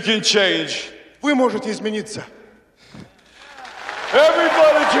сегодня. And you can change. Вы можете измениться.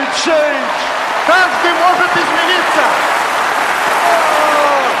 Everybody can change. Каждый может измениться.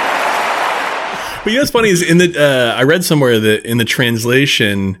 But you know what's funny is in the I read somewhere that in the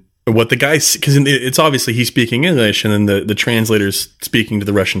translation, what the guy, because it's obviously he's speaking English and then the translator's speaking to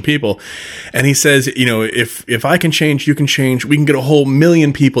the Russian people, and he says, you know, if I can change, you can change. We can get a whole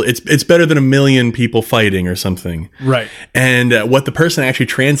million people. It's better than a million people fighting or something, right? And what the person actually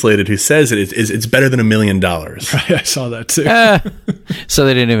translated who says it is it's better than $1 million. Right, I saw that too. So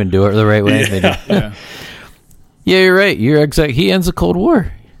they didn't even do it the right way. Yeah, yeah, you're right. You're exact. He ends the Cold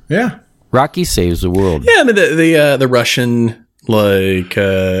War. Yeah. Rocky saves the world. Yeah, I mean the Russian the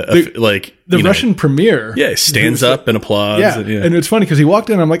Russian premier, stands up and applauds. Yeah, and it's funny because he walked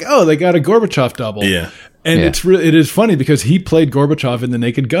in. I'm like, oh, they got a Gorbachev double. Yeah, and it is funny because he played Gorbachev in the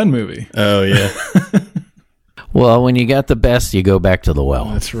Naked Gun movie. Oh yeah. Well, when you got the best, you go back to the well.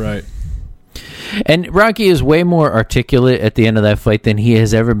 That's right. And Rocky is way more articulate at the end of that fight than he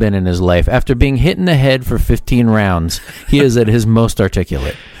has ever been in his life. After being hit in the head for 15 rounds, he is at his most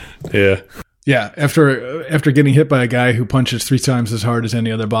articulate. Yeah. Yeah, after getting hit by a guy who punches 3 times as hard as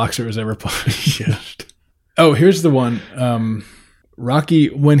any other boxer has ever punched. Oh, here's the one. Rocky,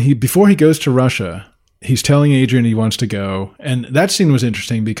 before he goes to Russia, he's telling Adrian he wants to go, and that scene was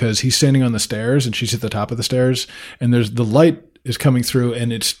interesting because he's standing on the stairs and she's at the top of the stairs, and there's the light is coming through,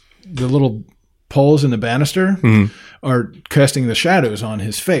 and it's the little poles in the banister are casting the shadows on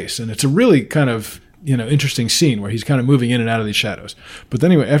his face, and it's a really kind of interesting scene where he's kind of moving in and out of these shadows. But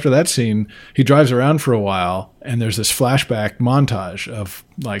anyway, after that scene, he drives around for a while, and there's this flashback montage of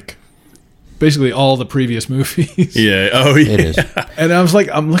like basically all the previous movies. Yeah. Oh, yeah. It is. And I was like,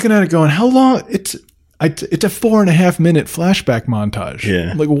 I'm looking at it going, how long? It's a 4.5 minute flashback montage. Yeah.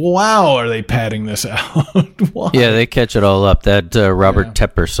 I'm like, wow, are they padding this out? Why? Yeah, they catch it all up. That Robert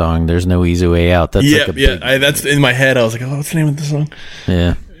Tepper song, "There's No Easy Way Out." That's that's in my head. I was like, oh, what's the name of the song?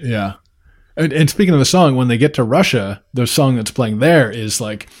 Yeah. Yeah. And speaking of the song, when they get to Russia, the song that's playing there is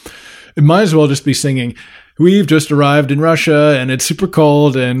like, it might as well just be singing, we've just arrived in Russia and it's super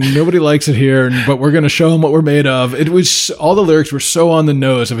cold and nobody likes it here, but we're going to show them what we're made of. It was, all the lyrics were so on the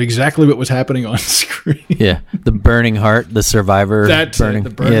nose of exactly what was happening on screen. Yeah. The burning heart, the survivor. That's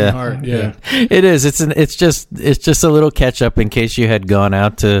the burning heart. Yeah. It is. It's just a little catch up in case you had gone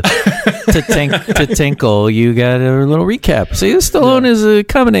out to tinkle. You got a little recap. See, Stallone is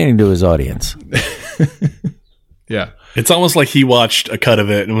accommodating to his audience. Yeah. It's almost like he watched a cut of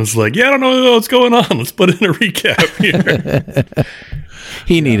it and was like, yeah, I don't know what's going on. Let's put in a recap here.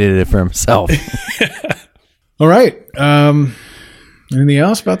 He needed it for himself. All right. Anything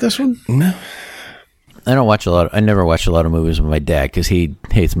else about this one? No. I never watch a lot of movies with my dad because he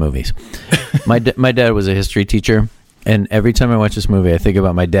hates movies. My dad was a history teacher, and every time I watch this movie, I think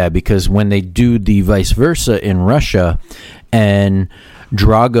about my dad because when they do the vice versa in Russia and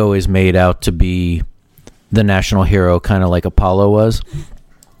Drago is made out to be the national hero, kind of like Apollo was,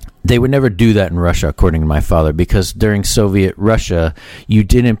 they would never do that in Russia, according to my father, because during Soviet Russia, you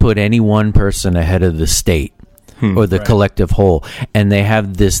didn't put any one person ahead of the state or the collective whole. And they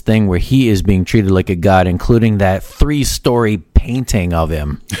have this thing where he is being treated like a god, including that 3-story painting of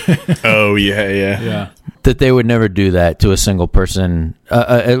him. Oh, yeah. That they would never do that to a single person,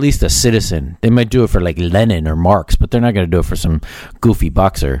 at least a citizen. They might do it for like Lenin or Marx, but they're not going to do it for some goofy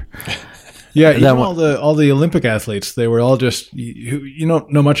boxer. Yeah, even all the Olympic athletes, they were all just, you don't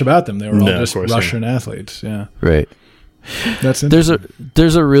know much about them. They were all just Russian athletes. Yeah, right. That's interesting.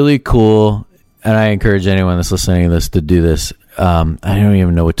 There's a really cool, and I encourage anyone that's listening to this to do this. I don't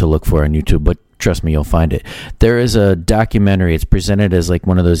even know what to look for on YouTube, but trust me, you'll find it. There is a documentary. It's presented as like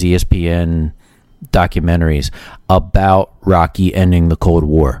one of those ESPN documentaries about Rocky ending the Cold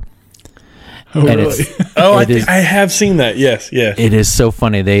War. Oh, and really? I have seen that. Yes, yeah. It is so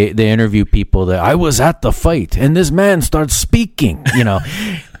funny. They interview people that I was at the fight and this man starts speaking.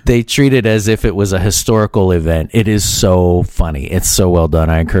 They treat it as if it was a historical event. It is so funny. It's so well done.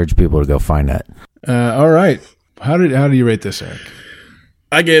 I encourage people to go find that. All right. How do you rate this, Eric?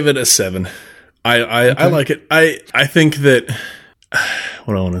 I gave it a 7. I like it. I think that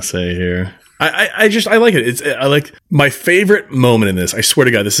what I want to say here. I like it. I like my favorite moment in this. I swear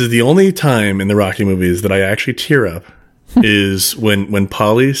to God, this is the only time in the Rocky movies that I actually tear up. Is when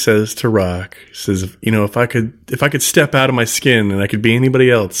Paulie says to Rock, says, if I could step out of my skin and I could be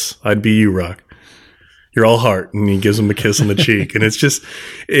anybody else, I'd be you, Rock. You're all heart, and he gives him a kiss on the cheek, and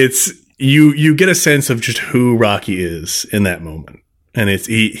you get a sense of just who Rocky is in that moment, and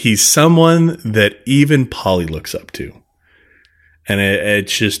he's someone that even Paulie looks up to, and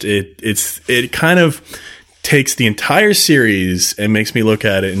it kind of takes the entire series and makes me look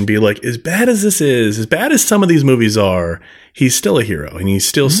at it and be like, as bad as this is, as bad as some of these movies are, he's still a hero and he's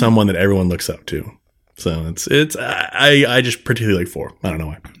still someone that everyone looks up to. So I just particularly like 4. I don't know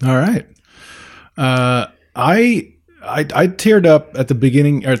why. All right. I teared up at the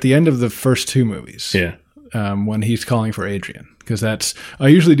beginning or at the end of the first 2 movies. Yeah. When he's calling for Adrian, because I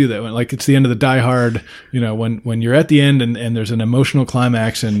usually do that when it's the end of the Die Hard, when you're at the end and there's an emotional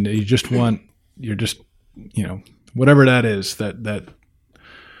climax and whatever that is,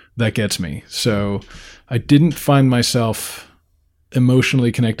 that gets me. So I didn't find myself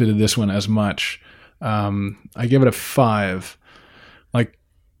emotionally connected to this one as much. I give it a 5.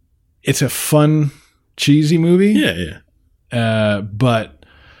 It's a fun, cheesy movie. Yeah. But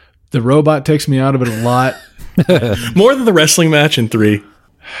the robot takes me out of it a lot. More than the wrestling match in 3.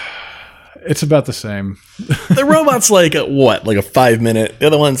 It's about the same. The robot's like a 5-minute. The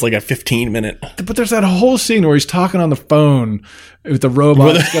other one's like a 15-minute. But there's that whole scene where he's talking on the phone with the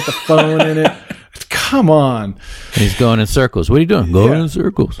robot. He's got the phone in it. Come on. He's going in circles. What are you doing? Going in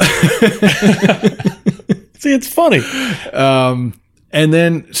circles. See, it's funny. And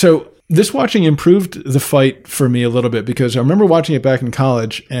then, so this watching improved the fight for me a little bit, because I remember watching it back in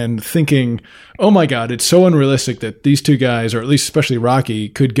college and thinking, oh my God, it's so unrealistic that these 2 guys, or at least especially Rocky,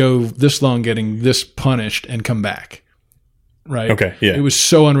 could go this long getting this punished and come back. Right? Okay, yeah. It was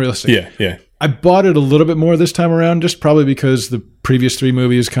so unrealistic. Yeah. I bought it a little bit more this time around, just probably because the previous 3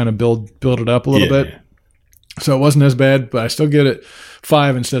 movies kind of build it up a little bit. Yeah. So it wasn't as bad, but I still get it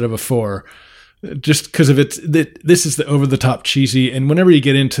 5 instead of a 4. Just because of this is the over the top cheesy, and whenever you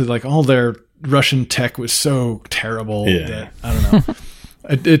get into all their Russian tech was so terrible that I don't know,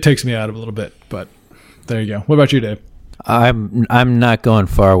 it takes me out of it a little bit. But there you go. What about you, Dave? I'm not going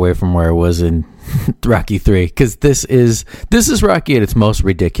far away from where I was in Rocky 3, because this is Rocky at its most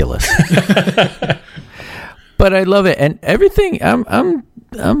ridiculous. But I love it, and everything. I'm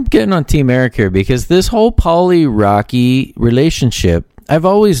getting on Team Eric here, because this whole Paulie Rocky relationship, I've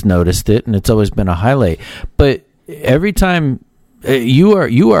always noticed it, and it's always been a highlight. But every time you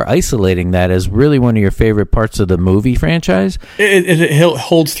are isolating that as really one of your favorite parts of the movie franchise. It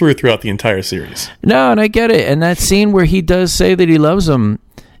holds throughout the entire series. No, and I get it. And that scene where he does say that he loves him,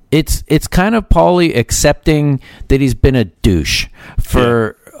 it's kind of Paulie accepting that he's been a douche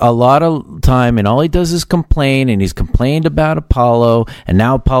for a lot of time, and all he does is complain, and he's complained about Apollo, and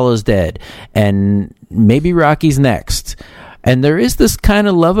now Apollo's dead, and maybe Rocky's next. And there is this kind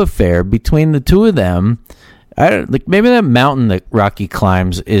of love affair between the 2 of them. Maybe that mountain that Rocky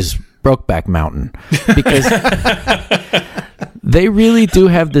climbs is Brokeback Mountain, because they really do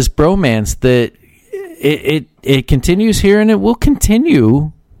have this bromance that it continues here, and it will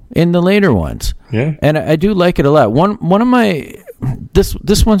continue in the later ones. Yeah, and I do like it a lot. One of my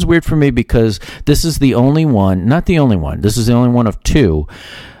this one's weird for me, because this is the only one, not the only one. This is the only one of 2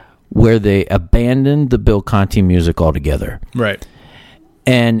 where they abandoned the Bill Conti music altogether. Right.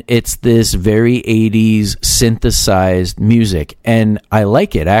 And it's this very 80s synthesized music. And I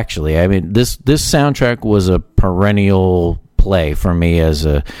like it, actually. I mean, this soundtrack was a perennial play for me as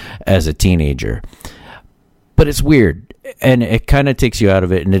a teenager. But it's weird. And it kind of takes you out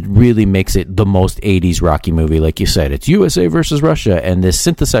of it, and it really makes it the most 80s Rocky movie. Like you said, it's USA versus Russia, and this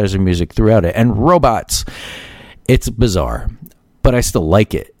synthesizer music throughout it, and robots. It's bizarre, but I still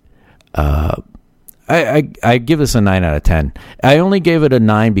like it. I give this a 9 out of 10. I only gave it a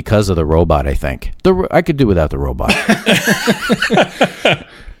 9 because of the robot, I think. I could do without the robot.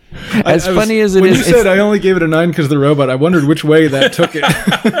 As funny as it is. When you said I only gave it a 9 because of the robot, I wondered which way that took it.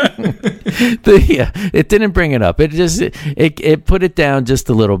 It didn't bring it up. It just it put it down just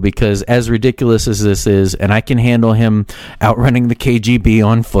a little, because as ridiculous as this is, and I can handle him outrunning the KGB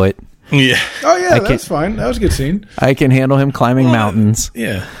on foot. Yeah. Oh yeah, that's fine. That was a good scene. I can handle him climbing mountains.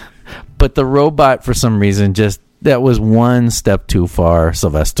 Yeah. But the robot, for some reason, that was one step too far,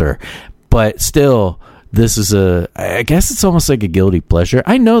 Sylvester. But still, this is I guess it's almost like a guilty pleasure.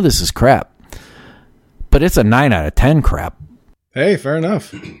 I know this is crap, but it's a 9 out of 10 crap. Hey, fair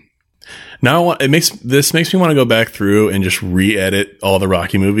enough. Now makes me want to go back through and just re-edit all the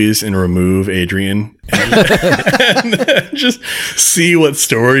Rocky movies and remove Adrian and just see what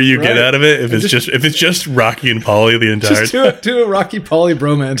story you get out of it. If it's just Rocky and Paulie the entire time. Do a Rocky Paulie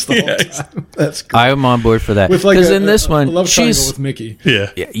bromance the whole time. That's great. I'm on board for that. Because in this one, a love triangle with Mickey.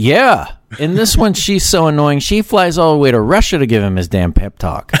 Yeah. In this one, she's so annoying. She flies all the way to Russia to give him his damn pep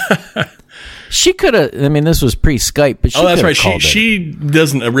talk. She could have. I mean, this was pre-Skype, but she that's right. Called she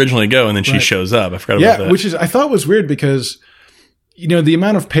doesn't originally go, and then she shows up. I forgot about that. Which I thought was weird because the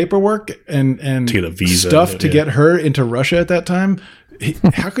amount of paperwork and to get a visa, stuff to get her into Russia at that time.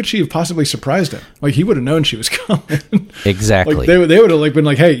 How could she have possibly surprised him? Like, he would have known she was coming. Exactly. Like, they would have been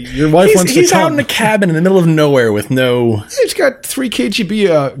like, "Hey, your wife wants to come." He's out in a cabin in the middle of nowhere with no. He's got 3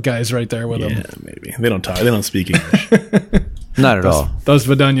 KGB guys right there with him. Yeah, maybe they don't talk. They don't speak English. Not at all. Dos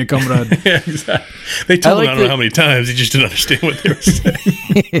Vidania, comrade. Yeah, exactly. They told him I don't know how many times. He just didn't understand what they were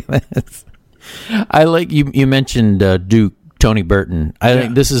saying. I like you mentioned Duke Tony Burton. I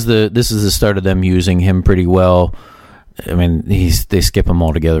think this is the start of them using him pretty well. I mean, they skip him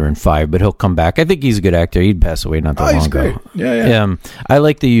altogether in 5, but he'll come back. I think he's a good actor. He'd pass away not that long great. ago. Yeah. I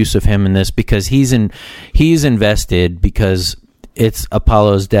like the use of him in this because he's invested because it's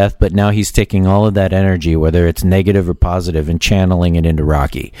Apollo's death, but now he's taking all of that energy, whether it's negative or positive, and channeling it into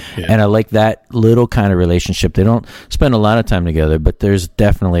Rocky. Yeah. And I like that little kind of relationship. They don't spend a lot of time together, but there's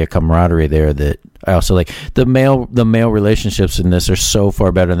definitely a camaraderie there that I also like. The male relationships in this are so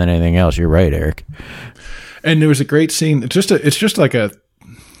far better than anything else. You're right, Eric. And there was a great scene. It's just like a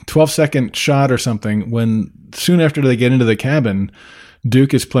 12-second shot or something when soon after they get into the cabin,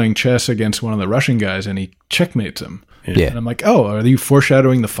 Duke is playing chess against one of the Russian guys and he checkmates him. Yeah. And I'm like, oh, are you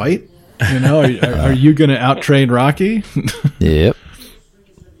foreshadowing the fight? Are you going to out-train Rocky? Yep.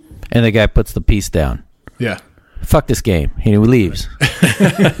 And the guy puts the piece down. Yeah. Fuck this game. He leaves.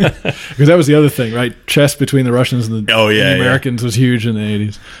 Because that was the other thing, right? Chess between the Russians and the Americans was huge in the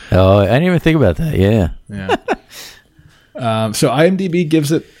 80s. Oh, I didn't even think about that. Yeah. So IMDb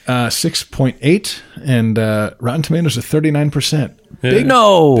gives it 6.8 and Rotten Tomatoes a 39%.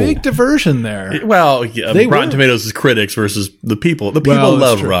 Big diversion there. Well, Rotten Tomatoes is critics versus the people. The people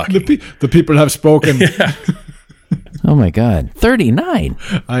love Rocky. The people have spoken. Yeah. Oh my God, 39.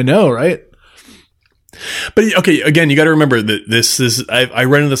 I know, right? But okay, again, you got to remember that this is. I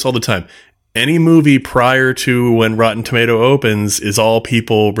run into this all the time. Any movie prior to when Rotten Tomato opens is all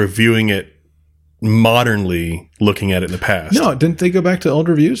people reviewing it modernly, looking at it in the past. No, didn't they go back to old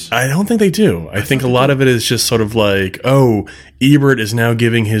reviews? I don't think they do. I think a lot of it is just sort of like, oh, Ebert is now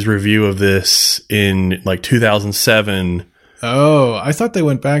giving his review of this in like 2007. Oh, I thought they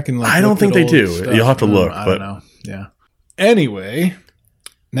went back and like. I don't think they do. Stuff. You'll have to look. I don't know. Yeah. Anyway,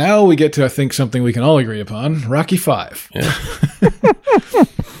 now we get to, I think, something we can all agree upon: Rocky V. Yeah.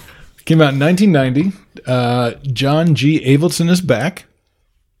 Came out in 1990. John G. Avildsen is back.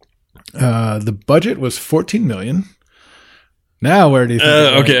 The budget was $14 million. Now, where do you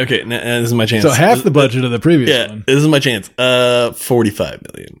think? Okay. Now, this is my chance. So half the budget of the previous one. This is my chance.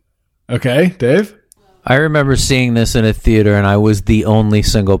 $45 million. Okay, Dave. I remember seeing this in a theater, and I was the only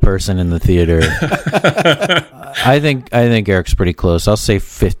single person in the theater. I think Eric's pretty close. I'll say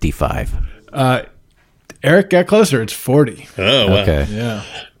 55. Eric got closer. It's 40. Oh, wow. Okay. Yeah,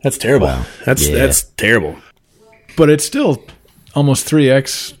 that's terrible. Wow. That's terrible. But it's still almost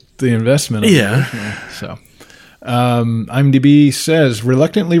 3x the investment. Yeah. So, IMDb says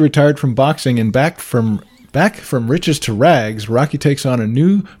reluctantly retired from boxing and back from riches to rags, Rocky takes on a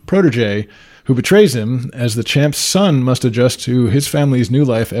new protege who betrays him as the champ's son must adjust to his family's new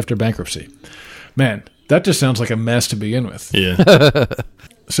life after bankruptcy. Man, that just sounds like a mess to begin with. Yeah.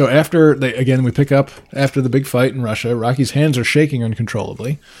 So we pick up after the big fight in Russia. Rocky's hands are shaking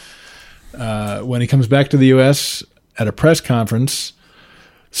uncontrollably. When he comes back to the U.S. at a press conference,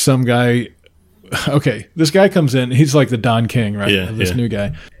 some guy... Okay, this guy comes in. He's like the Don King, right? Yeah, this new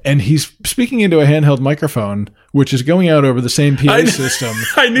guy. And he's speaking into a handheld microphone, which is going out over the same PA system.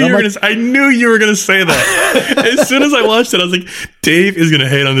 I knew you were going to say that. As soon as I watched it, I was like, Dave is going to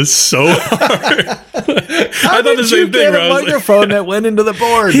hate on this so hard. I thought the same thing. A microphone that went into the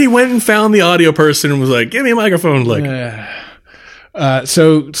board. He went and found the audio person and was like, give me a microphone. Like,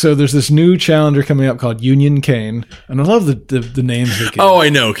 So there's this new challenger coming up called Union Kane, and I love the names they give. Oh, I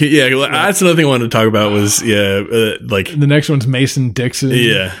know. Yeah, that's another thing I wanted to talk about was like the next one's Mason Dixon.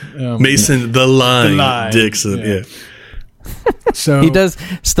 Yeah, Mason the Line Dixon. Yeah. So he does.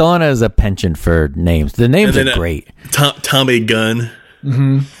 Stallone has a penchant for names. The names are great. Tommy Gunn.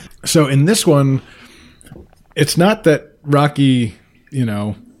 Mm-hmm. So in this one, it's not that Rocky,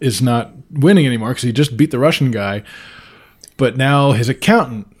 is not winning anymore because he just beat the Russian guy, but now his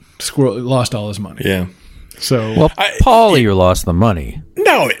accountant lost all his money. Yeah. So Paulie lost the money.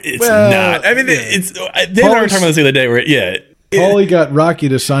 No, it's not. I mean, it's. They were talking about this the other day. Where Paulie got Rocky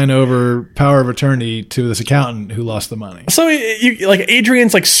to sign over power of attorney to this accountant who lost the money. So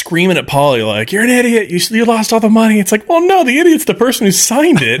Adrian's screaming at Paulie like, "You're an idiot! You lost all the money." It's like, well, no, the idiot's the person who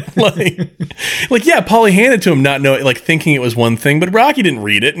signed it. Paulie handed it to him, not knowing, thinking it was one thing, but Rocky didn't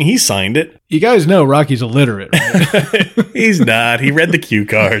read it and he signed it. You guys know Rocky's illiterate, right? He's not. He read the cue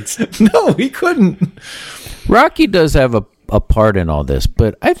cards. No, he couldn't. Rocky does have a part in all this,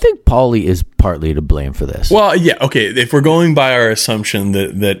 but I think Paulie is partly to blame for this. Well, yeah, okay. If we're going by our assumption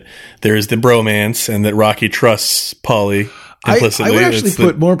that there is the bromance and that Rocky trusts Paulie implicitly, I would actually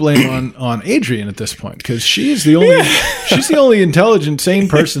put more blame on Adrian at this point because she's the only intelligent, sane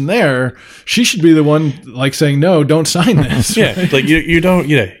person there. She should be the one saying no, don't sign this. Yeah, right? you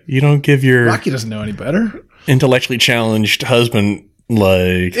don't give your Rocky doesn't know any better. Intellectually challenged husband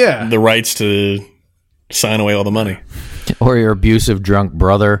the rights to sign away all the money. Or your abusive drunk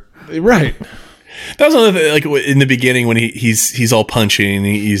brother. Right. That was another thing, in the beginning when he's all punchy and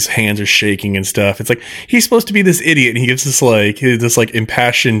his hands are shaking and stuff. It's he's supposed to be this idiot and he gives this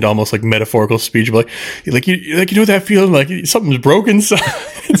impassioned, almost metaphorical speech of you know what that feels like? Something's broken.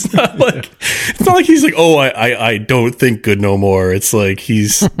 It's not like he's oh, I don't think good no more. It's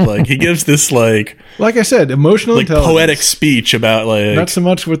he's he gives this like I said, emotional intelligence. Poetic speech about not so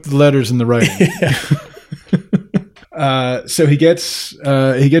much with the letters and the writing. So he gets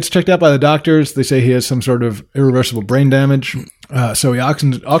checked out by the doctors. They say he has some sort of irreversible brain damage. So he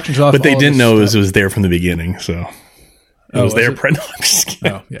auctions off. But they didn't know it was there from the beginning. So it was there.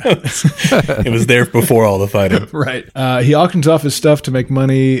 It was there before all the fighting. Right. He auctions off his stuff to make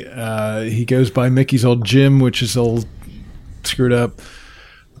money. He goes by Mickey's old gym, which is all screwed up.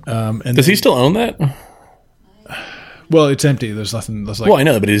 And does he still own that? Well, it's empty. There's nothing. Well, I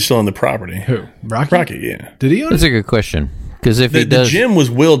know, but he's still on the property. Who? Rocky? Rocky, yeah. Did he own That's it? a good question. Because if the gym was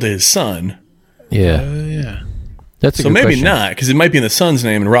willed to his son. Yeah. Yeah. That's a so good maybe question. not, because it might be in the son's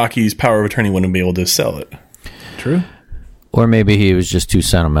name, and Rocky's power of attorney wouldn't be able to sell it. True. Or maybe he was just too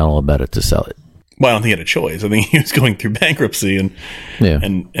sentimental about it to sell it. Well, I don't think he had a choice. I think he was going through bankruptcy and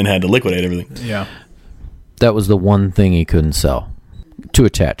had to liquidate everything. Yeah. That was the one thing he couldn't sell. Too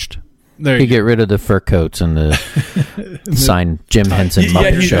attached. He'd get rid of the fur coats and the signed Jim Henson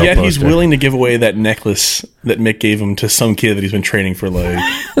Muppet Show Yet he's poster. willing to give away that necklace that Mick gave him to some kid that he's been training for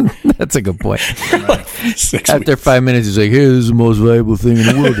That's a good point. 6 After weeks. 5 minutes, he's like, hey, this is the most valuable thing in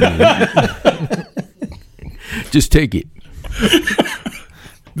the world to me. Just take it.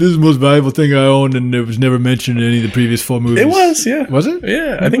 This is the most valuable thing I own, and it was never mentioned in any of the previous 4 movies. It was, yeah. Was it?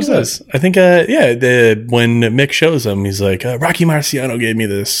 Yeah, I think it was. I think, when Mick shows him, he's like, Rocky Marciano gave me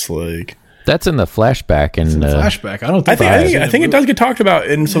this, That's in the flashback. Flashback. I don't think. I think it does get talked about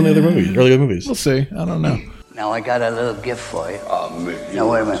in some of the other movies, earlier movies. We'll see. I don't know. Now I got a little gift for you. Oh, Mick. Now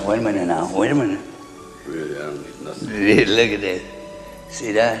wait a minute now. Wait a minute. Really, I don't need nothing. Look at that.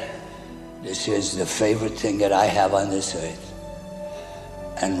 See that? This is the favorite thing that I have on this earth.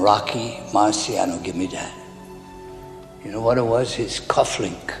 And Rocky Marciano give me that. You know what it was? His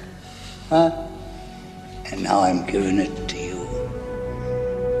cufflink. Huh? And now I'm giving it to you.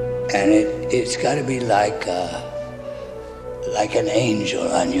 And it's got to be like an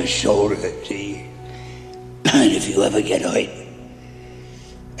angel on your shoulder, see? And if you ever get hurt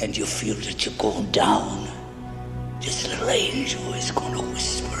and you feel that you're going down, this little angel is going to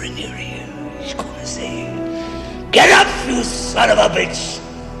whisper in your ear. He's going to say, get up, you son of a bitch!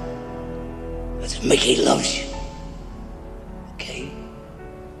 Because Mickey loves you. Okay?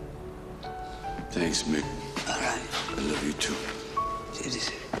 Thanks, Mick. All right. I love you too.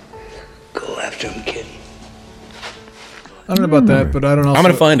 Go after him, kid. I don't know about that, but I don't know. I'm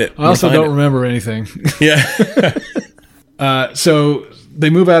going to find it. I also don't remember anything. Yeah. So they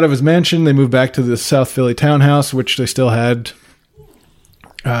move out of his mansion. They move back to the South Philly townhouse, which they still had.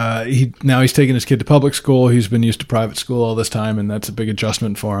 He's taking his kid to public school. He's been used to private school all this time, and that's a big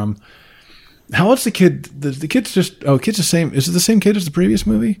adjustment for him. How old's the kid? The kid's kid's the same. Is it the same kid as the previous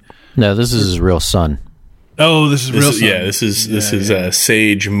movie? No, this is his real son. Oh, this is real son. Yeah, this is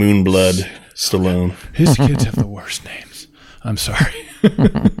Sage Moonblood Stallone. His kids have the worst names. I'm sorry.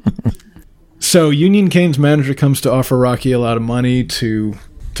 So Union Kane's manager comes to offer Rocky a lot of money to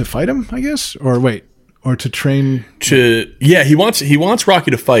fight him, I guess, or to train. He wants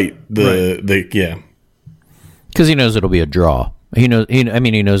Rocky to fight because because he knows it'll be a draw. He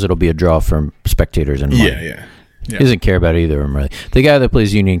knows it'll be a draw from spectators and money. Yeah. He doesn't care about either of them really. The guy that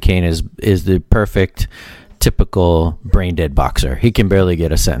plays Union Kane is the perfect, typical brain dead boxer. He can barely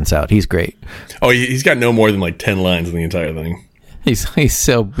get a sentence out. He's great. Oh, he's got no more than like 10 lines in the entire thing.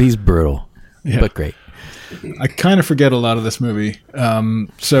 He's brutal, but great. I kind of forget a lot of this movie.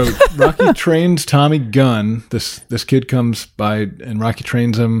 So Rocky trains Tommy Gunn. This kid comes by, and Rocky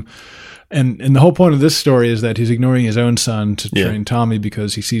trains him. And the whole point of this story is that he's ignoring his own son to train Tommy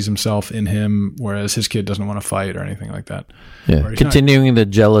because he sees himself in him, whereas his kid doesn't want to fight or anything like that. Yeah. Continuing the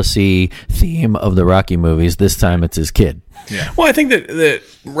jealousy theme of the Rocky movies, this time it's his kid. Yeah. Well, I think that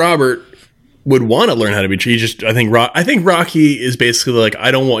Robert would want to learn how to be treated. I think Rocky is basically like,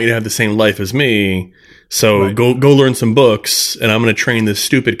 I don't want you to have the same life as me. So go learn some books, and I'm going to train this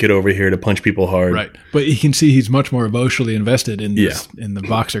stupid kid over here to punch people hard. Right, but you can see he's much more emotionally invested in this, in the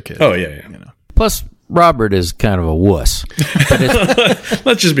boxer kid. Oh yeah. You know. Plus, Robert is kind of a wuss.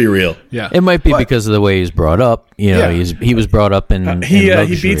 Let's just be real. Yeah, it might be because of the way he's brought up. You know, he was brought up in he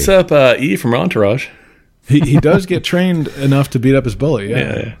beats up E from Entourage. He does get trained enough to beat up his bully.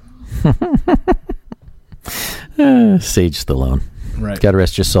 Yeah. Sage Stallone. Right. God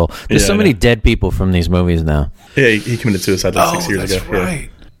rest your soul. There's so many dead people from these movies now. Yeah, he committed suicide like 6 years ago.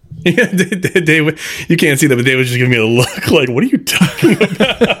 Right. Yeah, Dave, you can't see that, but Dave was just giving me a look like, what are you talking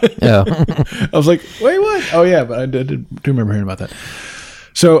about? Yeah. I was like, wait, what? Oh, yeah, but I do remember hearing about that.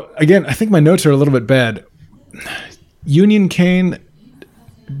 So, again, I think my notes are a little bit bad. Union Kane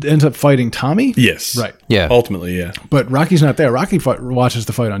ends up fighting Tommy? Yes. Right. Yeah. Ultimately, yeah. But Rocky's not there. Rocky watches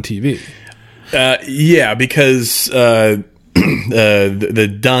the fight on TV. Yeah, because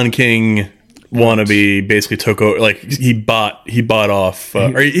the Don King wannabe basically took over. Like he bought off,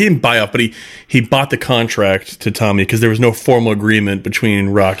 or he didn't buy off, but he bought the contract to Tommy because there was no formal agreement between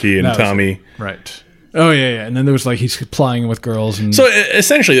Rocky and Tommy. Right. Oh yeah. And then there was like he's plying with girls, and so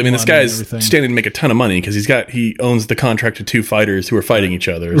essentially, I mean, this guy's standing to make a ton of money because he owns the contract to two fighters who are fighting each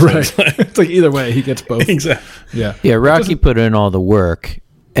other. So right. It's like either way, he gets both. Exactly. Yeah. Yeah. Rocky put in all the work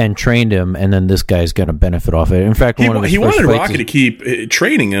and trained him, and then this guy's going to benefit off it. In fact, he wanted Rocky to keep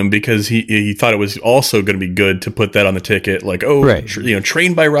training him because he thought it was also going to be good to put that on the ticket, like,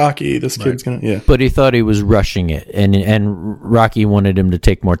 trained by Rocky. This kid's going to, But he thought he was rushing it, and Rocky wanted him to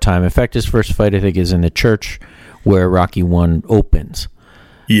take more time. In fact, his first fight, I think, is in the church where Rocky 1 opens,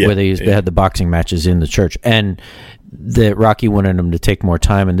 where they had the boxing matches in the church, and that Rocky wanted him to take more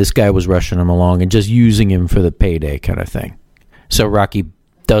time, and this guy was rushing him along and just using him for the payday kind of thing. So Rocky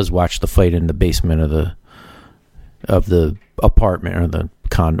does watch the fight in the basement of the apartment or the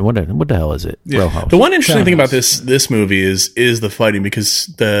condo. What the hell is it? Row house. The one interesting thing about this movie is the fighting, because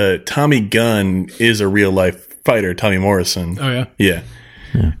the Tommy Gunn is a real life fighter, Tommy Morrison. Oh yeah.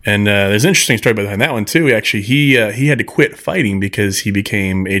 And there's an interesting story behind that one too. Actually, he had to quit fighting because he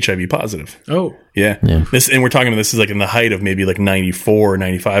became HIV positive. Oh yeah. This, and we're talking about this is like in the height of maybe like 94 or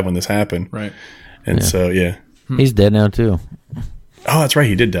 95 when this happened. Right. And so he's dead now too. Oh, that's right.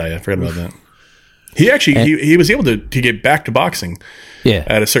 He did die. I forgot about that. He actually he was able to get back to boxing. Yeah.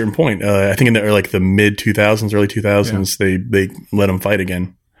 At a certain point, I think in the mid 2000s, early 2000s, they let him fight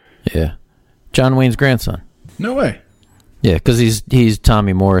again. Yeah. John Wayne's grandson. No way. Yeah, because he's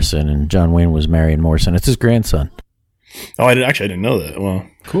Tommy Morrison, and John Wayne was Marion Morrison. It's his grandson. Oh, I didn't know that. Well,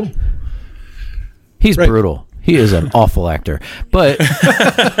 cool. He's brutal. He is an awful actor, but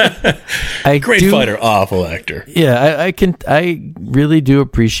great fighter, awful actor. Yeah, I really do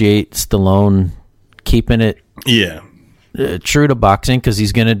appreciate Stallone keeping it true to boxing, because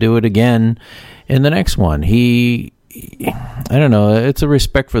he's going to do it again in the next one. I don't know. It's a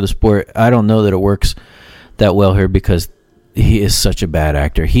respect for the sport. I don't know that it works that well here because he is such a bad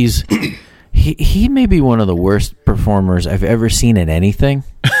actor. He may be one of the worst performers I've ever seen in anything.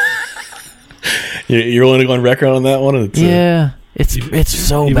 You're willing to go on record on that one? It's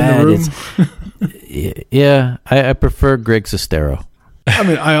so bad. I prefer Greg Sestero. I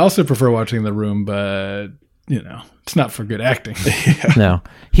mean, I also prefer watching The Room, but it's not for good acting. No,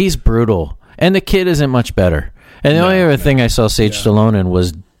 he's brutal, and the kid isn't much better. And the only other thing I saw Sage Stallone in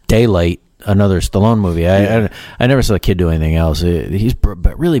was Daylight, another Stallone movie. I never saw the kid do anything else. He's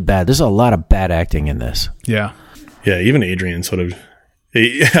really bad. There's a lot of bad acting in this. Yeah. Even Adrian sort of.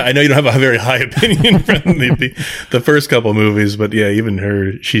 I know you don't have a very high opinion from the first couple movies, but even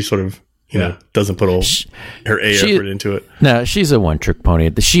her, she sort of doesn't put her effort into it. No, she's a one-trick pony.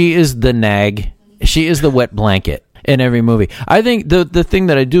 She is the nag. She is the wet blanket in every movie. I think the thing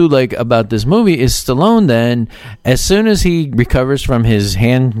that I do like about this movie is Stallone then, as soon as he recovers from his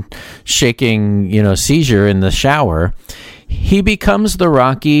hand-shaking seizure in the shower, he becomes the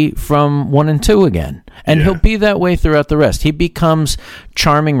Rocky from 1 and 2 again. And he'll be that way throughout the rest. He becomes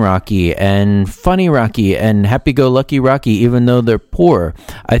charming Rocky and funny Rocky and happy-go-lucky Rocky, even though they're poor.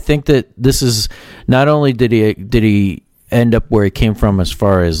 I think that this is not only did he end up where he came from as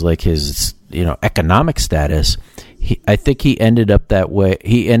far as like his economic status. I think he ended up that way.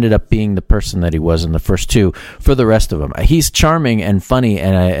 He ended up being the person that he was in the first two for the rest of them. He's charming and funny,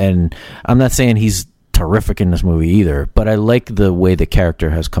 and I'm not saying he's terrific in this movie either, but I like the way the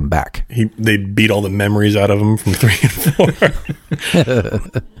character has come back. They beat all the memories out of him from 3 and 4.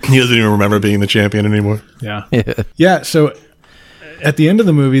 He doesn't even remember being the champion anymore. Yeah. So at the end of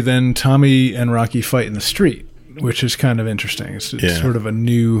the movie, then Tommy and Rocky fight in the street, which is kind of interesting. It's sort of a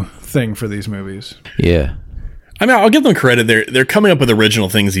new thing for these movies. Yeah. I mean, I'll give them credit. They're coming up with original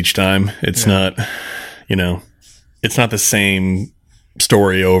things each time. It's not, it's not the same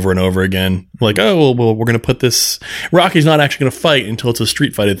story over and over again. Like, oh, well, we're going to put this. Rocky's not actually going to fight until it's a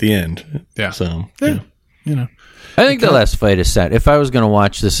street fight at the end. Yeah. So, I think the last fight is set. If I was going to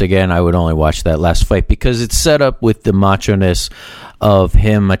watch this again, I would only watch that last fight because it's set up with the macho-ness of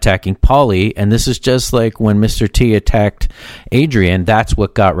him attacking Paulie, and this is just like when Mr. T attacked Adrian. That's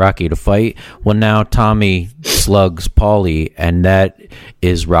what got Rocky to fight. Well, now Tommy slugs Paulie, and that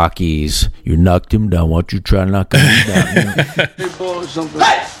is Rocky's, you knocked him down, why don't you try knocking him down? Hey, boy, something.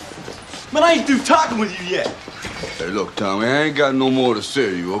 Hey! Man, I ain't through talking with you yet. Hey, look, Tommy, I ain't got no more to say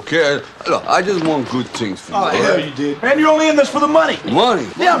to you, okay? Look, I just want good things for you. Oh, hell you did. Man, you're only in this for the money. Money?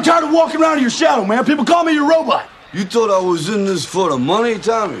 Yeah, I'm tired of walking around in your shadow, man. People call me your robot. You thought I was in this for the money,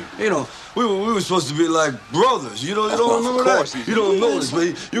 Tommy? We were supposed to be like brothers. You don't remember that? You don't know this,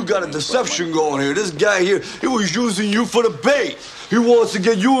 man. You got a deception going here. This guy here, he was using you for the bait. He wants to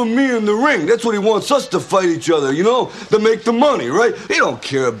get you and me in the ring. That's what he wants us to fight each other, to make the money, right? He don't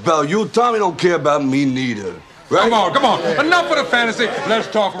care about you, Tommy. Don't care about me neither. Right? Come on. Enough of the fantasy. Let's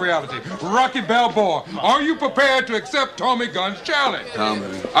talk reality. Rocky Balboa, are you prepared to accept Tommy Gunn's challenge? Tommy.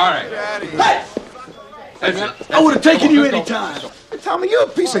 All right. Hey! Hey, man, I would have taken you any time. Hey, Tommy, you're a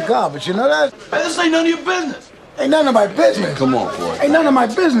piece of garbage, you know that? Hey, this ain't none of your business. Ain't none of my business. Come on, boy. Ain't none of my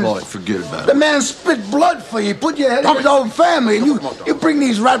business. Boy, forget about it. The man spit blood for you, put your head in his own family, and you bring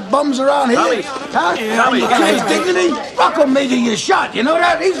these rat bums around here. Tommy. Huh? Tommy. You his dignity? Rocco made you your shot, you know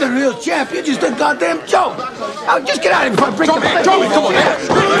that? He's the real champ. You're just a goddamn joke. Now, just get out of here before I break the face. Tommy, come on.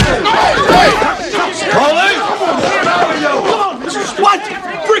 Come on.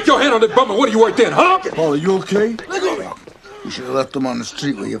 What? Break your hand on that bum and what are you worth then, huh? Paul, are you okay? Let go. You should have left him on the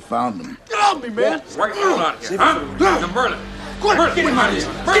street where you found him. Get off me, man! Right out of here, huh? Now, Merlin. Merlin, get him out of here.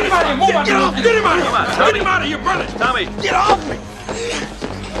 Get him out of here. Move out of here. Get him out of here. Get him out of here, Merlin. Tommy. Get off me!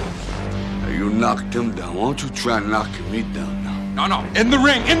 Hey, you knocked him down. Why don't you try knocking me down now? No. In the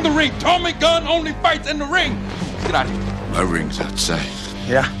ring. Tommy Gunn only fights in the ring. Get out of here. My ring's outside.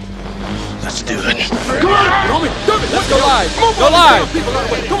 Yeah? Let's do it. Come on, Tommy. Let's go live. Go live. People out of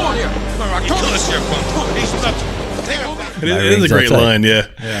the way. Come on here. Kill us here, bum. He's nuts. It is a great line, yeah.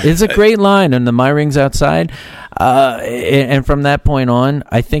 It's a great line, and the My Ring's Outside. And from that point on,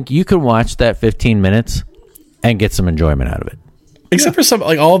 I think you could watch that 15 minutes and get some enjoyment out of it. Except for some,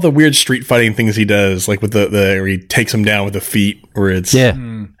 like all the weird street fighting things he does, like with the where he takes him down with the feet, where it's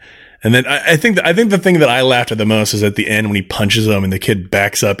And then I think the thing that I laughed at the most is at the end when he punches him and the kid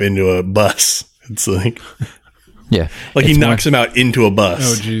backs up into a bus. It's like. Yeah, like he knocks him out into a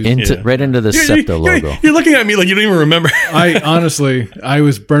bus. Oh, geez. Right into the Septo logo. You're looking at me like you don't even remember. I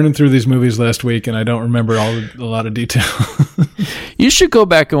was burning through these movies last week, and I don't remember a lot of detail. You should go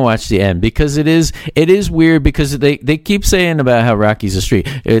back and watch the end because it is weird because they keep saying about how Rocky's a street.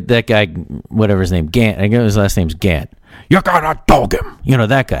 That guy, whatever his name, Gant. I guess his last name's Gant. You gotta dog him. You know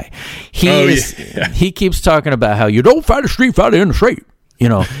that guy. He keeps talking about how you don't fight a street fighter in the street.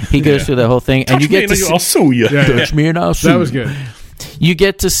 He goes through the whole thing, and you get to see, I'll sue you. Touch me and I'll sue you. That was good. You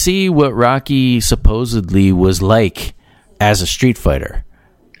get to see what Rocky supposedly was like as a street fighter,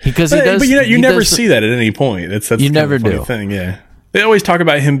 because But you never see that at any point. That's you never kind of a do. funny thing, yeah. They always talk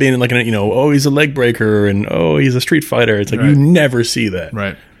about him being like he's a leg breaker and he's a street fighter. It's like you never see that,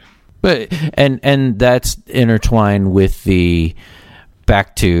 right? But and that's intertwined with the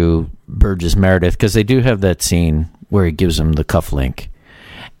back to Burgess Meredith because they do have that scene where he gives him the cufflink.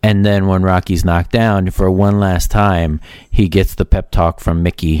 And then when Rocky's knocked down, for one last time, he gets the pep talk from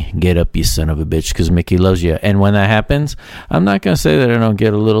Mickey. Get up, you son of a bitch, because Mickey loves you. And when that happens, I'm not going to say that I don't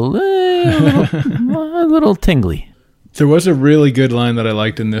get a little tingly. There was a really good line that I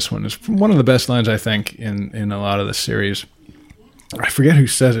liked in this one. It's one of the best lines, I think, in a lot of the series. I forget who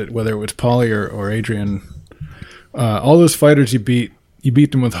says it, whether it was Paulie or Adrian. All those fighters you beat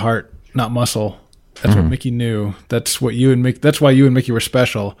them with heart, not muscle. That's what Mickey knew. That's what you and Mickey. That's why you and Mickey were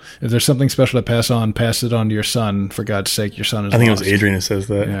special. If there's something special to pass it on to your son. For God's sake, your son is. I think lost. it was Adrian who says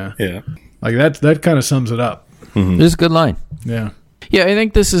that. Yeah. Like that kind of sums it up. Mm-hmm. This is a good line. Yeah. Yeah, I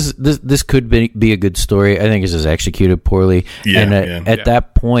think this could be a good story. I think it's just executed poorly. Yeah, and at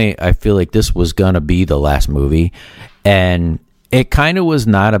that point, I feel like this was going to be the last movie. And it kind of was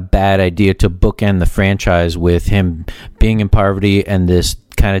not a bad idea to bookend the franchise with him being in poverty and this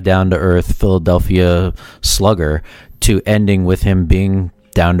kind of down-to-earth Philadelphia slugger to ending with him being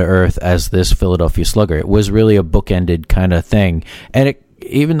down-to-earth as this Philadelphia slugger. It was really a bookended kind of thing. And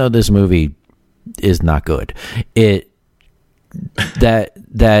even though this movie is not good, that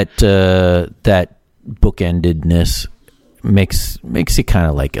bookendedness makes you kind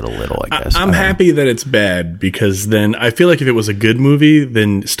of like it a little, I guess. I'm happy that it's bad, because then I feel like if it was a good movie,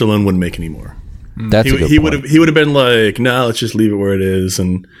 then Stallone wouldn't make any more. That's he would have been like, no, let's just leave it where it is,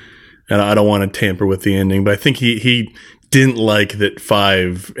 and I don't want to tamper with the ending. But I think he didn't like that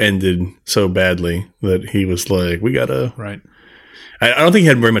 5 ended so badly that he was like, we gotta. Right. I don't think he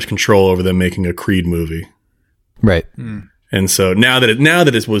had very much control over them making a Creed movie. Right. And so now that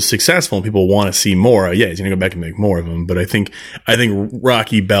it was successful and people want to see more, he's going to go back and make more of them. But I think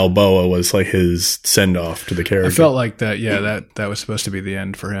Rocky Balboa was like his send off to the character. I felt like that. Yeah, that was supposed to be the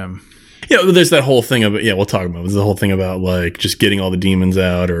end for him. Yeah, there's that whole thing of we'll talk about it. There's the whole thing about like just getting all the demons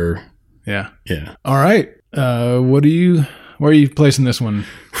out, or yeah. All right. Where are you placing this one?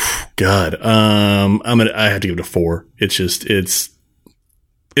 God, I have to give it a 4.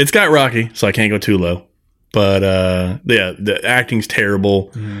 It's got Rocky, so I can't go too low. But the acting's terrible.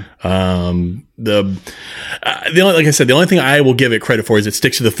 Mm-hmm. The only thing I will give it credit for is it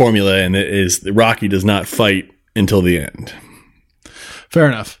sticks to the formula, and it is Rocky does not fight until the end. Fair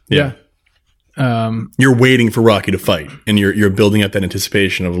enough. Yeah. You're waiting for Rocky to fight, and you're building up that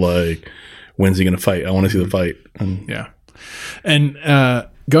anticipation of like, when's he going to fight? I want to see the fight. And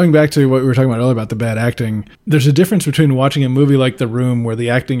going back to what we were talking about earlier about the bad acting, there's a difference between watching a movie like The Room, where the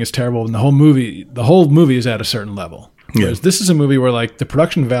acting is terrible and the whole movie is at a certain level. Whereas this is a movie where like the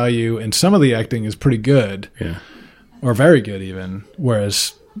production value and some of the acting is pretty good, or very good even.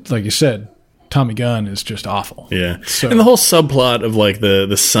 Whereas, like you said, Tommy Gunn is just awful. Yeah, and the whole subplot of like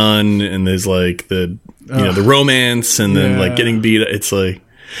the son and there's like the romance and then like getting beat. It's like.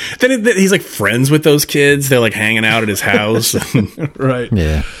 Then he's like friends with those kids. They're like hanging out at his house. Right.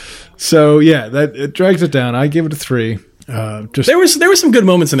 Yeah. So that it drags it down. I give it a 3. There was some good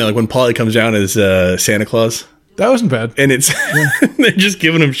moments in there, like when Paulie comes down as Santa Claus. That wasn't bad. And it's they're just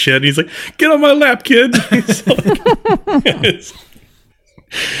giving him shit. And he's like, "Get on my lap, kid."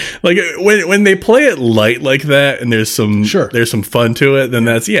 Like when they play it light like that, and there's some fun to it. Then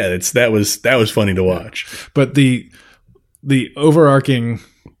that was funny to watch. But the overarching.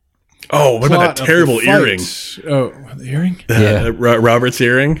 Oh, what about that terrible earring? Oh, the earring? Robert's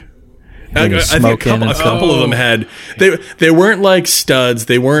earring. I think a couple of them had. They weren't like studs.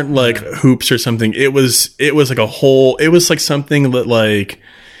 They weren't like hoops or something. It was like a whole. It was like something that like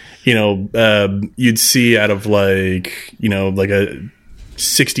you'd see out of like like a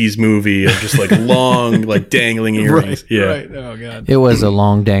 60s movie of just like long like dangling earrings. Right. Oh god. It was a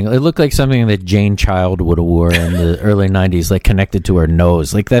long dangle. It looked like something that Jane Child would have wore in the early 90s, like connected to her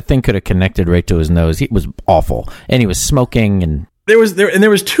nose. Like that thing could have connected right to his nose. It was awful. And he was smoking, and there was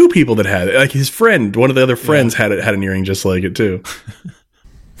 2 people that had it. Like his friend, one of the other friends had an earring just like it too.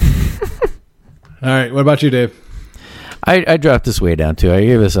 All right, what about you, Dave? I dropped this way down too. I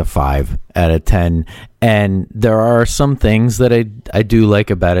gave this a 5 out of 10, and there are some things that I do like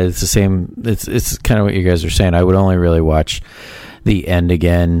about it. It's the same. It's kind of what you guys are saying. I would only really watch the end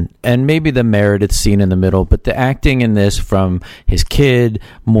again, and maybe the Meredith scene in the middle. But the acting in this, from his kid,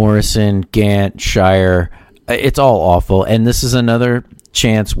 Morrison, Gant, Shire, it's all awful. And this is another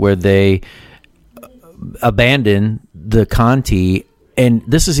chance where they abandon the Conti. And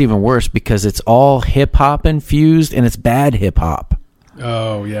this is even worse because it's all hip-hop infused, and it's bad hip-hop.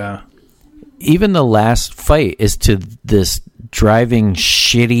 Oh, yeah. Even the last fight is to this driving,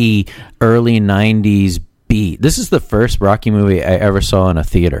 shitty, early 90s beat. This is the first Rocky movie I ever saw in a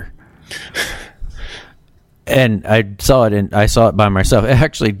theater. And I saw it by myself.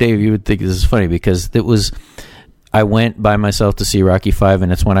 Actually, Dave, you would think this is funny because I went by myself to see Rocky 5,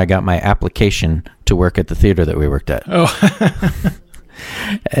 and it's when I got my application to work at the theater that we worked at. Oh.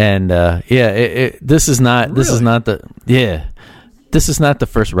 And this is not the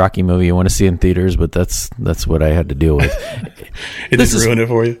first Rocky movie you want to see in theaters, but that's what I had to deal with. It just ruined it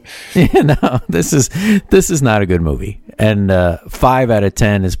for you. Yeah, no, this is not a good movie, and 5 out of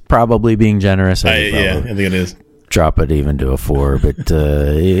 10 is probably being generous. I think it is. Drop it even to a 4, but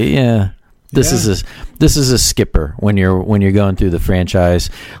This is a skipper when you're going through the franchise.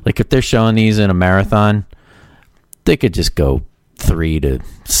 Like if they're showing these in a marathon, they could just go 3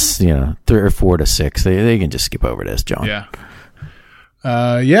 or 4 to 6. They can just skip over this, John. Yeah.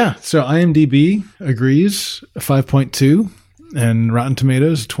 So IMDb agrees 5.2 and Rotten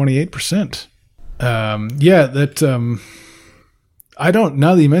Tomatoes 28%. I don't,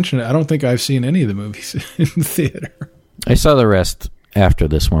 now that you mention it, I don't think I've seen any of the movies in the theater. I saw the rest after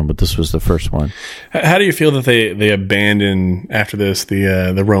this one, but this was the first one. How do you feel that they abandon after this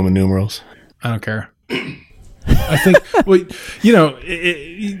the Roman numerals? I don't care. I think,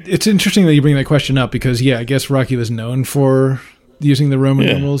 it's interesting that you bring that question up because, I guess Rocky was known for using the Roman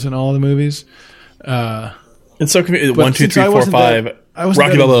numerals in all the movies. It's so confusing. 1, 2, 3, 4, 5.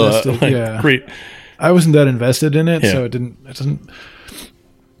 Rocky Balboa. Great. I wasn't that invested in it, so it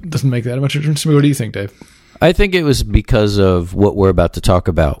doesn't make that much difference to me. What do you think, Dave? I think it was because of what we're about to talk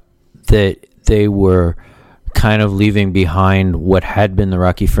about, that they were kind of leaving behind what had been the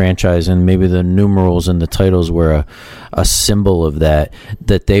Rocky franchise, and maybe the numerals and the titles were a symbol of that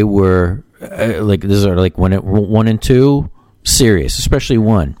they were these are like 1 and 2 serious, especially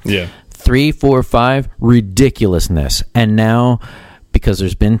 1. Yeah. 3, 4, 5 ridiculousness, and now because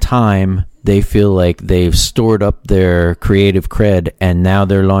there's been time, they feel like they've stored up their creative cred, and now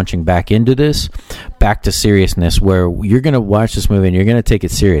they're launching back into this, back to seriousness, where you're going to watch this movie and you're going to take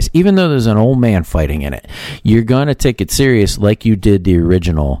it serious. Even though there's an old man fighting in it, you're going to take it serious like you did the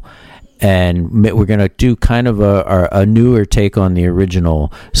original. And we're going to do kind of a newer take on the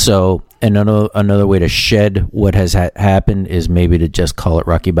original. So another way to shed what has happened is maybe to just call it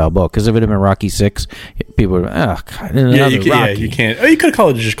Rocky Balboa. Because if it had been Rocky 6, people would have been, you can't. Oh, you could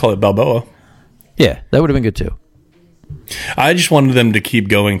just call it Balboa. Yeah, that would have been good too. I just wanted them to keep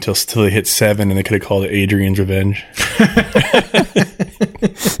going till they hit 7, and they could have called it Adrian's Revenge. From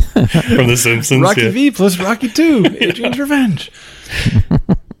The Simpsons. Rocky V plus Rocky 2, Adrian's Revenge.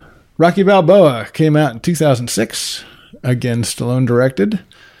 Rocky Balboa came out in 2006. Again, Stallone directed.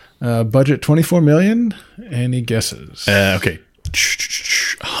 Budget $24 million. Any guesses? Okay.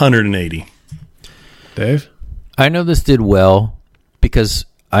 180. Dave? I know this did well because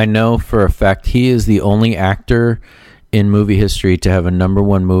I know for a fact he is the only actor in movie history to have a number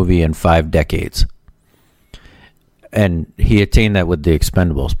 1 movie in 5 decades. And he attained that with The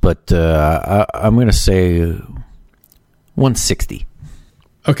Expendables. But I'm going to say 160.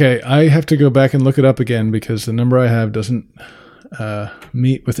 Okay, I have to go back and look it up again because the number I have doesn't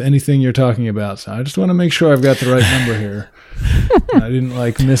meet with anything you're talking about. So I just want to make sure I've got the right number here. I didn't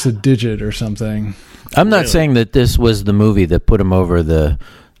miss a digit or something. I'm not saying that this was the movie that put him over the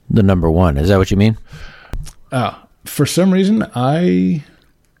number 1. Is that what you mean? For some reason, you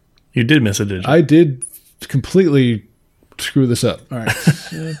did miss a digit. I did completely screw this up. All right.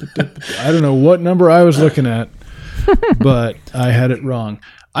 I don't know what number I was looking at, but I had it wrong.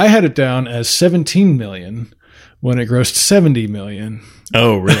 I had it down as 17 million when it grossed 70 million.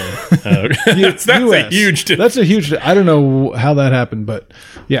 Oh, really? That's a huge difference. That's a huge. I don't know how that happened, but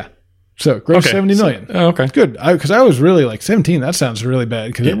yeah. So gross 70 million. Okay. Good. Because I was really 17. That sounds really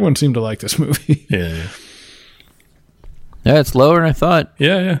bad because everyone seemed to like this movie. Yeah. Yeah, it's lower than I thought.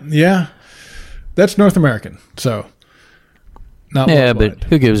 Yeah. That's North American. So not worldwide. But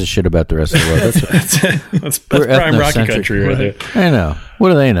who gives a shit about the rest of the world? That's prime Rocky country right there. I know. What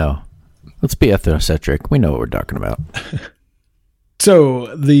do they know? Let's be ethnocentric. We know what we're talking about.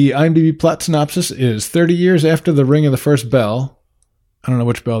 So the IMDb plot synopsis is 30 years after the ring of the first bell. I don't know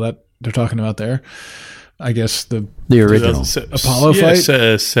which bell that they're talking about there. I guess the original Apollo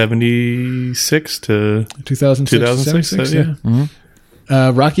fight. 76 to 2006. Yeah.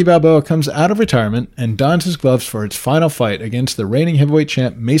 Mm-hmm. Rocky Balboa comes out of retirement and dons his gloves for its final fight against the reigning heavyweight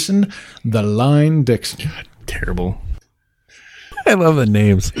champ Mason "The Line" Dixon. God, terrible. I love the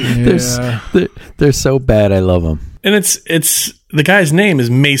names. Yeah. They're so bad. I love them. And it's the guy's name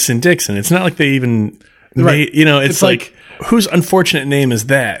is Mason Dixon. It's not like they even it's like whose unfortunate name is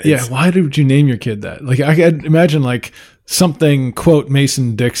that? Why did you name your kid that? I could imagine something quote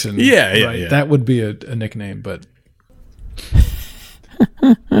Mason Dixon. Yeah. That would be a nickname, but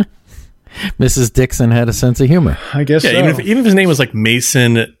Mrs. Dixon had a sense of humor. I guess. Yeah, so. even if his name was like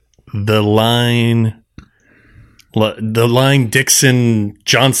Mason the Line Dixon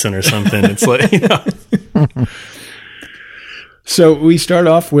Johnson or something, it's like. So we start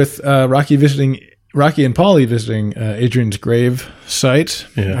off with Rocky and Paulie visiting Adrian's grave site.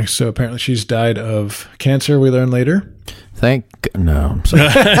 Yeah. So apparently she's died of cancer, we learn later. No, I'm sorry.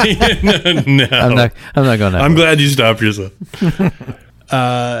 No. I'm not going to. I'm glad you stopped yourself.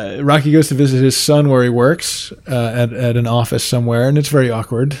 Rocky goes to visit his son where he works at an office somewhere, and it's very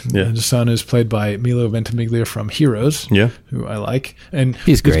awkward. Yeah. And his son is played by Milo Ventimiglia from Heroes, who I like. And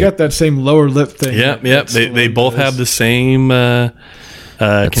he's got that same lower lip thing. Yep. They both have the same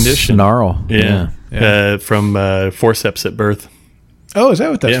condition. Snarl. Yeah. From forceps at birth. Oh, is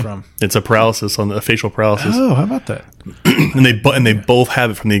that what that's from? It's a paralysis on the facial paralysis. Oh, how about that? and they both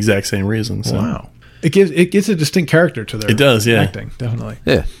have it from the exact same reason. So. Wow. It gives a distinct character to their acting, definitely.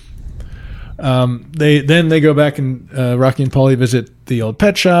 Yeah. They go back and Rocky and Paulie visit the old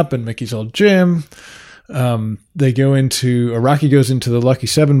pet shop and Mickey's old gym. They go into Rocky goes into the Lucky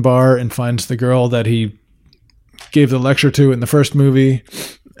 7 bar and finds the girl that he gave the lecture to in the first movie,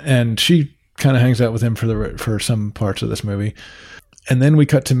 and she kind of hangs out with him for some parts of this movie. And then we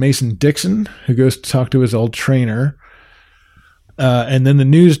cut to Mason Dixon, who goes to talk to his old trainer. And then the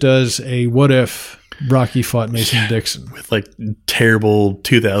news does a what if Rocky fought Mason Dixon. With like terrible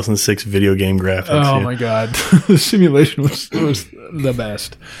 2006 video game graphics. Oh my God. The simulation was the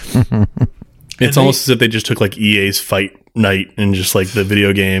best. It's almost as if they just took like EA's Fight Night and just like the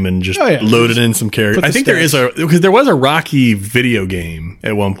video game and just loaded in some characters. I think because there was a Rocky video game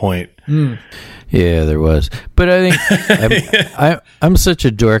at one point. Yeah, there was. But I think I'm such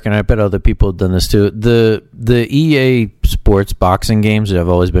a dork, and I bet other people have done this too. The EA sports boxing games have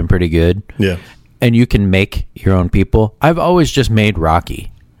always been pretty good. Yeah. And you can make your own people. I've always just made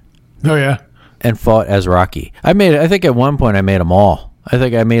Rocky. Oh, yeah. And fought as Rocky. I think at one point I made them all. I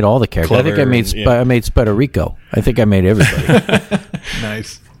think I made all the characters. Clever, I think I made Spider Rico. I think I made everybody.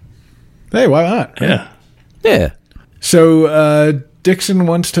 Nice. Hey, why not? Yeah. Yeah. So, Dixon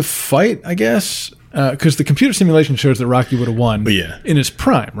wants to fight, I guess, because the computer simulation shows that Rocky would have won in his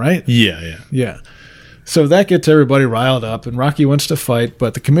prime, right? Yeah. So that gets everybody riled up, and Rocky wants to fight,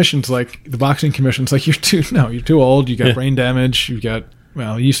 but the boxing commission's like, you're too old, you got brain damage, you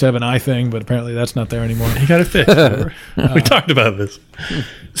used to have an eye thing, but apparently that's not there anymore. You got it fixed. We talked about this.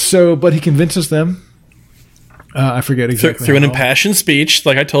 So, but he convinces them. I forget exactly. Through an impassioned speech,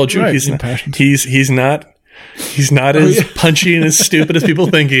 like I told you, he's not as punchy and as stupid as people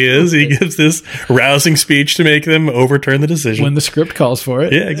think he is. He gives this rousing speech to make them overturn the decision. When the script calls for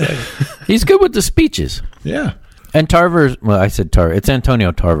it. Yeah, exactly. He's good with the speeches. Yeah. And Tarver, I said Tarver. It's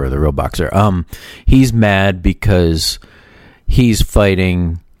Antonio Tarver, the real boxer. He's mad because he's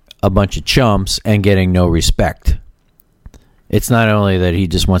fighting a bunch of chumps and getting no respect. It's not only that he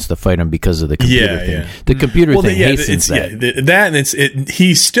just wants to fight him because of the computer thing. Yeah. The computer thing hastens that.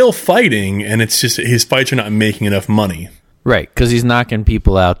 He's still fighting, and it's just his fights are not making enough money. Right, because he's knocking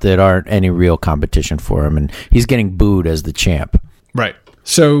people out that aren't any real competition for him, and he's getting booed as the champ. Right.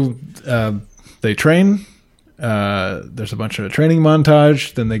 So they train. There's a bunch of training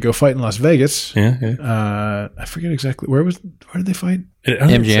montage. Then they go fight in Las Vegas. Yeah. I forget exactly where did they fight?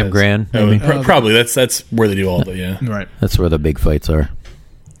 MGM Grand. Probably that's where they do all the right. That's where the big fights are.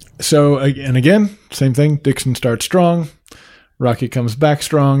 So and again, same thing. Dixon starts strong. Rocky comes back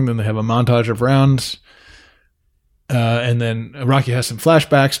strong. Then they have a montage of rounds. And then Rocky has some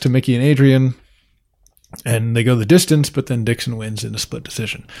flashbacks to Mickey and Adrian. And they go the distance, but then Dixon wins in a split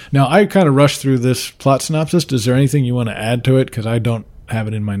decision. Now, I kind of rushed through this plot synopsis. Is there anything you want to add to it? Because I don't have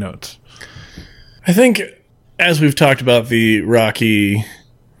it in my notes. I think, as we've talked about the Rocky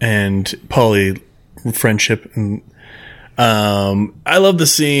and Paulie friendship, and I love the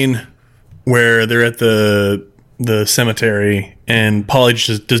scene where they're at the cemetery and Paulie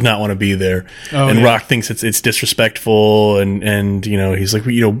just does not want to be there. Rock thinks it's disrespectful and he's like,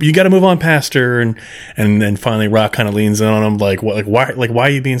 you got to move on past her, and then finally Rock kind of leans in on him why are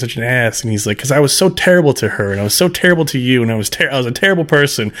you being such an ass? And he's like, because I was so terrible to her and I was so terrible to you, and I was a terrible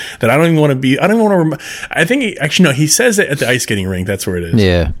person that I don't even want to be. I don't even want to. I think he says it at the ice skating rink. That's where it is.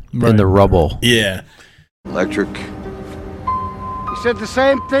 Yeah, in the rubble. Yeah. Electric. You said the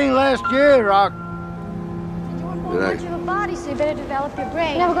same thing last year, Rock. Much of a body, so you better develop your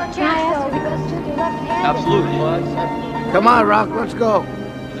brain. Never got chance though, because with your left hand. Absolutely. Come on, Rock, let's go.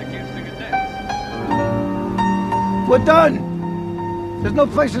 I can't sing a dance. We're done. There's no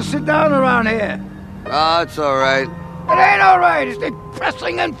place to sit down around here. Ah, it's all right. It ain't all right. It's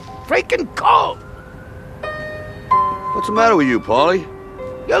depressing and freaking cold. What's the matter with you, Paulie?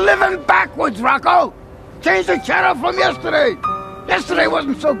 You're living backwards, Rocco. Change the channel from yesterday. Yesterday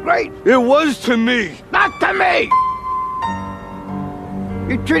wasn't so great. It was to me. Not to me.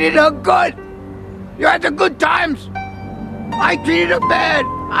 You treated her good. You had the good times. I treated her bad.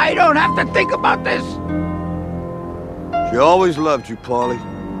 I don't have to think about this. She always loved you, Paulie.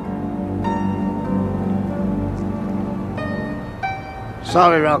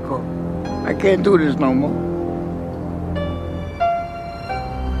 Sorry, Rocco. I can't do this no more.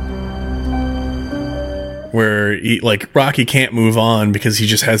 where Rocky can't move on because he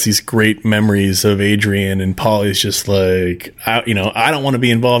just has these great memories of Adrian, and Paulie's just like, I don't want to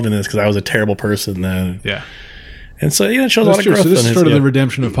be involved in this because I was a terrible person then. Yeah. And so, it shows a lot of growth. So this is sort of the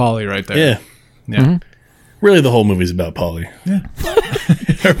redemption of Paulie right there. Yeah. Yeah. Mm-hmm. Really, the whole movie's about Paulie. Yeah.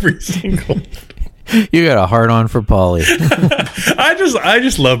 Every single. You got a hard on for Paulie. I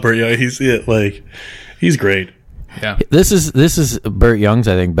just love Burt Young. He's great. Yeah. This is Burt Young's,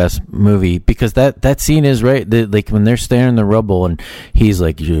 I think, best movie, because that scene is right. Like when they're staring in the rubble and he's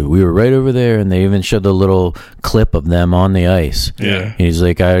like, we were right over there, and they even showed the little clip of them on the ice. Yeah. He's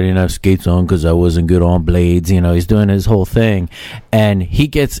like, I didn't have skates on because I wasn't good on blades. He's doing his whole thing, and he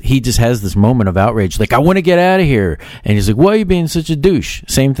just has this moment of outrage, like, I want to get out of here. And he's like, why are you being such a douche?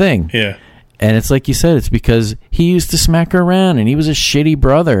 Same thing. Yeah. And it's like you said, it's because he used to smack her around, and he was a shitty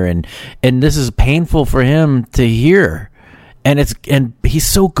brother, and this is painful for him to hear. And he's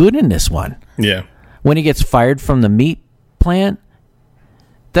so good in this one. Yeah. When he gets fired from the meat plant,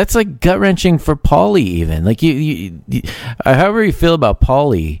 that's like gut-wrenching for Paulie even. Like you however you feel about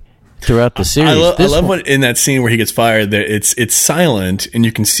Paulie throughout the series. I love when in that scene where he gets fired, that it's silent and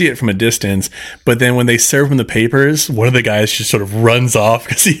you can see it from a distance, but then when they serve him the papers, one of the guys just sort of runs off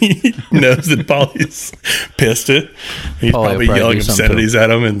because he knows that Paulie's pissed it. He's probably yelling obscenities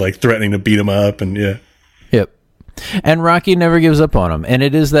at him and like threatening to beat him up, and yeah. Yep. And Rocky never gives up on him, and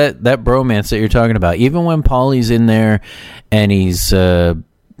it is that bromance that you're talking about. Even when Paulie's in there and he's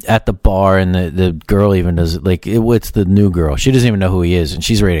at the bar, and the girl even does it, like, what's the new girl? She doesn't even know who he is, and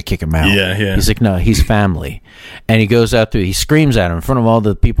she's ready to kick him out. Yeah. He's like, no, he's family. And he goes out there, he screams at him in front of all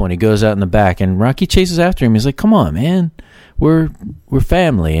the people, and he goes out in the back, and Rocky chases after him. He's like, come on, man. We're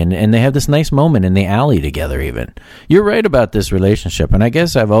family. And they have this nice moment in the alley together even. You're right about this relationship, and I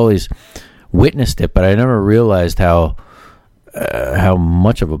guess I've always witnessed it, but I never realized how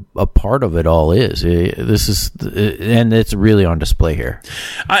much of a part of it all is. This is, and it's really on display here.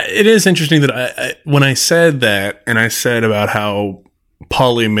 It is interesting that I when I said that, and I said about how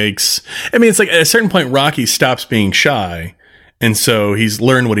Paulie makes, it's like at a certain point Rocky stops being shy, and so he's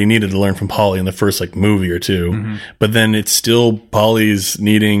learned what he needed to learn from Paulie in the first movie or two. Mm-hmm. But then it's still Paulie's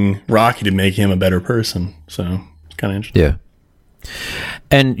needing Rocky to make him a better person. So it's kind of interesting. Yeah.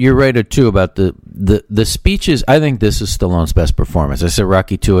 And you're right too about the speeches. I think this is Stallone's best performance. I said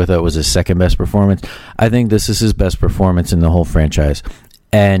Rocky 2 I thought was his second best performance. I think this is his best performance in the whole franchise.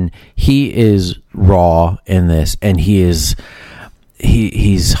 And he is raw in this, and he's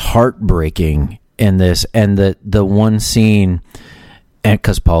heartbreaking in this. And the one scene, and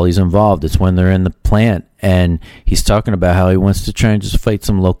because Paulie's involved, it's when they're in the plant, and he's talking about how he wants to try and just fight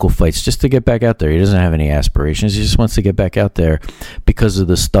some local fights just to get back out there. He doesn't have any aspirations. He just wants to get back out there because of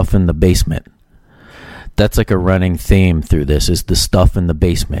the stuff in the basement. That's like a running theme through this, is the stuff in the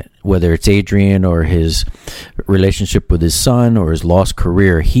basement. Whether it's Adrian or his relationship with his son or his lost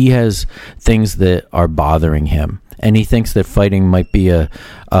career, he has things that are bothering him. And he thinks that fighting might be a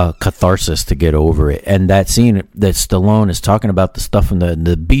catharsis to get over it. And that scene that Stallone is talking about the stuff in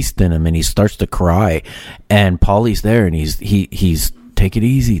the beast in him, and he starts to cry, and Paulie's there, and he's take it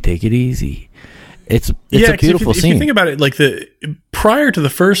easy. It's a beautiful scene. If you think about it, prior to the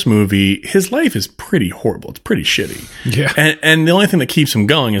first movie, his life is pretty horrible. It's pretty shitty. Yeah. And the only thing that keeps him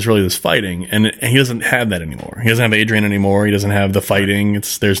going is really this fighting, and he doesn't have that anymore. He doesn't have Adrian anymore. He doesn't have the fighting.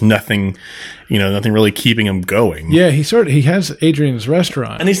 There's nothing, nothing really keeping him going. Yeah, he has Adrian's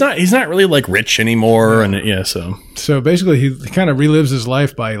restaurant, and he's not really rich anymore. And so basically he kind of relives his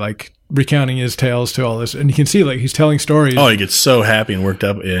life by recounting his tales to all this, and you can see he's telling stories. Oh, he gets so happy and worked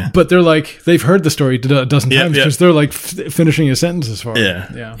up. Yeah, but they're they've heard the story a dozen times because they're finishing his sentences for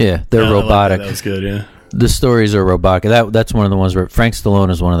him. Yeah, they're robotic. That was good. Yeah, the stories are robotic. That's one of the ones where Frank Stallone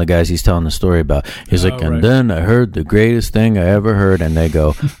is one of the guys he's telling the story about. He's and then I heard the greatest thing I ever heard, and they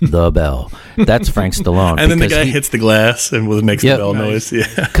go, the bell. That's Frank Stallone. And then the guy hits the glass and makes the bell noise. Yeah,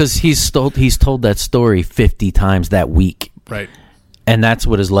 because he's told that story 50 times that week. Right. And that's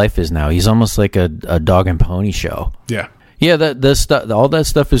what his life is now. He's almost like a dog and pony show. Yeah. Yeah, all that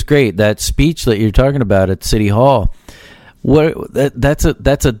stuff is great. That speech that you're talking about at City Hall, that's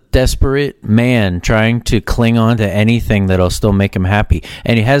a desperate man trying to cling on to anything that'll still make him happy.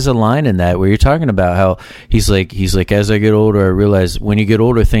 And he has a line in that where you're talking about how he's like, as I get older, I realize when you get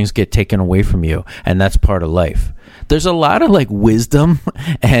older, things get taken away from you, and that's part of life. There's a lot of wisdom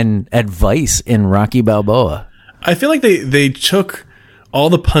and advice in Rocky Balboa. I feel like they took all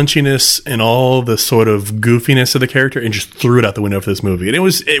the punchiness and all the sort of goofiness of the character and just threw it out the window for this movie. And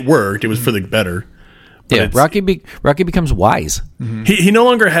it worked. It was for the better. Yeah, Rocky becomes wise. Mm-hmm. He no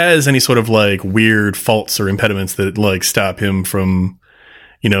longer has any sort of weird faults or impediments that stop him from,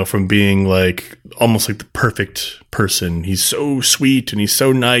 from being like almost like the perfect person. He's so sweet and he's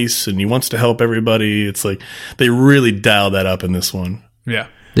so nice and he wants to help everybody. It's like they really dial that up in this one. Yeah,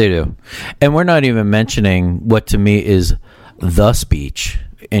 they do. And we're not even mentioning what to me is the speech,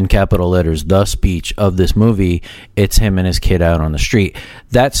 in capital letters, the speech of this movie. It's him and his kid out on the street.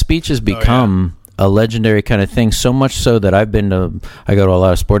 That speech has become a legendary kind of thing, so much so that I go to a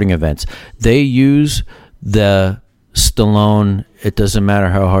lot of sporting events. They use the Stallone, it doesn't matter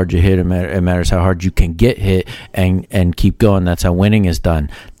how hard you hit, it matters how hard you can get hit and keep going. That's how winning is done.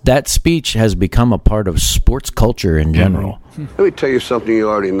 That speech has become a part of sports culture in general. Let me tell you something you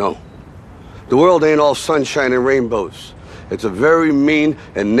already know. The world ain't all sunshine and rainbows. It's a very mean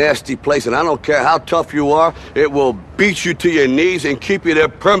and nasty place, and I don't care how tough you are, it will beat you to your knees and keep you there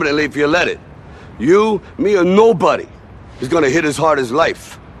permanently if you let it. You, me, or nobody is gonna hit as hard as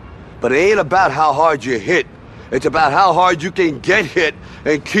life. But it ain't about how hard you hit. It's about how hard you can get hit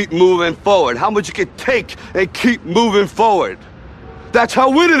and keep moving forward. How much you can take and keep moving forward. That's how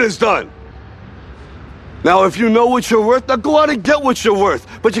winning is done. Now, if you know what you're worth, now go out and get what you're worth.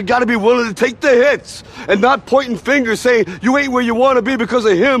 But you gotta be willing to take the hits and not pointing fingers saying you ain't where you want to be because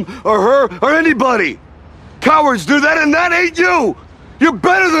of him or her or anybody. Cowards do that, and that ain't you. You're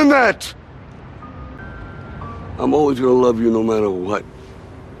better than that. I'm always gonna love you no matter what.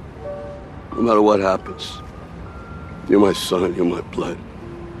 No matter what happens. You're my son, you're my blood.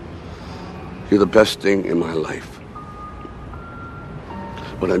 You're the best thing in my life.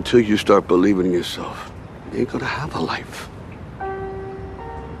 But until you start believing in yourself, you ain't gonna have a life.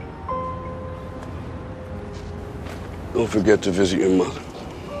 Don't forget to visit your mother.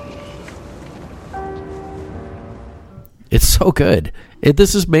 It's so good.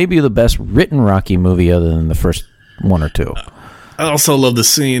 This is maybe the best written Rocky movie other than the first one or two. I also love the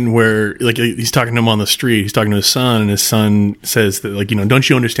scene where, like, he's talking to him on the street. He's talking to his son, and his son says that, like, don't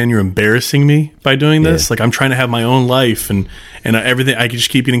you understand you're embarrassing me by doing this? Yeah. Like, I'm trying to have my own life, and everything. I could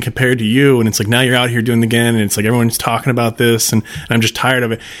just keep getting compared to you, and it's like now you're out here doing it again, and it's like everyone's talking about this, and I'm just tired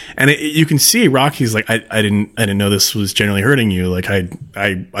of it. And you can see Rocky's like, I didn't know this was generally hurting you. Like, I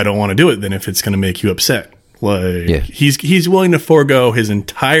don't want to do it then if it's going to make you upset. Like he's willing to forego his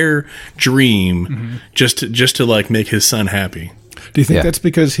entire dream just to like make his son happy. Do you think that's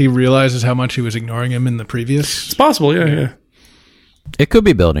because he realizes how much he was ignoring him in the previous? It's possible, yeah. It could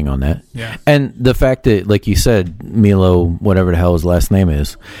be building on that. Yeah. And the fact that, like you said, Milo, whatever the hell his last name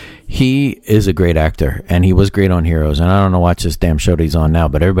is, he is a great actor, and he was great on Heroes. And I don't know watch this damn show that he's on now,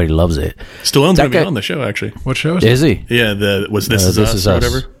 but everybody loves it. Stallone's going to be on the show, actually. What show is it? Is he? Yeah, This Is Us or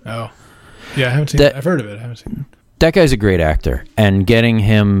whatever. Oh. Yeah, I haven't seen it. I've heard of it. I haven't seen it. That guy's a great actor, and getting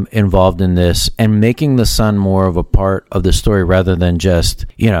him involved in this and making the son more of a part of the story rather than just,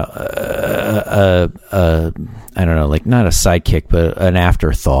 I don't know, like not a sidekick, but an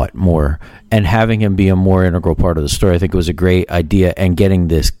afterthought more, and having him be a more integral part of the story. I think it was a great idea, and getting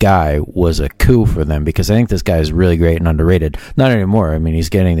this guy was a coup for them because I think this guy is really great and underrated. Not anymore. I mean, he's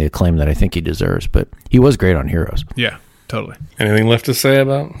getting the acclaim that I think he deserves, but he was great on Heroes. Yeah, totally. Anything left to say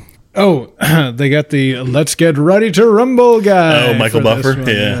about? Oh, they got the Let's Get Ready to Rumble guy. Oh, Michael Buffer.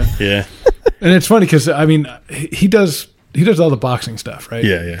 Yeah. And it's funny because, I mean, he does all the boxing stuff, right?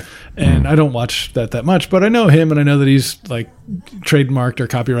 Yeah. And I don't watch that much, but I know him, and I know that he's like trademarked or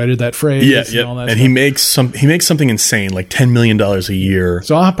copyrighted that phrase. Yeah. And all that and stuff. he makes something insane, like $10 million a year.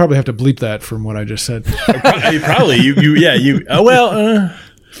 So I'll probably have to bleep that from what I just said. Probably.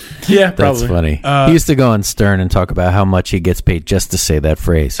 Yeah, probably. That's funny. He used to go on Stern and talk about how much he gets paid just to say that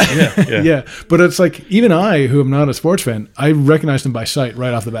phrase. Yeah. But it's like, even I, who am not a sports fan, I recognized him by sight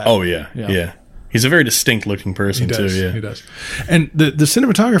right off the bat. Oh, yeah. He's a very distinct looking person, too. Yeah, he does. And the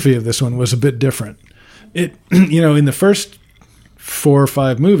cinematography of this one was a bit different. It, in the first 4 or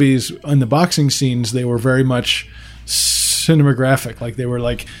 5 movies, in the boxing scenes, they were very much cinematographic. Like they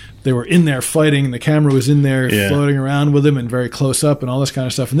were in there fighting, and the camera was in there floating around with him and very close up and all this kind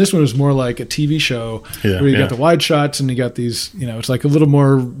of stuff. And this one was more like a TV show where you got the wide shots and you got these, it's like a little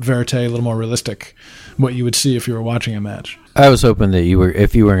more verite, a little more realistic, what you would see if you were watching a match. I was hoping that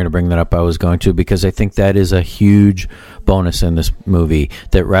if you were going to bring that up, I was going to, because I think that is a huge bonus in this movie,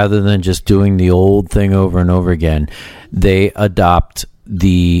 that rather than just doing the old thing over and over again, they adopt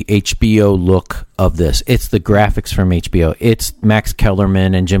the HBO look of this. It's the graphics from HBO. It's Max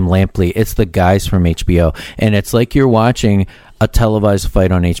Kellerman and Jim Lampley. It's the guys from HBO. And it's like you're watching a televised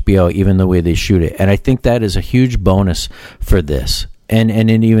fight on HBO, even the way they shoot it. And I think that is a huge bonus for this. And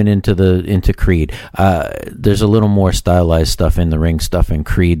even into Creed. There's a little more stylized stuff in the ring stuff in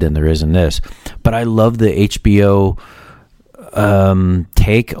Creed than there is in this. But I love the HBO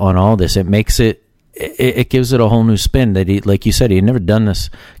take on all this. It makes it it gives it a whole new spin that he, like you said, he had never done this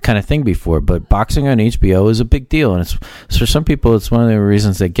kind of thing before. But boxing on HBO is a big deal, and it's for some people, it's one of the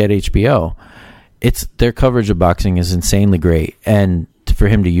reasons they get HBO. It's their coverage of boxing is insanely great, and for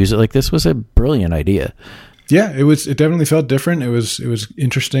him to use it like this was a brilliant idea. Yeah, it was. It definitely felt different. It was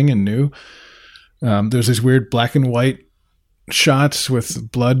interesting and new. There's these weird black and white shots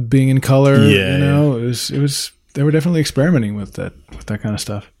with blood being in color. Yeah, it was. They were definitely experimenting with that kind of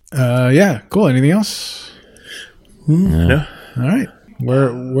stuff. Yeah, cool. Anything else? No. All right.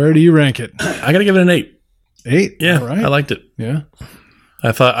 Where do you rank it? I gotta give it an 8. 8. Yeah, all right. I liked it. Yeah,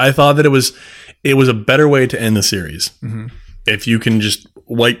 I thought that it was a better way to end the series. Mm-hmm. If you can just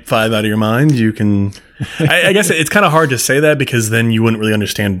wipe 5 out of your mind, you can. I guess it's kind of hard to say that because then you wouldn't really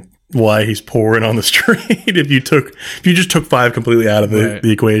understand why he's pouring on the street if you just took 5 completely out of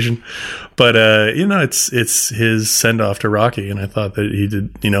the equation. But it's his send off to Rocky, and I thought that he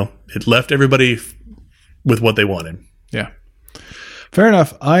did. It left everybody with what they wanted. Yeah, fair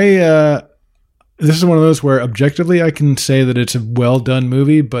enough. This is one of those where objectively I can say that it's a well done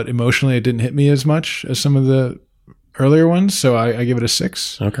movie, but emotionally it didn't hit me as much as some of the earlier ones, so I give it a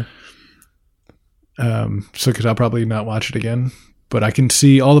 6. Okay. So because I'll probably not watch it again, but I can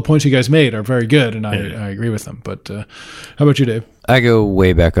see all the points you guys made are very good, and I agree with them. But how about you, Dave? I go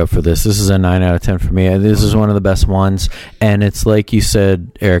way back up for this. This is a 9 out of 10 for me. This is one of the best ones, and it's like you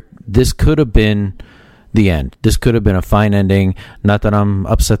said, Eric. This could have been the end. This could have been a fine ending. Not that I'm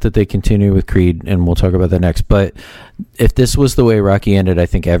upset that they continue with Creed, and we'll talk about that next. But if this was the way Rocky ended, I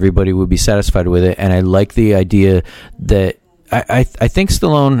think everybody would be satisfied with it. And I like the idea that I think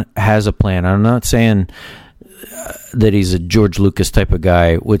Stallone has a plan. I'm not saying that he's a George Lucas type of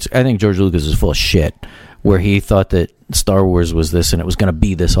guy, which I think George Lucas is full of shit, where he thought that Star Wars was this and it was going to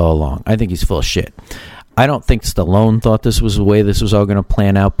be this all along. I think he's full of shit. I don't think Stallone thought this was the way this was all going to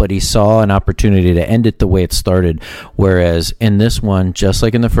plan out, but he saw an opportunity to end it the way it started. Whereas in this one, just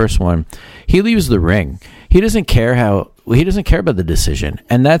like in the first one, he leaves the ring. He doesn't care about the decision.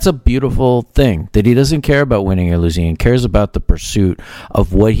 And that's a beautiful thing, that he doesn't care about winning or losing. He cares about the pursuit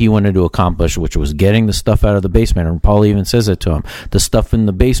of what he wanted to accomplish, which was getting the stuff out of the basement. And Paul even says it to him. The stuff in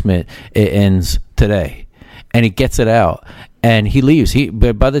the basement, it ends today. And he gets it out. And he leaves.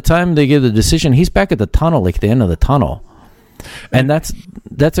 But by the time they give the decision, he's back at the tunnel, like the end of the tunnel. And that's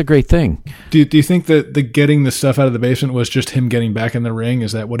a great thing. Do you think that the getting the stuff out of the basement was just him getting back in the ring?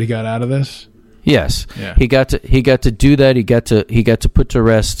 Is that what he got out of this? Yes. Yeah. He got to do that. He got to put to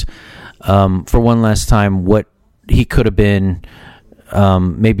rest for one last time what he could have been.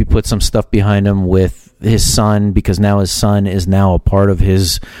 Maybe put some stuff behind him with his son, because now his son is now a part of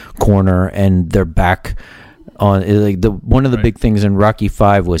his corner, and they're back on. Like one of the big things in Rocky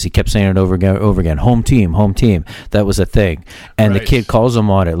V was he kept saying it over again. Home team, home team. That was a thing, and the kid calls him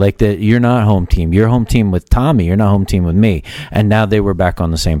on it, like that. You're not home team. You're home team with Tommy. You're not home team with me. And now they were back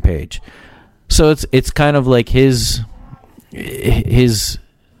on the same page. So it's kind of like his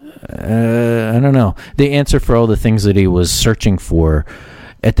I don't know. The answer for all the things that he was searching for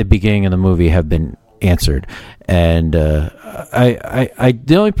at the beginning of the movie have been answered. And the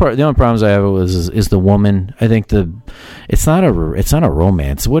only problems I have is the woman. I think it's not a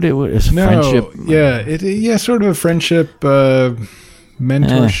romance. What is friendship? Yeah, sort of a friendship,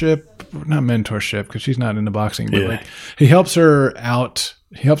 mentorship. Not mentorship, because she's not into boxing, but like he helps her out.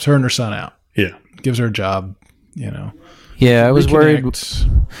 He helps her and her son out. Yeah, gives her a job. Yeah, I was worried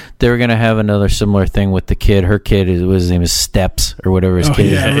they were going to have another similar thing with the kid. Her kid, his name is Steps or whatever his kid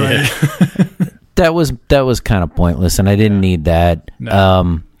is. Right. That was kind of pointless, and I didn't need that.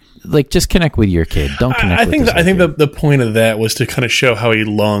 No. Just connect with your kid. Don't connect. I think the point of that was to kind of show how he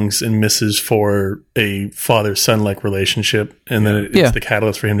longs and misses for a father-son like relationship, and then it's the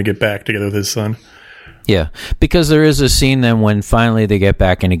catalyst for him to get back together with his son. Yeah, because there is a scene then when finally they get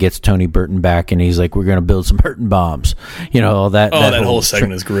back and he gets Tony Burton back and he's like, we're going to build some Burton bombs. That whole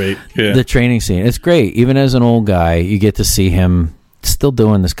segment is great. Yeah. The training scene. It's great. Even as an old guy, you get to see him still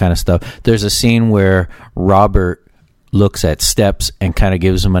doing this kind of stuff. There's a scene where Robert looks at Steps and kind of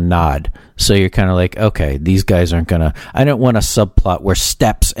gives him a nod. So you're kind of like, okay, these guys aren't going to... I don't want a subplot where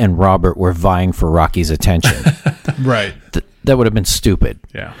Steps and Robert were vying for Rocky's attention. Right. That would have been stupid.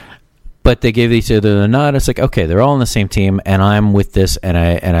 Yeah. But they gave each other the nod. It's like, okay, they're all on the same team, and I'm with this, and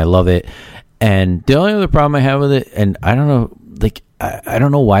I love it. And the only other problem I have with it, and I don't know, I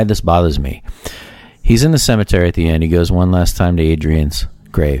don't know why this bothers me. He's in the cemetery at the end. He goes one last time to Adrian's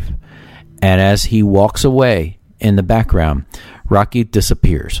grave, and as he walks away in the background, Rocky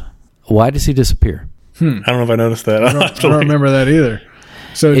disappears. Why does he disappear? I don't know if I noticed that. I don't remember that either.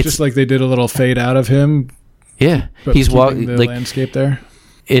 So it's just like they did a little fade out of him. Yeah, he's walking the landscape there.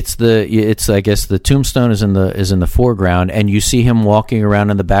 it's I guess the tombstone is in the foreground, and you see him walking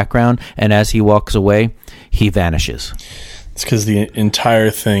around in the background, and as he walks away, he vanishes. It's because the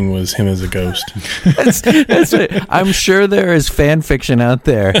entire thing was him as a ghost. That's right. I'm sure there is fan fiction out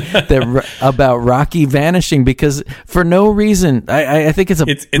there about Rocky vanishing because for no reason. I think it's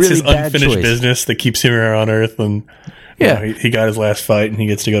really his bad unfinished choice. business that keeps him here on Earth, and he got his last fight and he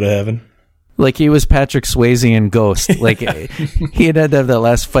gets to go to heaven. Like he was Patrick Swayze in Ghost. Like he had to have that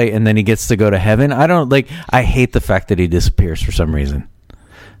last fight and then he gets to go to heaven. I hate the fact that he disappears for some reason.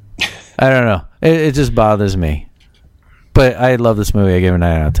 I don't know. It just bothers me. But I love this movie. I give it a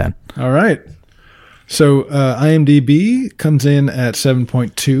 9 out of 10. All right. So IMDb comes in at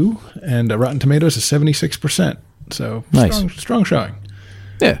 7.2 and Rotten Tomatoes is 76%. So nice. Strong showing.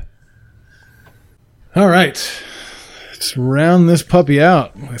 Yeah. All right. Let's round this puppy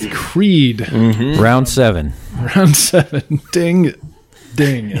out with Creed. Mm-hmm. Round 7. Round 7. Ding.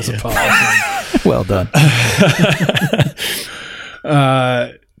 Ding is a policy. Well done.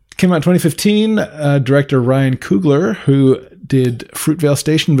 Came out 2015. Director Ryan Coogler, who did Fruitvale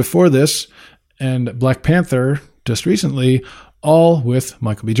Station before this and Black Panther just recently, all with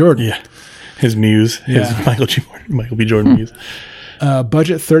Michael B. Jordan. Yeah. His muse. His Michael B. Jordan muse.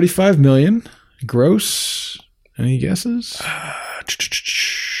 Budget $35 million. Gross. Any guesses? I'm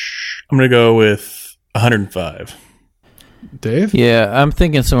going to go with 105. Dave? Yeah, I'm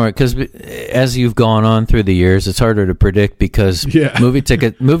thinking somewhere because as you've gone on through the years, it's harder to predict because movie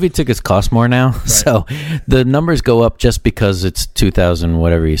tickets cost more now. Right. So the numbers go up just because it's 2000,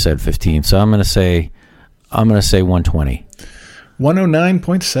 whatever you said, 15. So I'm going to say 120.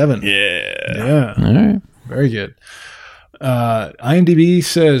 109.7. Yeah. All right. Very good. IMDb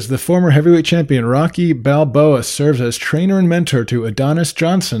says the former heavyweight champion Rocky Balboa serves as trainer and mentor to Adonis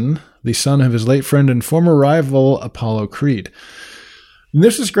Johnson, the son of his late friend and former rival Apollo Creed. And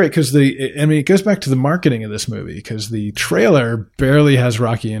this is great because it goes back to the marketing of this movie because the trailer barely has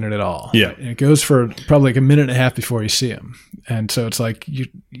Rocky in it at all. Yeah. And it goes for probably like a minute and a half before you see him. And so it's like you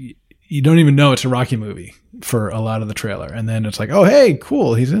don't even know it's a Rocky movie for a lot of the trailer. And then it's like, oh, hey,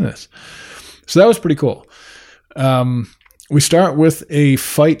 cool, he's in this. So that was pretty cool. We start with a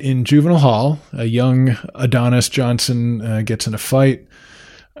fight in Juvenile Hall. A young Adonis Johnson gets in a fight.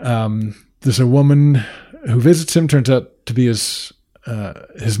 There's a woman who visits him, turns out to be his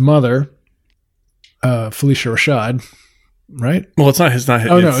mother, Felicia Rashad, right? Well, it's not his.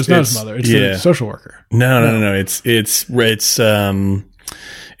 Oh, no, it's not his mother. It's the social worker. No. It's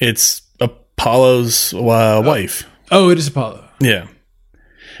Apollo's wife. Oh, it is Apollo. Yeah.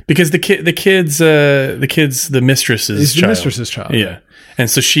 Because the mistress's child. The mistress's child. Yeah. Right. And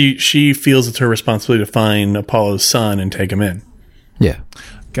so she feels it's her responsibility to find Apollo's son and take him in. Yeah.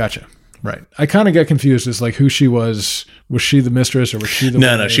 Gotcha. Right. I kind of got confused as like who she was. Was she the mistress or was she the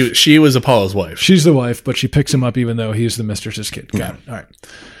wife? No, she was Apollo's wife. She's the wife, but she picks him up even though he's the mistress's kid. Got it. All right.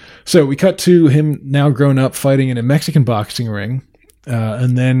 So we cut to him now grown up fighting in a Mexican boxing ring,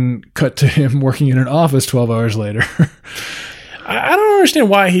 and then cut to him working in an office 12 hours later. I don't understand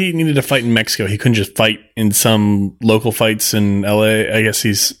why he needed to fight in Mexico. He couldn't just fight in some local fights in LA. I guess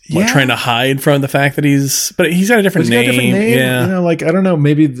he's trying to hide from the fact that he's got a different name. Yeah. You know, like, I don't know,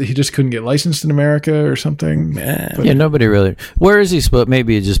 maybe he just couldn't get licensed in America or something. Yeah, nobody really. Where is he supposed?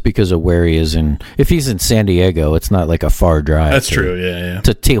 Maybe just because of where he is in. If he's in San Diego, it's not like a far drive. That's true. Yeah.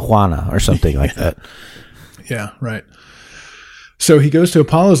 To Tijuana or something like that. Yeah, right. So he goes to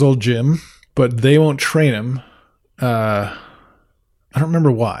Apollo's old gym, but they won't train him. I don't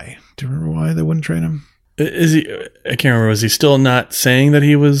remember why. Do you remember why they wouldn't train him? Is he? I can't remember. Was he still not saying that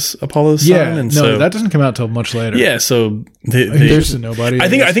he was Apollo's son? Yeah, and no, that doesn't come out till much later. Yeah, so there's nobody. I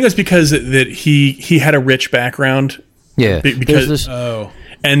think it was because that he had a rich background. Yeah, because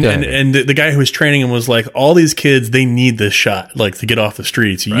and the guy who was training him was like, all these kids, they need this shot, like to get off the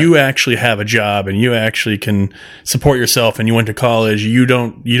streets. Right. You actually have a job and you actually can support yourself, and you went to college. You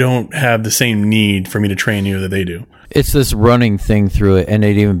don't have the same need for me to train you that they do. It's this running thing through it, and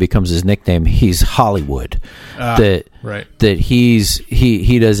it even becomes his nickname. He's Hollywood. That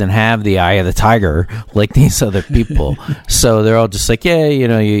he doesn't have the eye of the tiger like these other people. So they're all just like, yeah,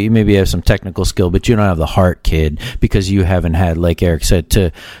 you maybe have some technical skill, but you don't have the heart, kid, because you haven't had, like Eric said,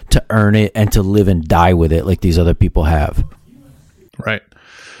 to earn it and to live and die with it like these other people have. Right.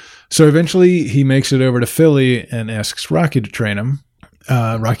 So eventually he makes it over to Philly and asks Rocky to train him.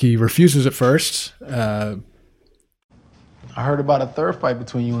 Rocky refuses at first. I heard about a third fight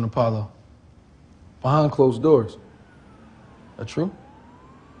between you and Apollo. Behind closed doors. That true?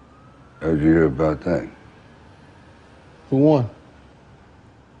 How'd you hear about that? Who won?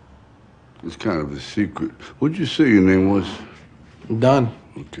 It's kind of a secret. What'd you say your name was? Done.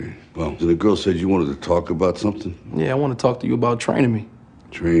 Okay. Well, the girl said you wanted to talk about something? Yeah, I want to talk to you about training me.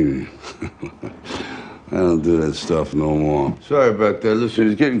 Training? I don't do that stuff no more. Sorry about that. Listen,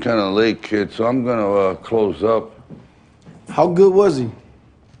 it's getting kind of late, kid, so I'm gonna close up. How good was he?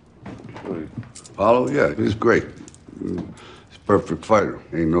 Apollo? Yeah, he's great. He's a perfect fighter.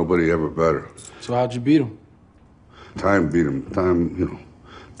 Ain't nobody ever better. So how'd you beat him? Time beat him. Time,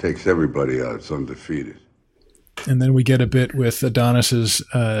 takes everybody out. It's undefeated. And then we get a bit with Adonis's,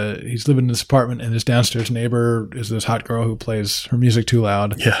 he's living in this apartment and his downstairs neighbor is this hot girl who plays her music too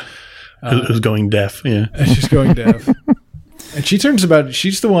loud. Yeah. Who's going deaf, yeah. And she's going deaf. And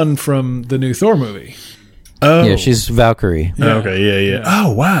she's the one from the new Thor movie. Oh. Yeah, she's Valkyrie. Yeah. Okay, yeah.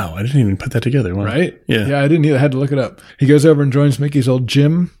 Oh, wow. I didn't even put that together. Wow. Right? Yeah. Yeah, I didn't either. I had to look it up. He goes over and joins Mickey's old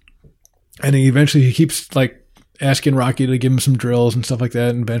gym. And he keeps asking Rocky to give him some drills and stuff like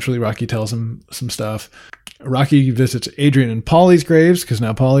that. And eventually Rocky tells him some stuff. Rocky visits Adrian and Paulie's graves because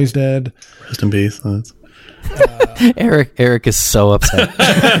now Paulie's dead. Rest in peace. Eric is so upset.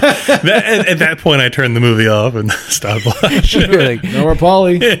 At that point, I turned the movie off and stopped watching. You're like, no more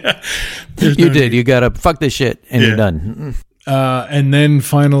Paulie. Yeah. You got to fuck this shit and you're done. And then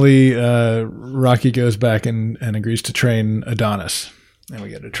finally, Rocky goes back and agrees to train Adonis. And we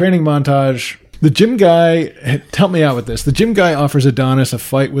get a training montage. The gym guy, help me out with this. The gym guy offers Adonis a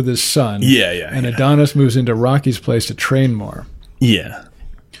fight with his son. Yeah. And Adonis moves into Rocky's place to train more. Yeah.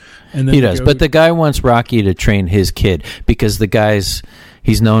 And then he does. But the guy wants Rocky to train his kid because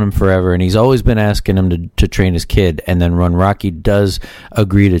he's known him forever and he's always been asking him to train his kid. And then when Rocky does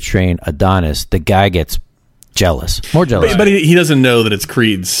agree to train Adonis, the guy gets more jealous. But he doesn't know that it's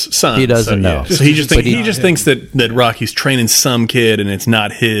Creed's son. He doesn't know. So he just thinks that Rocky's training some kid and it's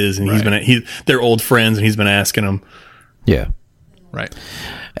not his, and they're old friends and he's been asking him. Yeah. Right.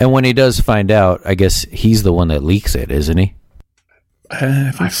 And when he does find out, I guess he's the one that leaks it, isn't he?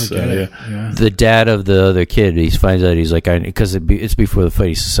 I forget it. Yeah. The dad of the other kid, he finds out, he's like, because it's before the fight,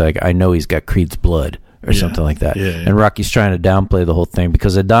 he's like, I know he's got Creed's blood or something like that. Yeah. And Rocky's trying to downplay the whole thing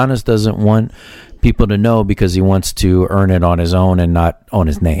because Adonis doesn't want people to know because he wants to earn it on his own and not on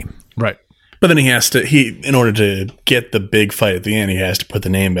his name. Right. But then in order to get the big fight at the end, he has to put the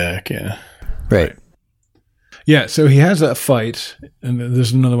name back. Yeah. Right. Yeah. So he has a fight, and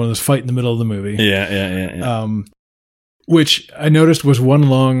there's another one of those fight in the middle of the movie. Yeah. Which I noticed was one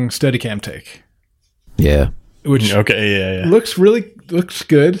long Steadicam take. Yeah. Which looks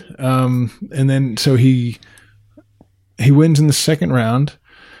good. And then so he wins in the second round.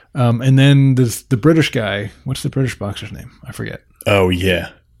 And then the British guy, what's the British boxer's name? I forget. Oh, yeah.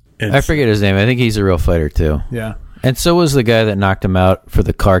 I forget his name. I think he's a real fighter, too. Yeah. And so was the guy that knocked him out for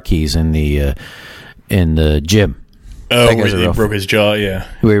the car keys in the gym. Oh, where he broke his jaw, yeah.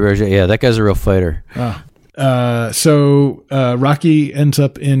 Yeah, that guy's a real fighter. Oh. So Rocky ends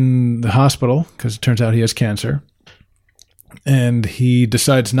up in the hospital because it turns out he has cancer. And he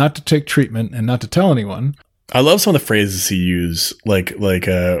decides not to take treatment and not to tell anyone. I love some of the phrases he used, like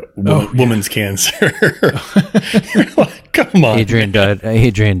woman's cancer. Like, come on. Adrian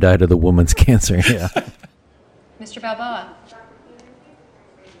died of the woman's cancer, yeah. Mr. Balboa.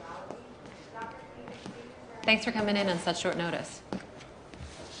 Thanks for coming in on such short notice.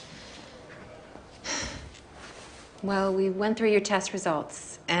 Well, we went through your test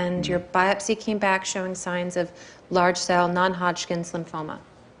results, and your biopsy came back showing signs of large cell non-Hodgkin's lymphoma.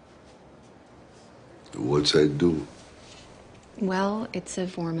 What's that do? Well, it's a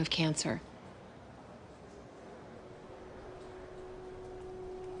form of cancer.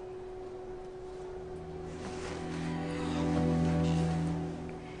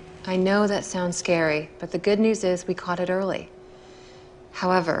 I know that sounds scary, but the good news is we caught it early.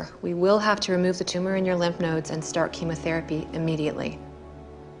 However, we will have to remove the tumor in your lymph nodes and start chemotherapy immediately.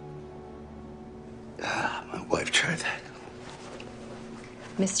 My wife tried that.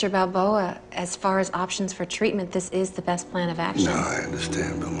 Mr. Balboa, as far as options for treatment, this is the best plan of action. No, I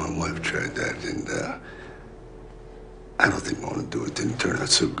understand, but my wife tried that, and I don't think I want to do it. Didn't turn out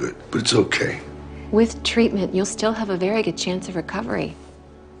so good, but it's okay. With treatment, you'll still have a very good chance of recovery.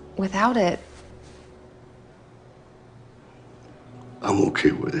 Without it... I'm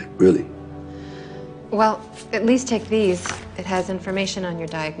okay with it, really. Well, at least take these. It has information on your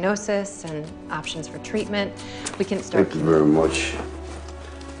diagnosis and options for treatment. We can start... Thank you very much.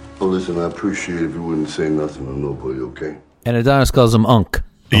 Well, listen, I appreciate it if you wouldn't say nothing to nobody, okay? And Adonis calls him Unc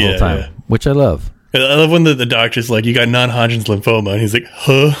the whole time, which I love. I love when the doctor's like, you got non-Hodgkin's lymphoma. And he's like,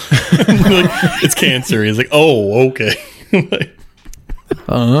 huh? Like, it's cancer. He's like, oh, okay. Like,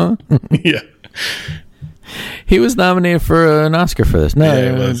 yeah. He was nominated for an Oscar for this. No,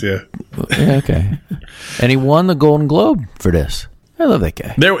 yeah, it was, yeah. Yeah, okay. And he won the Golden Globe for this. I love that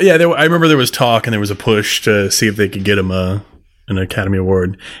guy. I remember there was talk and there was a push to see if they could get him an Academy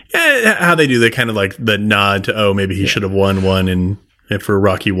Award. Yeah, how they do, they kind of like the nod to, maybe he should have won one for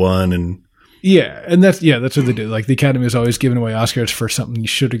Rocky 1 and. Yeah, and that's what they do. Like the Academy is always giving away Oscars for something you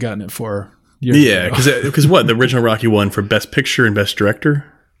should have gotten it for. Yeah, because what the original Rocky won for Best Picture and Best Director.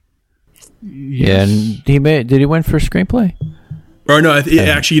 Yeah, and did he win for screenplay? Or no,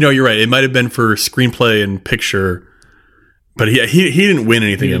 actually, you're right. It might have been for screenplay and picture, but he didn't win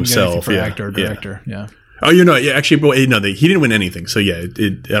anything himself. For actor or director. Yeah. Oh, actually, no, he didn't win anything. So yeah,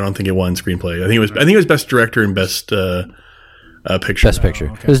 I don't think it won screenplay. I think it was Best Director and Best Picture. Best Picture.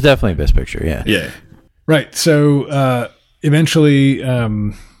 Okay. It was definitely Best Picture. Yeah. Yeah. Right. So eventually,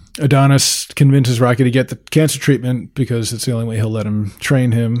 Adonis convinces Rocky to get the cancer treatment because it's the only way he'll let him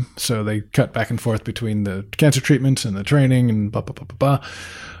train him. So they cut back and forth between the cancer treatments and the training and blah, blah, blah, blah,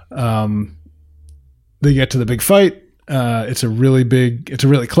 blah. They get to the big fight. It's a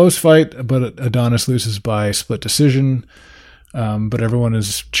really close fight, but Adonis loses by split decision. But everyone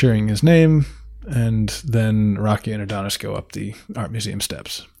is cheering his name. And then Rocky and Adonis go up the art museum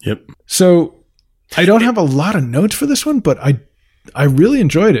steps. Yep. So I don't have a lot of notes for this one, but I really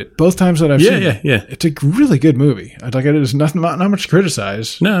enjoyed it both times that I've seen it. Yeah. It's a really good movie. There's not much to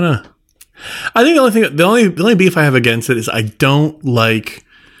criticize. No. I think the only beef I have against it is I don't like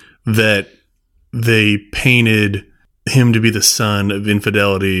that they painted him to be the son of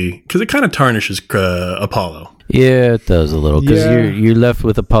infidelity because it kind of tarnishes Apollo. Yeah, it does a little because you're left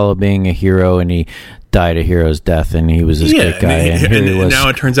with Apollo being a hero and he died a hero's death and he was this great guy and now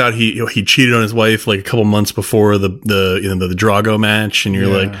it turns out he cheated on his wife like a couple months before the Drago match and you're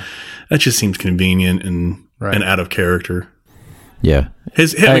like that just seems convenient and out of character. Yeah,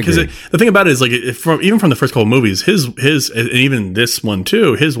 because the thing about it is like even from the first couple of movies, his and even this one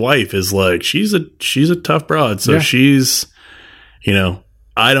too, his wife is like she's a tough broad, so she's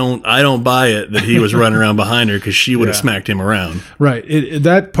I don't buy it that he was running around behind her because she would have smacked him around. Right.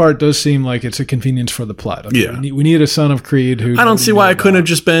 That part does seem like it's a convenience for the plot. Okay, we need a son of Creed who. I don't see why it couldn't have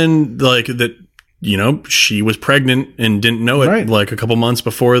just been like that. She was pregnant and didn't know it like a couple months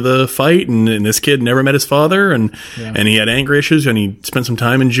before the fight, and this kid never met his father, and he had anger issues, and he spent some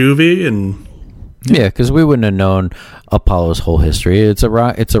time in juvie, and because we wouldn't have known Apollo's whole history. It's a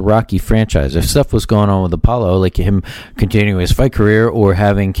Rocky franchise. If stuff was going on with Apollo, like him continuing his fight career or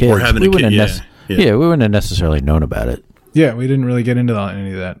having kids, we wouldn't have necessarily known about it. Yeah, we didn't really get into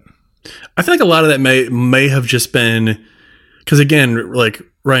any of that. I feel like a lot of that may have just been because again, like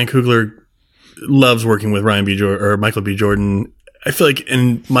Ryan Coogler loves working with Michael B. Jordan. I feel like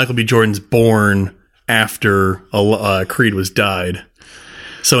Michael B. Jordan's born after Creed was died.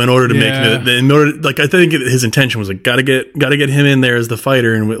 So in order to make I think his intention was like gotta get him in there as the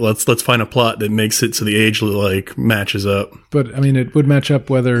fighter and let's find a plot that makes it so the age like matches up. But I mean, it would match up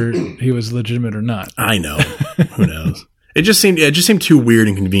whether he was legitimate or not. I know. Who knows? It just seemed too weird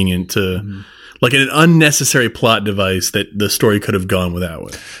and convenient to like an unnecessary plot device that the story could have gone without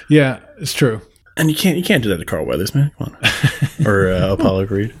with. Yeah, it's true. And you can't do that to Carl Weathers, man. Come on. Or Apollo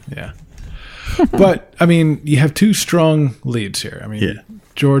Creed. Yeah. But I mean, you have two strong leads here. I mean,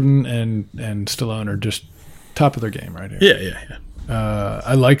 Jordan and Stallone are just top of their game right here. Yeah.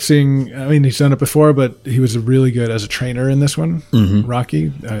 I like seeing. I mean, he's done it before, but he was really good as a trainer in this one.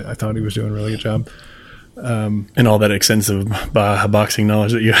 Rocky, I thought he was doing a really good job. And all that extensive boxing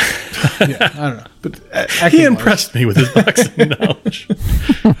knowledge that you I don't know, but he impressed me with his boxing knowledge.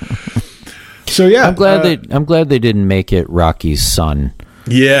 So yeah, I'm glad they didn't make it Rocky's son.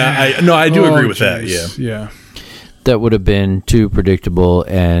 Yeah, I do agree with that. Yeah. That would have been too predictable,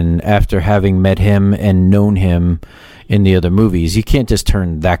 and after having met him and known him in the other movies, you can't just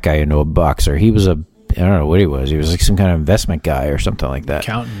turn that guy into a boxer. He was I don't know what he was. He was like some kind of investment guy or something like that.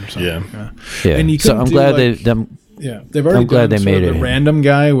 Accountant or something. Yeah. And so I'm glad they've already done made it a random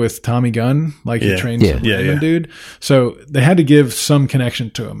guy with Tommy Gunn, like he trains a random dude. So they had to give some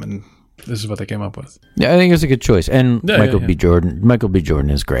connection to him, and this is what they came up with. Yeah, I think it's a good choice. And Michael B. Jordan. Michael B. Jordan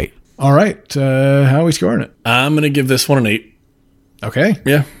is great. All right. How are we scoring it? I'm going to give this one an 8. Okay.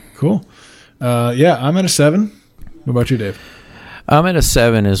 Yeah. Cool. I'm at a 7. What about you, Dave? I'm at a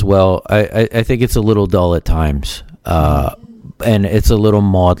 7 as well. I think it's a little dull at times. And it's a little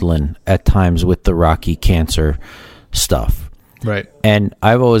maudlin at times with the Rocky cancer stuff. Right. And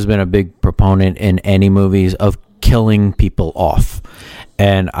I've always been a big proponent in any movies of killing people off.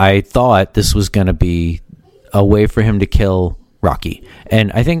 And I thought this was going to be a way for him to kill Rocky.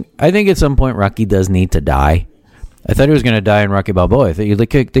 And I think at some point Rocky does need to die. I thought he was going to die in Rocky Balboa. I think they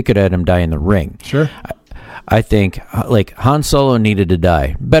could have had him die in the ring. Sure. I think like Han Solo needed to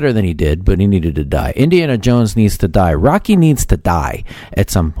die. Better than he did, but he needed to die. Indiana Jones needs to die. Rocky needs to die at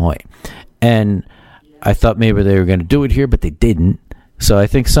some point. And I thought maybe they were going to do it here, but they didn't. So I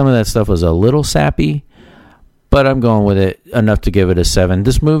think some of that stuff was a little sappy, but I'm going with it enough to give it a 7.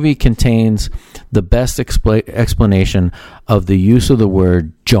 This movie contains the best explanation of the use of the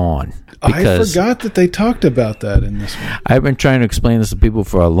word John. I forgot that they talked about that in this one. I've been trying to explain this to people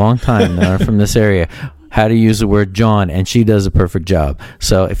for a long time that are from this area, how to use the word John, and she does a perfect job.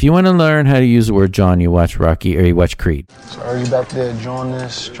 So if you want to learn how to use the word John, you watch Rocky or you watch Creed. So are you back there, John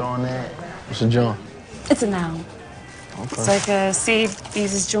this, John that? What's a John? It's a noun. Okay. It's like see,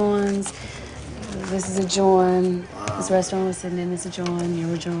 these is John's. This is a John. This restaurant we're sitting in is a John.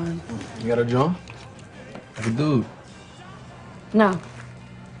 You're a John. You got a John? Like a dude? No.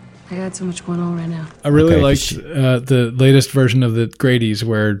 I got too much going on right now. I really liked the latest version of the Grady's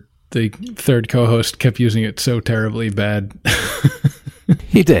where the third co-host kept using it so terribly bad.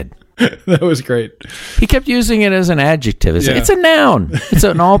 He did. That was great. He kept using it as an adjective. It's a noun. It's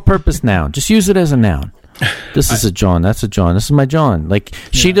an all-purpose noun. Just use it as a noun. This is a John. That's a John. This is my John. Like,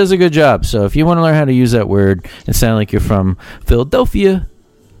 she does a good job. So if you want to learn how to use that word and sound like you're from Philadelphia,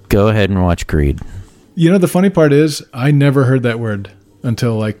 go ahead and watch Creed. You know, the funny part is I never heard that word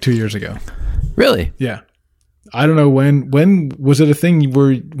until like 2 years ago. Really? Yeah. I don't know when was it a thing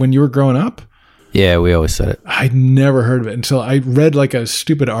when you were growing up? Yeah, we always said it. I'd never heard of it until I read like a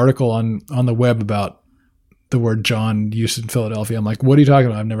stupid article on the web about the word John used in Philadelphia. I'm like, what are you talking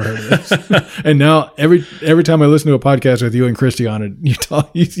about? I've never heard of this. And now every time I listen to a podcast with you and Christy on it, you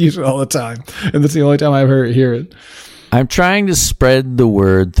use it all the time. And that's the only time I ever hear it. I'm trying to spread the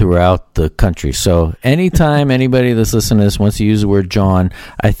word throughout the country. So anytime anybody that's listening to this wants to use the word John,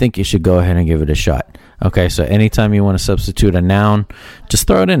 I think you should go ahead and give it a shot. Okay, so anytime you want to substitute a noun, just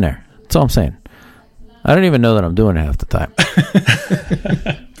throw it in there. That's all I'm saying. I don't even know that I'm doing it half the time.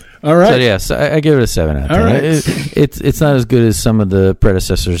 All right. So yes, I give it a 7 out of 10. All right. It's not as good as some of the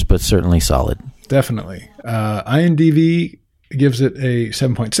predecessors, but certainly solid. Definitely. IMDb gives it a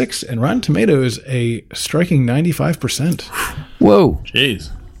 7.6, and Rotten Tomatoes a striking 95%. Whoa. Jeez.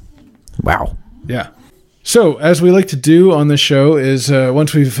 Wow. Yeah. So, as we like to do on this show is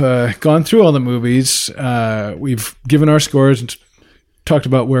once we've gone through all the movies, we've given our scores and talked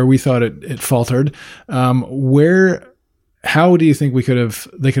about where we thought it faltered. How do you think they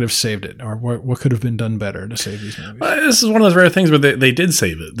could have saved it, or what could have been done better to save these movies? This is one of those rare things where they did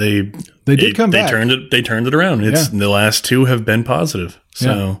save it. They did come back. They turned it around. The last two have been positive.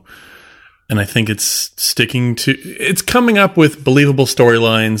 So, and I think it's coming up with believable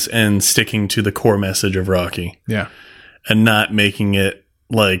storylines and sticking to the core message of Rocky. Yeah, and not making it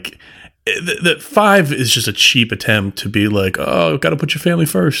like that. 5 is just a cheap attempt to be like, oh, got to put your family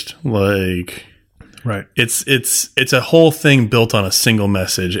first, like. Right. It's a whole thing built on a single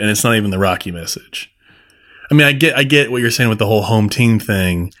message, and it's not even the Rocky message. I mean, I get what you're saying with the whole home team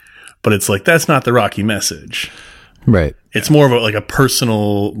thing, but it's like that's not the Rocky message. Right. It's more of a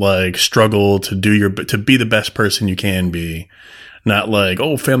personal like struggle to be the best person you can be, not like,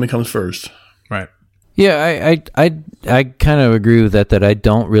 oh, family comes first. Right. Yeah, I kind of agree with that I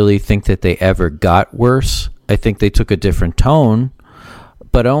don't really think that they ever got worse. I think they took a different tone.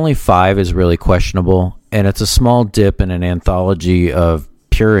 But only 5 is really questionable, and it's a small dip in an anthology of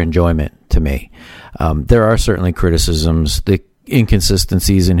pure enjoyment to me. There are certainly criticisms, the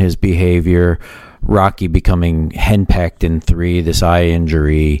inconsistencies in his behavior, Rocky becoming henpecked in 3, this eye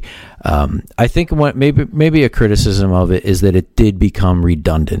injury. I think maybe a criticism of it is that it did become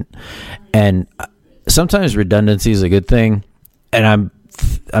redundant, and sometimes redundancy is a good thing, and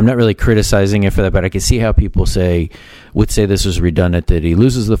I'm not really criticizing it for that, but I can see how people would say this was redundant, that he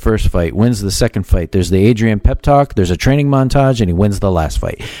loses the first fight, wins the second fight. There's the Adrian pep talk, there's a training montage, and he wins the last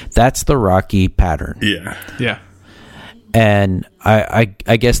fight. That's the Rocky pattern. Yeah. Yeah. And I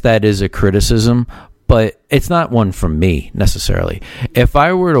guess that is a criticism, but it's not one from me necessarily. If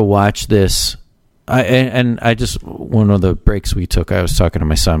I were to watch this, one of the breaks we took, I was talking to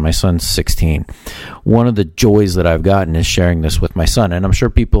my son. My son's 16. One of the joys that I've gotten is sharing this with my son. And I'm sure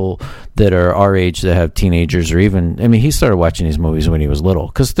people that are our age that have teenagers, or even, I mean, he started watching these movies when he was little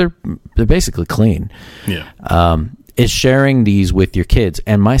because they're basically clean. Yeah. Is sharing these with your kids.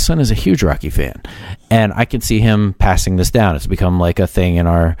 And my son is a huge Rocky fan. And I can see him passing this down. It's become like a thing in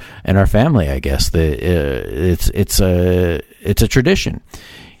our family, I guess. It's a tradition.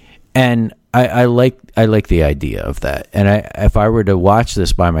 And I like the idea of that. And if I were to watch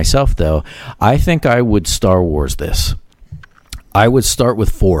this by myself, though, I think I would Star Wars this. I would start with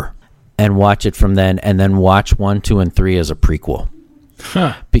 4 and watch it from then, and then watch 1, 2, and 3 as a prequel.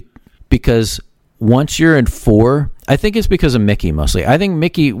 Huh. Because once you're in 4, I think it's because of Mickey mostly. I think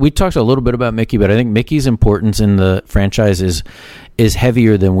Mickey, we talked a little bit about Mickey, but I think Mickey's importance in the franchise is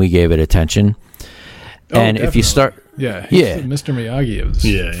heavier than we gave it attention. And if you start... Yeah, he's the Mr. Miyagi of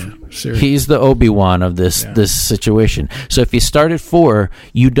this series. He's the Obi-Wan of this situation. So if you start at 4,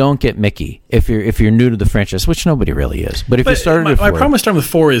 you don't get Mickey if you're new to the franchise, which nobody really is. But if you started at 4... My problem with starting with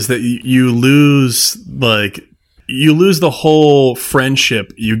 4 is that you lose, you lose the whole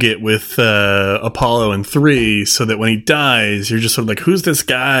friendship you get with Apollo in 3, so that when he dies, you're just sort of like, who's this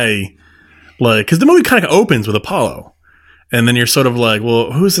guy? Like, because the movie kind of opens with Apollo. And then you're sort of like,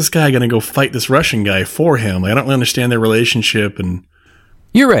 well, who's this guy going to go fight this Russian guy for him? Like, I don't really understand their relationship. And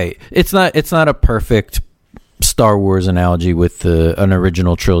you're right. It's not a perfect Star Wars analogy with an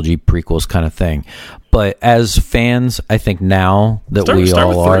original trilogy prequels kind of thing. But as fans, I think now that we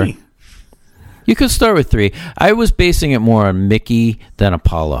all are... You could start with 3. I was basing it more on Mickey than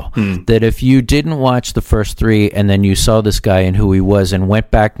Apollo. That if you didn't watch the first 3 and then you saw this guy and who he was and went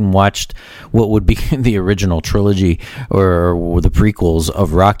back and watched what would be the original trilogy or the prequels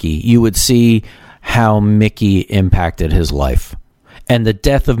of Rocky, you would see how Mickey impacted his life. And the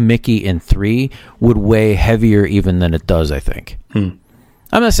death of Mickey in 3 would weigh heavier even than it does, I think. I'm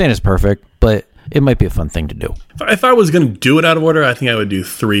not saying it's perfect, but it might be a fun thing to do. If I was going to do it out of order, I think I would do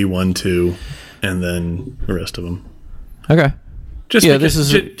 3, 1, 2... and then the rest of them. Okay. Just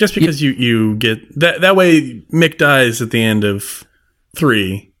because you get that way Mick dies at the end of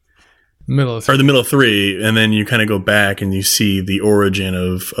 3. Middle of 3. Or the middle of 3, and then you kind of go back and you see the origin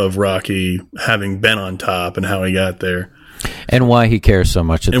of Rocky having been on top and how he got there. And why he cares so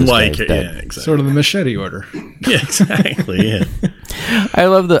much. And why he cares. Yeah, exactly. Sort of the machete order. Yeah, exactly. Yeah. I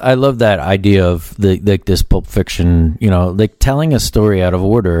love that idea of this Pulp Fiction, like telling a story out of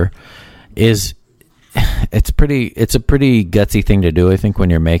order it's a pretty gutsy thing to do, I think, when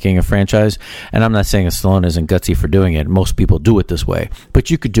you're making a franchise. And I'm not saying Stallone isn't gutsy for doing it. Most people do it this way, but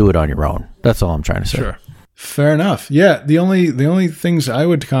you could do it on your own. That's all I'm trying to say. Sure. Fair enough. Yeah, the only things I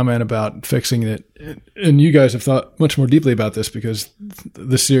would comment about fixing it, and you guys have thought much more deeply about this because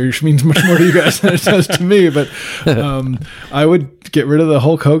the series means much more to you guys than it does to me, but I would get rid of the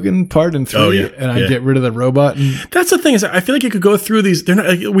Hulk Hogan part in 3, and I'd get rid of the robot. That's the thing, is I feel like you could go through these. They're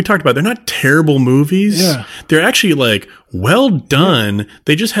not, we talked about, they're not terrible movies. Yeah. They're actually well done.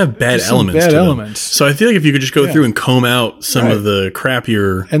 They just have bad elements to them. So I feel like if you could just go through and comb out some of the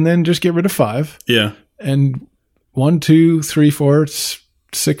crappier. And then just get rid of 5. Yeah. And 1, 2, 3, 4,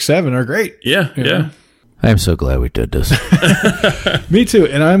 6, 7 are great. Yeah, yeah. I'm so glad we did this. Me too.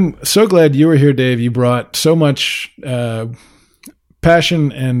 And I'm so glad you were here, Dave. You brought so much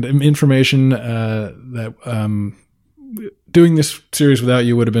passion and information that doing this series without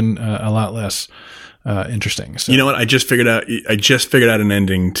you would have been a lot less interesting. So. You know what? I just figured out an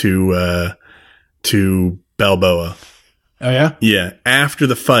ending to Balboa. Oh, yeah? Yeah. After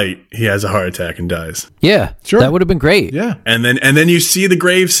the fight, he has a heart attack and dies. Yeah. Sure. That would have been great. Yeah. And then you see the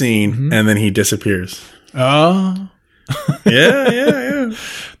grave scene, and then he disappears. Oh. Yeah.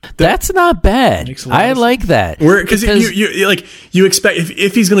 That's not bad. I like that. Because you expect,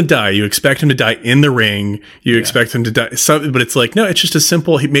 if he's going to die, you expect him to die in the ring. You expect him to die. But it's like, no, it's just a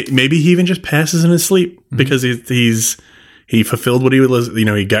simple, maybe he even just passes in his sleep because he fulfilled what he was,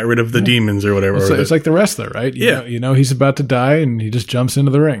 he got rid of the demons or whatever. It's like the wrestler, right? You know he's about to die and he just jumps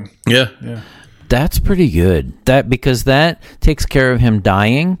into the ring. Yeah. That's pretty good. Because that takes care of him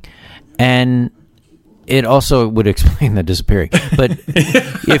dying, and it also would explain the disappearing. But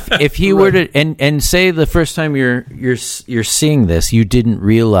if he were to and say the first time you're seeing this, you didn't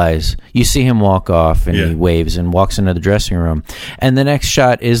realize, you see him walk off and he waves and walks into the dressing room, and the next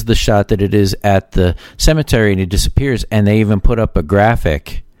shot is the shot that it is at the cemetery and he disappears, and they even put up a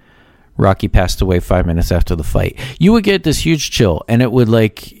graphic. Rocky passed away 5 minutes after the fight. You would get this huge chill, and it would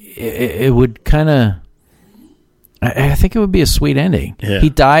it would kind of. I think it would be a sweet ending. Yeah.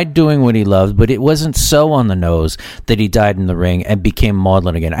 He died doing what he loved, but it wasn't so on the nose that he died in the ring and became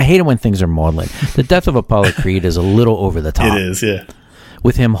maudlin again. I hate it when things are maudlin. The death of Apollo Creed is a little over the top. It is, yeah.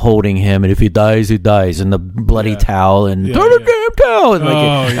 With him holding him, and if he dies, he dies, and the bloody towel, and throw the damn towel.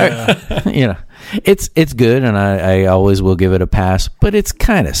 And it's good, and I always will give it a pass, but it's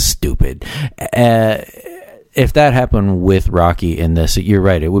kind of stupid. If that happened with Rocky in this, you're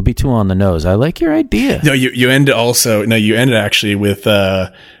right. It would be too on the nose. I like your idea. No, you end actually with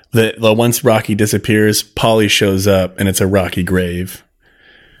the once Rocky disappears, Paulie shows up, and it's a Rocky grave.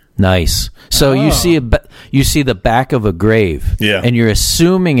 Nice. So you see the back of a grave, and you're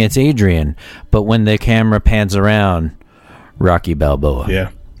assuming it's Adrian, but when the camera pans around, Rocky Balboa. Yeah,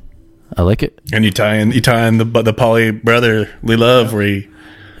 I like it. And you tie in the Paulie brotherly love where he.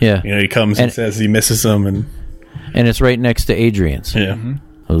 Yeah. He comes and says he misses him, and it's right next to Adrian's. Yeah.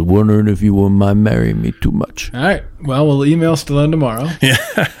 I was wondering if you wouldn't mind marrying me too much. All right. Well, we'll email Stallone tomorrow. Yeah.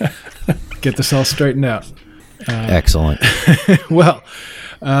 Get this all straightened out. Excellent. Well,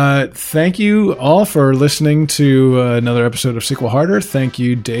 thank you all for listening to another episode of Sequel Harder. Thank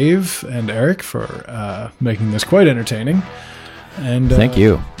you, Dave and Eric, for making this quite entertaining. And thank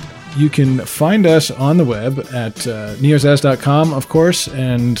you. You can find us on the web at neozaz.com, of course,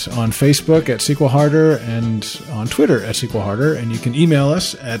 and on Facebook at Sequel Harder, and on Twitter at Sequel Harder. And you can email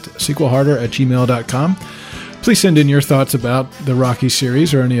us at sequelharder@gmail.com. Please send in your thoughts about the Rocky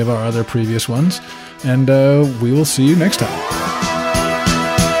series or any of our other previous ones. And we will see you next time.